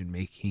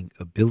decision-making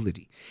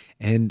ability.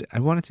 And I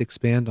wanted to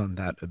expand on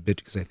that a bit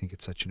because I think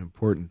it's such an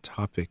important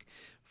topic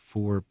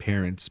for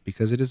parents,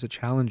 because it is a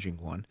challenging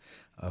one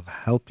of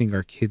helping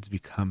our kids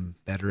become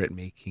better at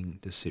making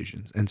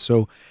decisions. And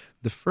so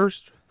the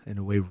first, in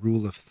a way,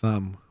 rule of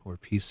thumb or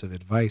piece of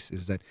advice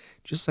is that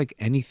just like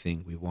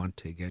anything we want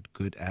to get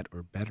good at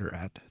or better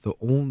at, the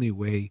only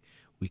way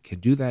we can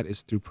do that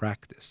is through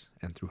practice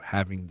and through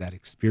having that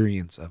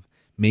experience of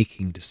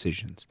making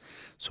decisions.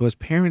 So as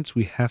parents,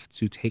 we have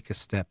to take a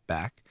step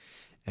back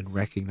and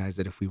recognize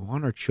that if we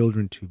want our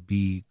children to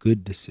be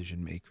good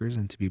decision makers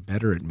and to be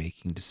better at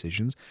making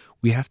decisions,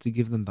 we have to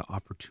give them the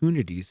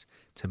opportunities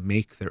to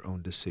make their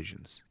own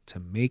decisions, to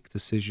make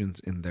decisions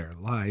in their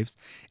lives,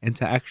 and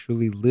to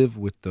actually live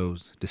with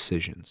those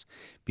decisions.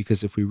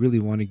 Because if we really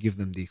want to give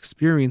them the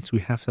experience, we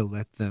have to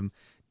let them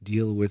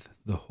deal with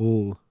the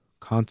whole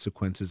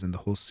consequences and the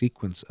whole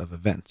sequence of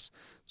events.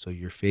 So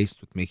you're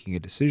faced with making a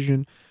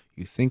decision,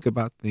 you think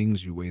about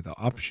things, you weigh the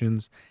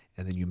options,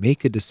 and then you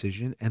make a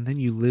decision, and then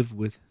you live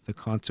with the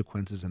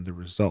consequences and the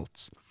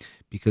results.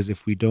 Because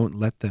if we don't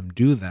let them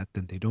do that,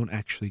 then they don't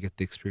actually get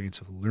the experience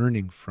of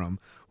learning from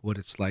what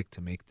it's like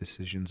to make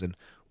decisions and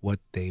what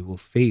they will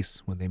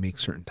face when they make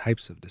certain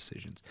types of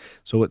decisions.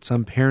 So what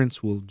some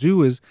parents will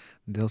do is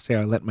they'll say,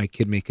 I let my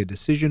kid make a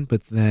decision,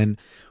 but then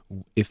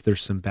if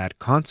there's some bad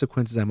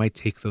consequences, I might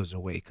take those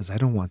away because I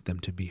don't want them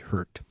to be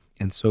hurt.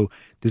 And so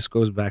this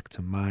goes back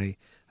to my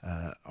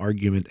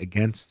argument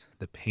against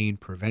the pain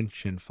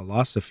prevention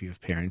philosophy of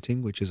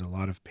parenting, which is a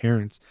lot of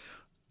parents,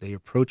 they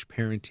approach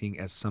parenting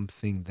as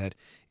something that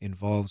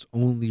involves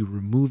only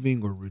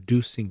removing or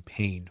reducing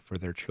pain for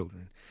their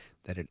children.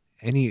 That at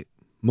any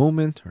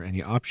moment or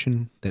any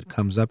option that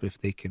comes up, if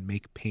they can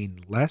make pain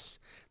less,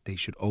 they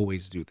should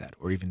always do that,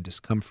 or even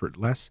discomfort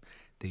less,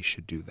 they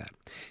should do that.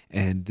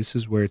 And this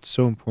is where it's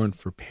so important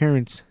for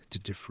parents to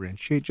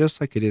differentiate, just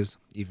like it is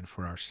even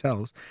for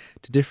ourselves,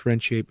 to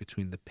differentiate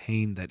between the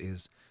pain that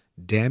is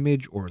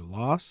damage or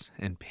loss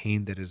and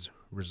pain that is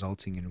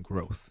resulting in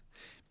growth.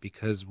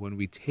 Because when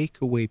we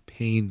take away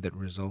pain that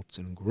results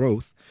in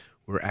growth,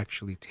 we're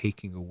actually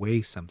taking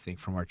away something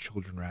from our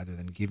children rather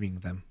than giving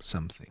them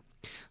something.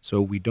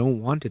 So we don't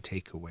want to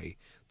take away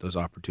those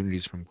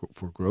opportunities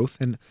for growth,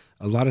 and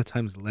a lot of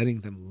times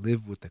letting them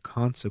live with the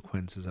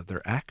consequences of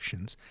their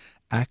actions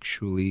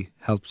actually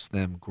helps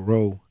them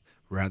grow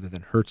rather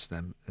than hurts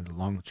them in the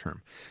long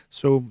term.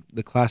 So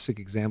the classic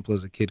example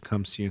is a kid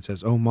comes to you and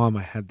says, "Oh, mom,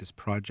 I had this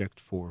project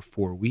for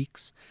 4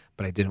 weeks,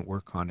 but I didn't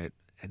work on it,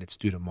 and it's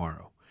due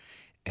tomorrow."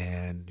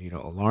 And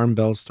alarm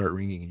bells start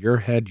ringing in your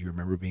head. You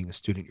remember being a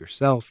student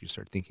yourself. You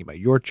start thinking about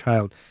your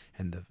child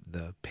and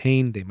the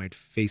pain they might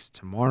face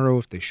tomorrow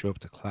if they show up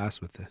to class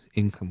with an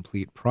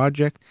incomplete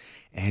project,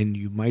 and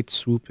you might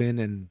swoop in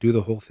and do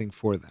the whole thing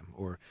for them,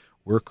 or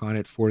work on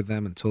it for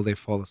them until they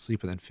fall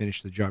asleep, and then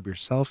finish the job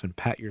yourself and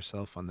pat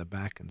yourself on the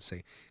back and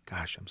say,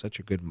 "Gosh, I'm such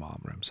a good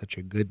mom," or "I'm such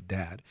a good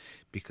dad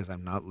because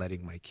I'm not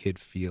letting my kid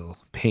feel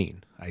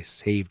pain. I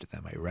saved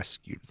them. I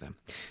rescued them."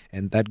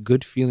 And that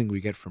good feeling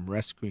we get from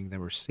rescuing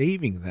them or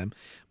saving them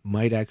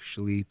might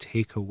actually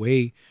take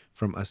away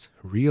from us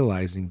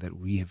realizing that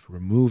we have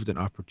removed an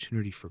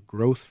opportunity for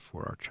growth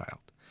for our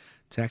child,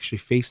 to actually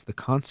face the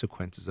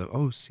consequences of,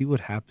 "Oh, see what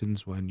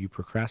happens when you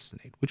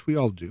procrastinate," which we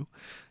all do,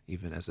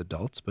 even as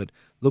adults, but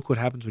look what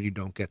happens when you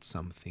don't get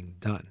something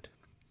done.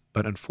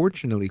 But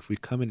unfortunately, if we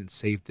come in and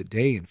save the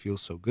day and feel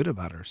so good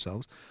about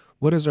ourselves,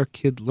 what has our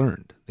kid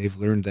learned? They've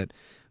learned that,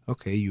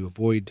 okay, you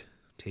avoid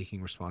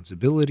taking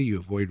responsibility, you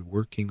avoid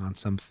working on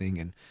something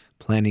and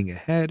planning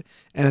ahead,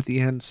 and at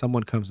the end,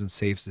 someone comes and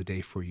saves the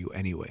day for you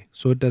anyway.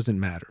 So it doesn't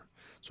matter.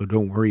 So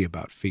don't worry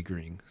about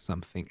figuring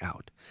something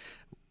out.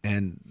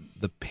 And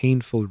the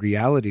painful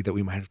reality that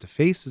we might have to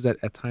face is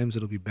that at times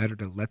it'll be better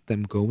to let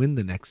them go in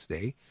the next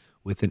day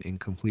with an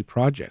incomplete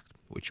project,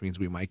 which means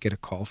we might get a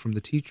call from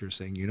the teacher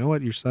saying, "You know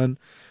what, your son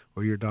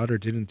or your daughter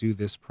didn't do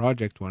this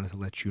project, wanted to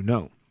let you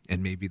know."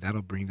 And maybe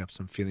that'll bring up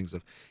some feelings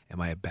of, am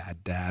I a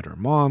bad dad or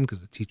mom because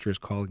the teacher is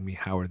calling me?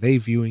 How are they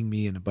viewing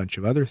me? And a bunch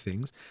of other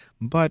things.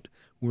 But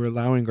we're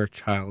allowing our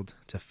child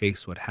to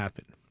face what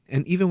happened.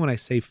 And even when I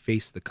say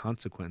face the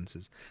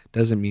consequences,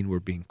 doesn't mean we're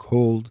being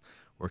cold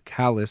or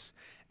callous,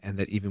 and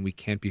that even we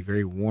can't be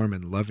very warm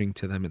and loving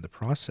to them in the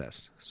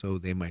process. So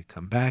they might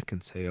come back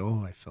and say,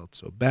 "Oh, I felt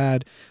so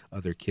bad.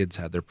 Other kids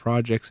had their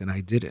projects and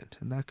I didn't."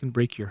 And that can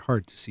break your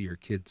heart to see your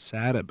kid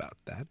sad about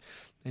that.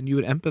 And you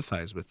would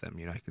empathize with them.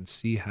 I can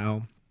see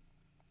how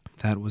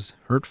that was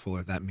hurtful,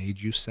 or that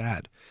made you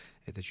sad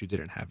that you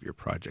didn't have your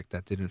project.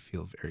 That didn't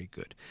feel very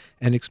good.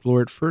 And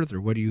explore it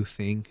further. What do you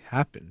think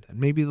happened? And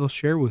maybe they'll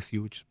share with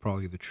you, which is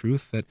probably the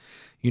truth, that,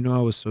 I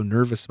was so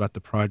nervous about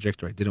the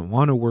project, or I didn't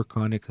want to work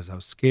on it because I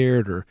was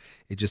scared, or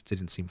it just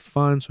didn't seem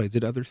fun, so I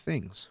did other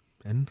things.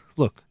 And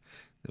look,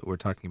 we're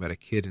talking about a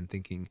kid and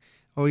thinking,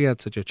 "Oh yeah,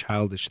 it's such a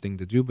childish thing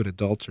to do," but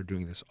adults are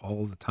doing this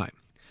all the time.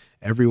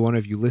 Every one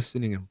of you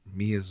listening, and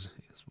me as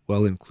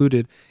well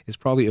included, is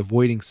probably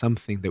avoiding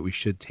something that we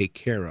should take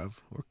care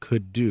of or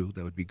could do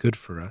that would be good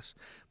for us,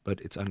 but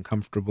it's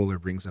uncomfortable or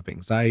brings up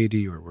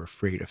anxiety, or we're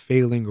afraid of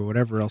failing, or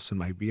whatever else it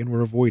might be, and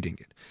we're avoiding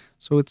it.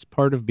 So it's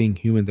part of being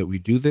human that we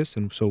do this,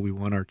 and so we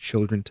want our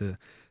children to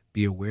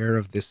be aware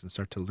of this and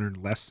start to learn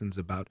lessons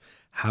about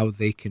how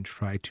they can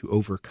try to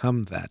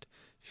overcome that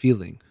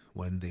feeling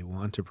when they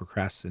want to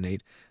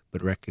procrastinate,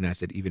 but recognize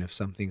that even if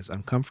something is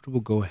uncomfortable,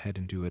 go ahead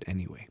and do it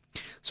anyway.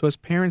 So as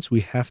parents,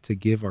 we have to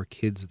give our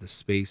kids the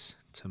space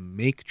to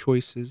make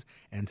choices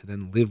and to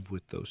then live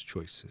with those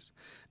choices.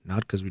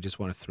 Not because we just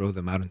want to throw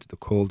them out into the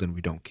cold and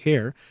we don't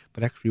care,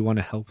 but actually we want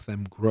to help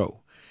them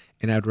grow.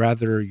 And I'd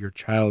rather your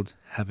child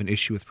have an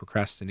issue with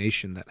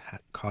procrastination that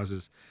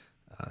causes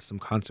some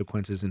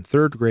consequences in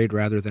third grade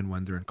rather than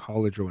when they're in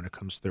college or when it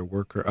comes to their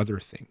work or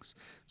other things.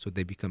 So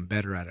they become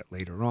better at it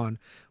later on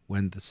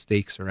when the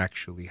stakes are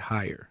actually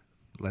higher.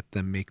 Let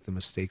them make the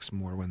mistakes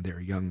more when they're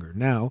younger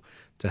now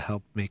to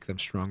help make them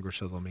stronger,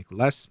 so they'll make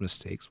less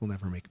mistakes. We'll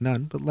never make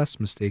none, but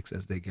less mistakes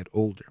as they get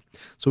older.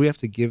 So we have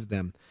to give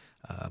them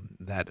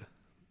that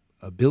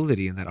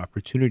ability and that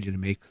opportunity to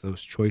make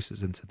those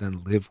choices and to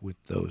then live with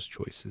those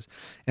choices.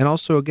 And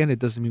also, again, it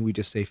doesn't mean we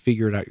just say,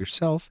 "Figure it out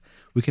yourself."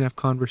 We can have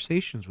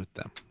conversations with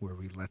them where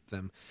we let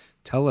them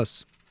tell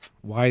us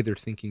why they're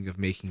thinking of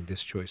making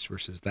this choice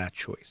versus that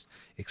choice.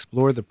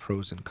 Explore the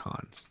pros and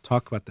cons.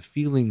 Talk about the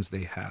feelings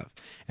they have.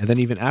 And then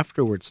even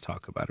afterwards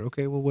talk about it.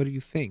 "Okay, well, what do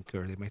you think?"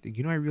 Or they might think,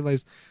 "I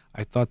realized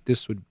I thought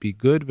this would be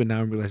good, but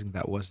now I'm realizing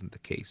that wasn't the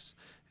case."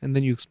 And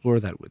then you explore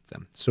that with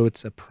them. So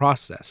it's a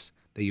process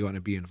that you want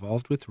to be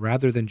involved with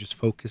rather than just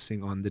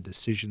focusing on the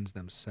decisions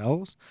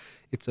themselves.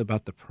 It's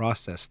about the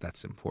process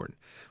that's important.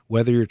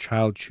 Whether your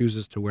child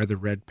chooses to wear the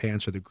red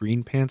pants or the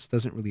green pants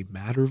doesn't really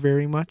matter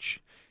very much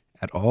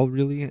at all,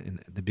 really, in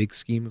the big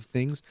scheme of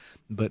things,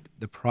 but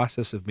the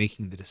process of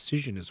making the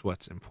decision is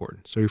what's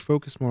important. So you're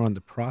focused more on the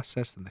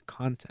process than the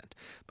content,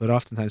 but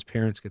oftentimes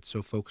parents get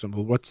so focused on,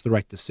 well, what's the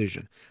right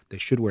decision? They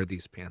should wear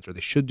these pants, or they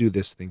should do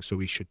this thing, so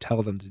we should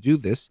tell them to do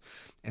this,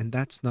 and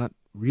that's not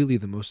really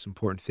the most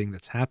important thing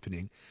that's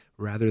happening.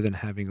 Rather than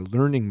having a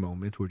learning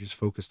moment, we're just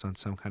focused on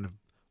some kind of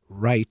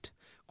right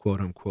quote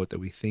unquote, that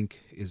we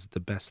think is the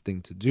best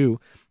thing to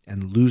do,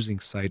 and losing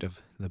sight of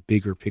the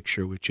bigger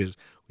picture, which is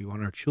we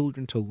want our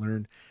children to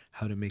learn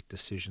how to make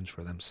decisions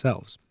for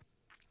themselves.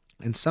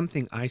 And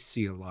something I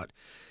see a lot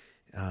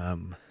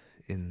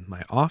in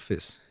my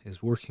office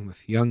is working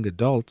with young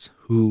adults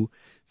who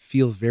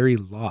feel very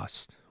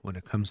lost when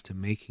it comes to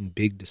making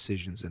big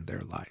decisions in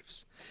their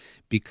lives,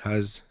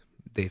 because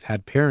they've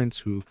had parents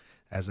who,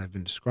 as I've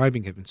been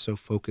describing, have been so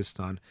focused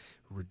on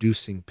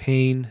reducing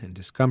pain and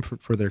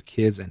discomfort for their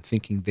kids and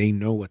thinking they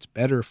know what's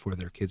better for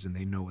their kids and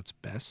they know what's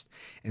best.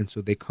 And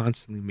so they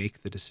constantly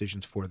make the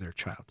decisions for their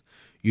child.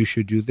 You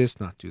should do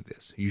this, not do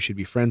this. You should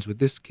be friends with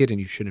this kid and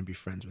you shouldn't be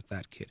friends with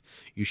that kid.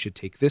 You should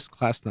take this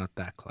class, not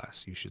that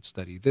class. You should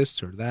study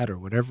this or that or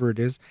whatever it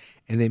is.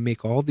 And they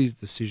make all these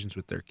decisions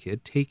with their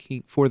kid,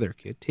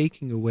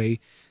 taking away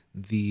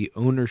the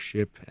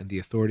ownership and the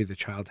authority the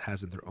child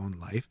has in their own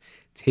life,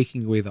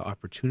 taking away the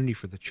opportunity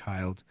for the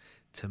child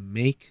to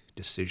make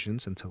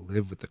decisions and to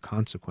live with the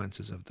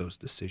consequences of those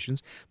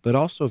decisions, but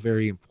also,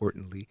 very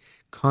importantly,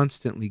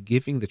 constantly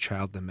giving the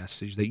child the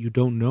message that you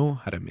don't know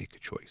how to make a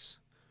choice.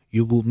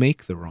 You will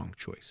make the wrong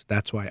choice.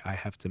 That's why I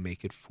have to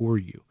make it for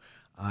you.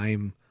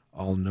 I'm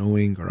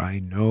all-knowing, or I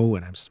know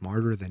and I'm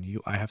smarter than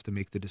you. I have to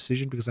make the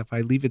decision, because if I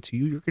leave it to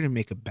you, you're going to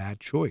make a bad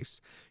choice.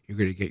 You're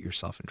going to get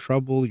yourself in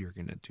trouble. You're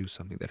going to do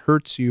something that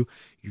hurts you.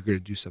 You're going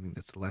to do something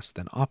that's less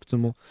than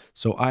optimal.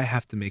 So I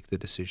have to make the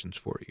decisions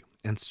for you.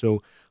 And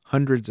so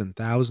hundreds and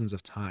thousands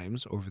of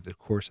times over the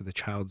course of the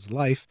child's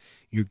life,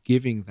 you're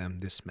giving them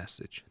this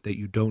message that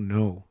you don't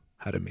know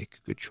how to make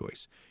a good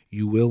choice.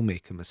 You will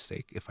make a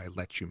mistake if I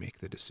let you make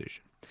the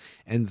decision.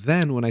 And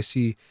then when I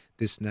see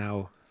this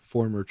now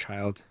former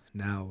child,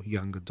 now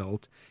young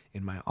adult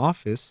in my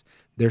office,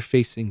 they're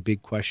facing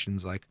big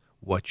questions like,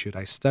 what should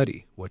I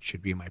study? What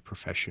should be my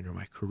profession or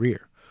my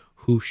career?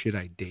 Who should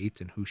I date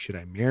and who should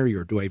I marry?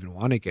 Or do I even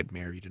want to get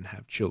married and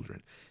have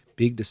children?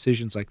 Big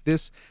decisions like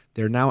this,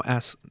 they're now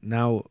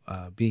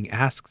being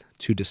asked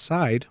to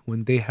decide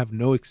when they have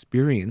no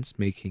experience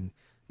making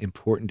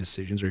important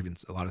decisions, or even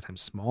a lot of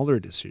times smaller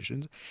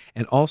decisions.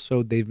 And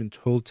also they've been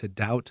told to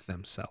doubt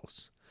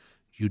themselves.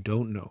 You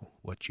don't know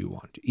what you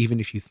want. Even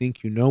if you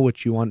think you know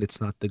what you want, it's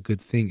not the good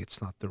thing.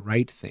 It's not the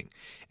right thing.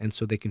 And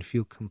so they can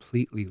feel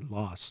completely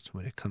lost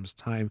when it comes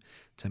time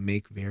to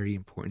make very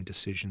important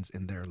decisions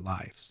in their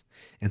lives.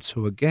 And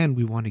so again,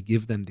 we want to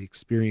give them the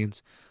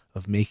experience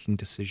of making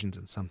decisions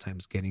and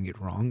sometimes getting it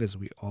wrong, as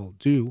we all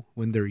do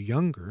when they're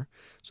younger,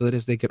 so that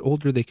as they get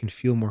older, they can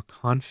feel more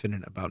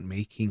confident about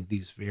making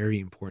these very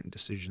important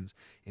decisions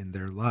in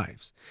their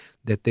lives,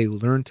 that they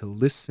learn to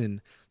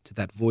listen to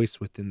that voice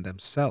within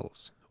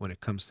themselves when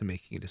it comes to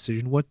making a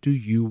decision. What do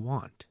you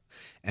want?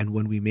 And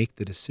when we make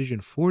the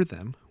decision for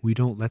them, we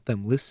don't let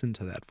them listen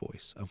to that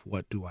voice of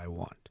what do I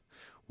want?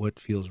 What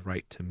feels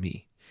right to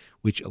me?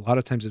 Which a lot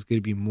of times is going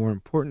to be more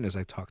important, as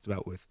I talked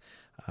about with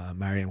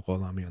Mariam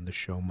Gholami on the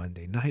show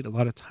Monday night. A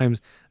lot of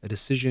times a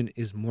decision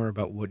is more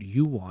about what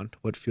you want,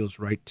 what feels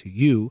right to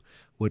you,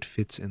 what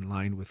fits in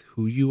line with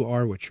who you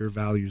are, what your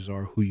values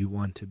are, who you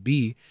want to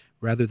be,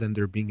 rather than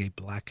there being a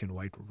black and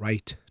white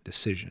right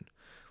decision.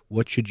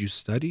 What should you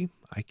study?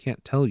 I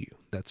can't tell you.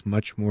 That's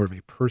much more of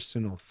a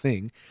personal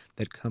thing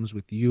that comes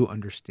with you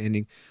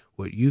understanding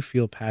what you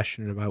feel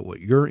passionate about,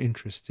 what you're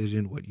interested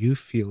in, what you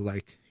feel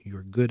like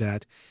you're good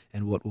at,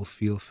 and what will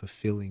feel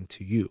fulfilling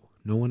to you.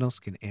 No one else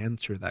can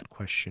answer that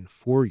question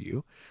for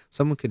you.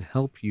 Someone can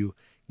help you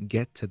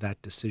get to that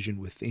decision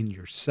within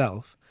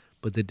yourself,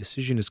 but the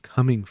decision is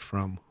coming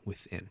from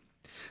within.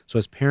 So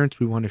as parents,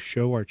 we want to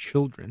show our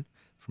children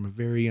from a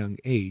very young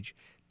age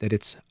that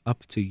it's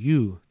up to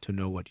you to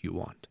know what you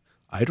want.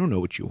 I don't know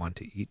what you want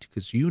to eat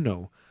because you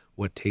know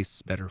what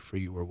tastes better for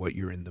you or what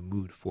you're in the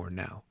mood for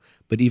now.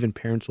 But even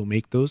parents will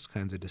make those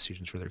kinds of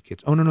decisions for their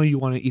kids. Oh, no, you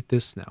want to eat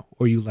this now,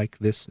 or you like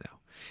this now.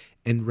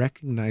 And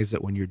recognize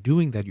that when you're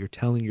doing that, you're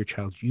telling your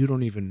child you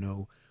don't even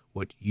know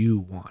what you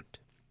want.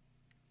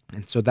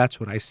 And so that's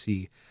what I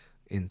see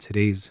in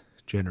today's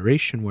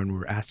generation when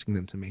we're asking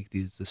them to make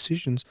these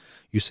decisions.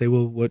 You say,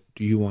 well, what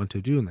do you want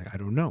to do? And I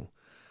don't know.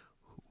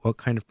 What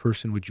kind of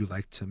person would you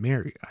like to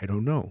marry? I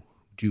don't know.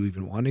 Do you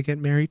even want to get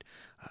married?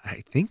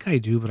 I think I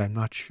do, but I'm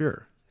not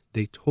sure.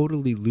 They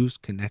totally lose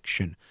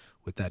connection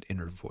with that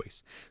inner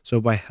voice. So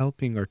by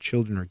helping our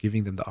children or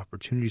giving them the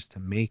opportunities to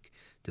make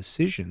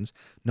decisions,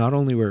 not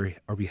only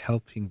are we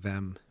helping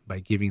them by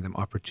giving them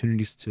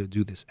opportunities to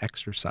do this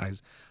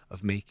exercise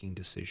of making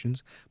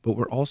decisions, but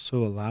we're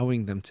also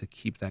allowing them to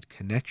keep that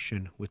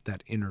connection with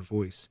that inner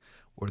voice,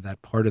 or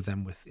that part of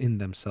them within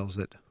themselves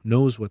that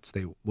knows what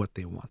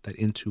they want, that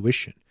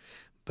intuition.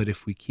 But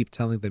if we keep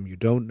telling them you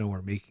don't know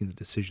or making the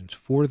decisions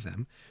for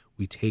them,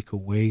 we take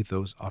away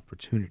those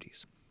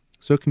opportunities.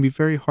 So it can be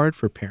very hard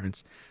for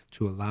parents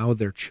to allow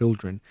their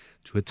children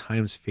to at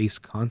times face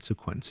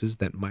consequences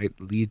that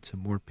might lead to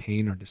more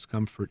pain or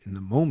discomfort in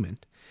the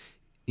moment,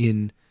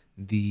 in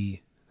the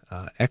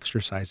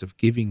exercise of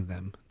giving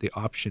them the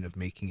option of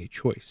making a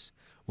choice.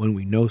 When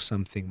we know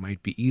something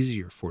might be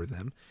easier for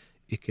them,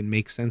 it can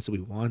make sense that we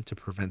want to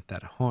prevent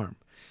that harm.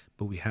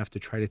 but we have to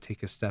try to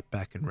take a step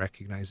back and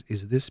recognize,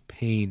 is this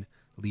pain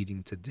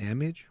leading to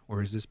damage,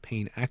 or is this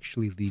pain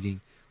actually leading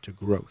to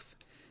growth?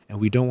 And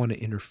we don't want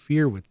to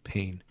interfere with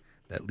pain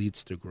that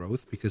leads to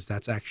growth, because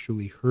that's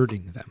actually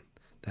hurting them.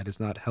 That is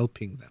not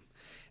helping them.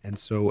 And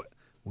so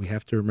we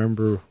have to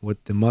remember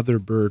what the mother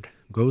bird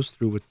goes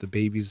through with the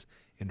babies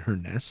in her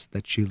nest,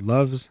 that she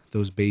loves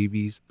those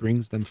babies,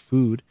 brings them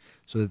food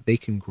so that they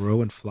can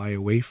grow and fly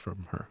away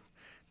from her,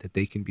 that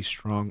they can be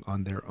strong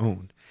on their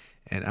own.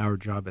 And our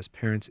job as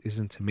parents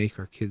isn't to make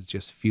our kids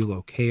just feel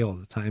okay all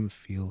the time,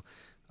 feel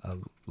a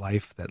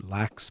life that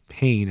lacks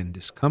pain and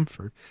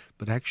discomfort,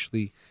 but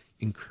actually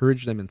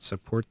encourage them and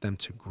support them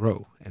to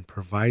grow and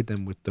provide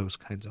them with those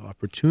kinds of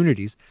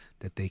opportunities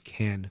that they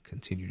can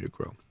continue to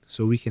grow.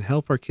 So we can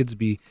help our kids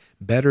be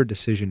better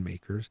decision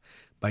makers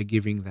by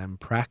giving them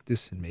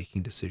practice in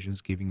making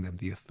decisions, giving them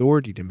the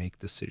authority to make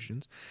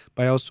decisions,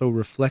 by also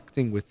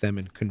reflecting with them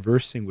and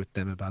conversing with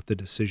them about the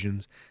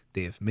decisions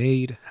they have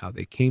made, how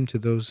they came to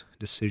those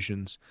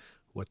decisions,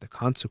 what the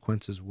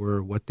consequences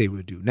were, what they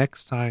would do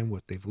next time,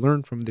 what they've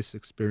learned from this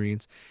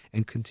experience,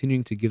 and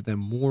continuing to give them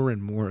more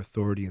and more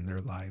authority in their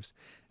lives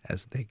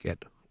as they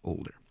get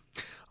older.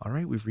 All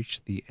right, we've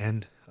reached the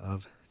end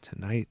of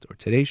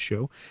today's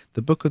show.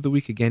 The book of the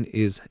week again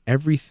is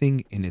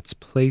Everything in Its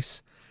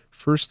Place,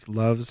 First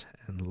Loves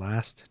and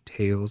Last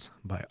Tales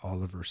by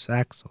Oliver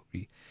Sacks. I'll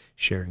be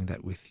sharing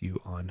that with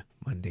you on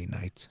Monday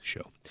night's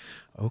show.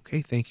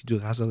 Okay, thank you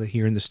to Ghazala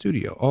here in the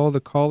studio. All the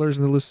callers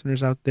and the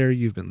listeners out there,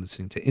 you've been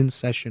listening to In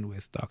Session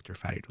with Dr.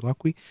 Farid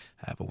Holakwi.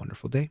 Have a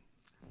wonderful day.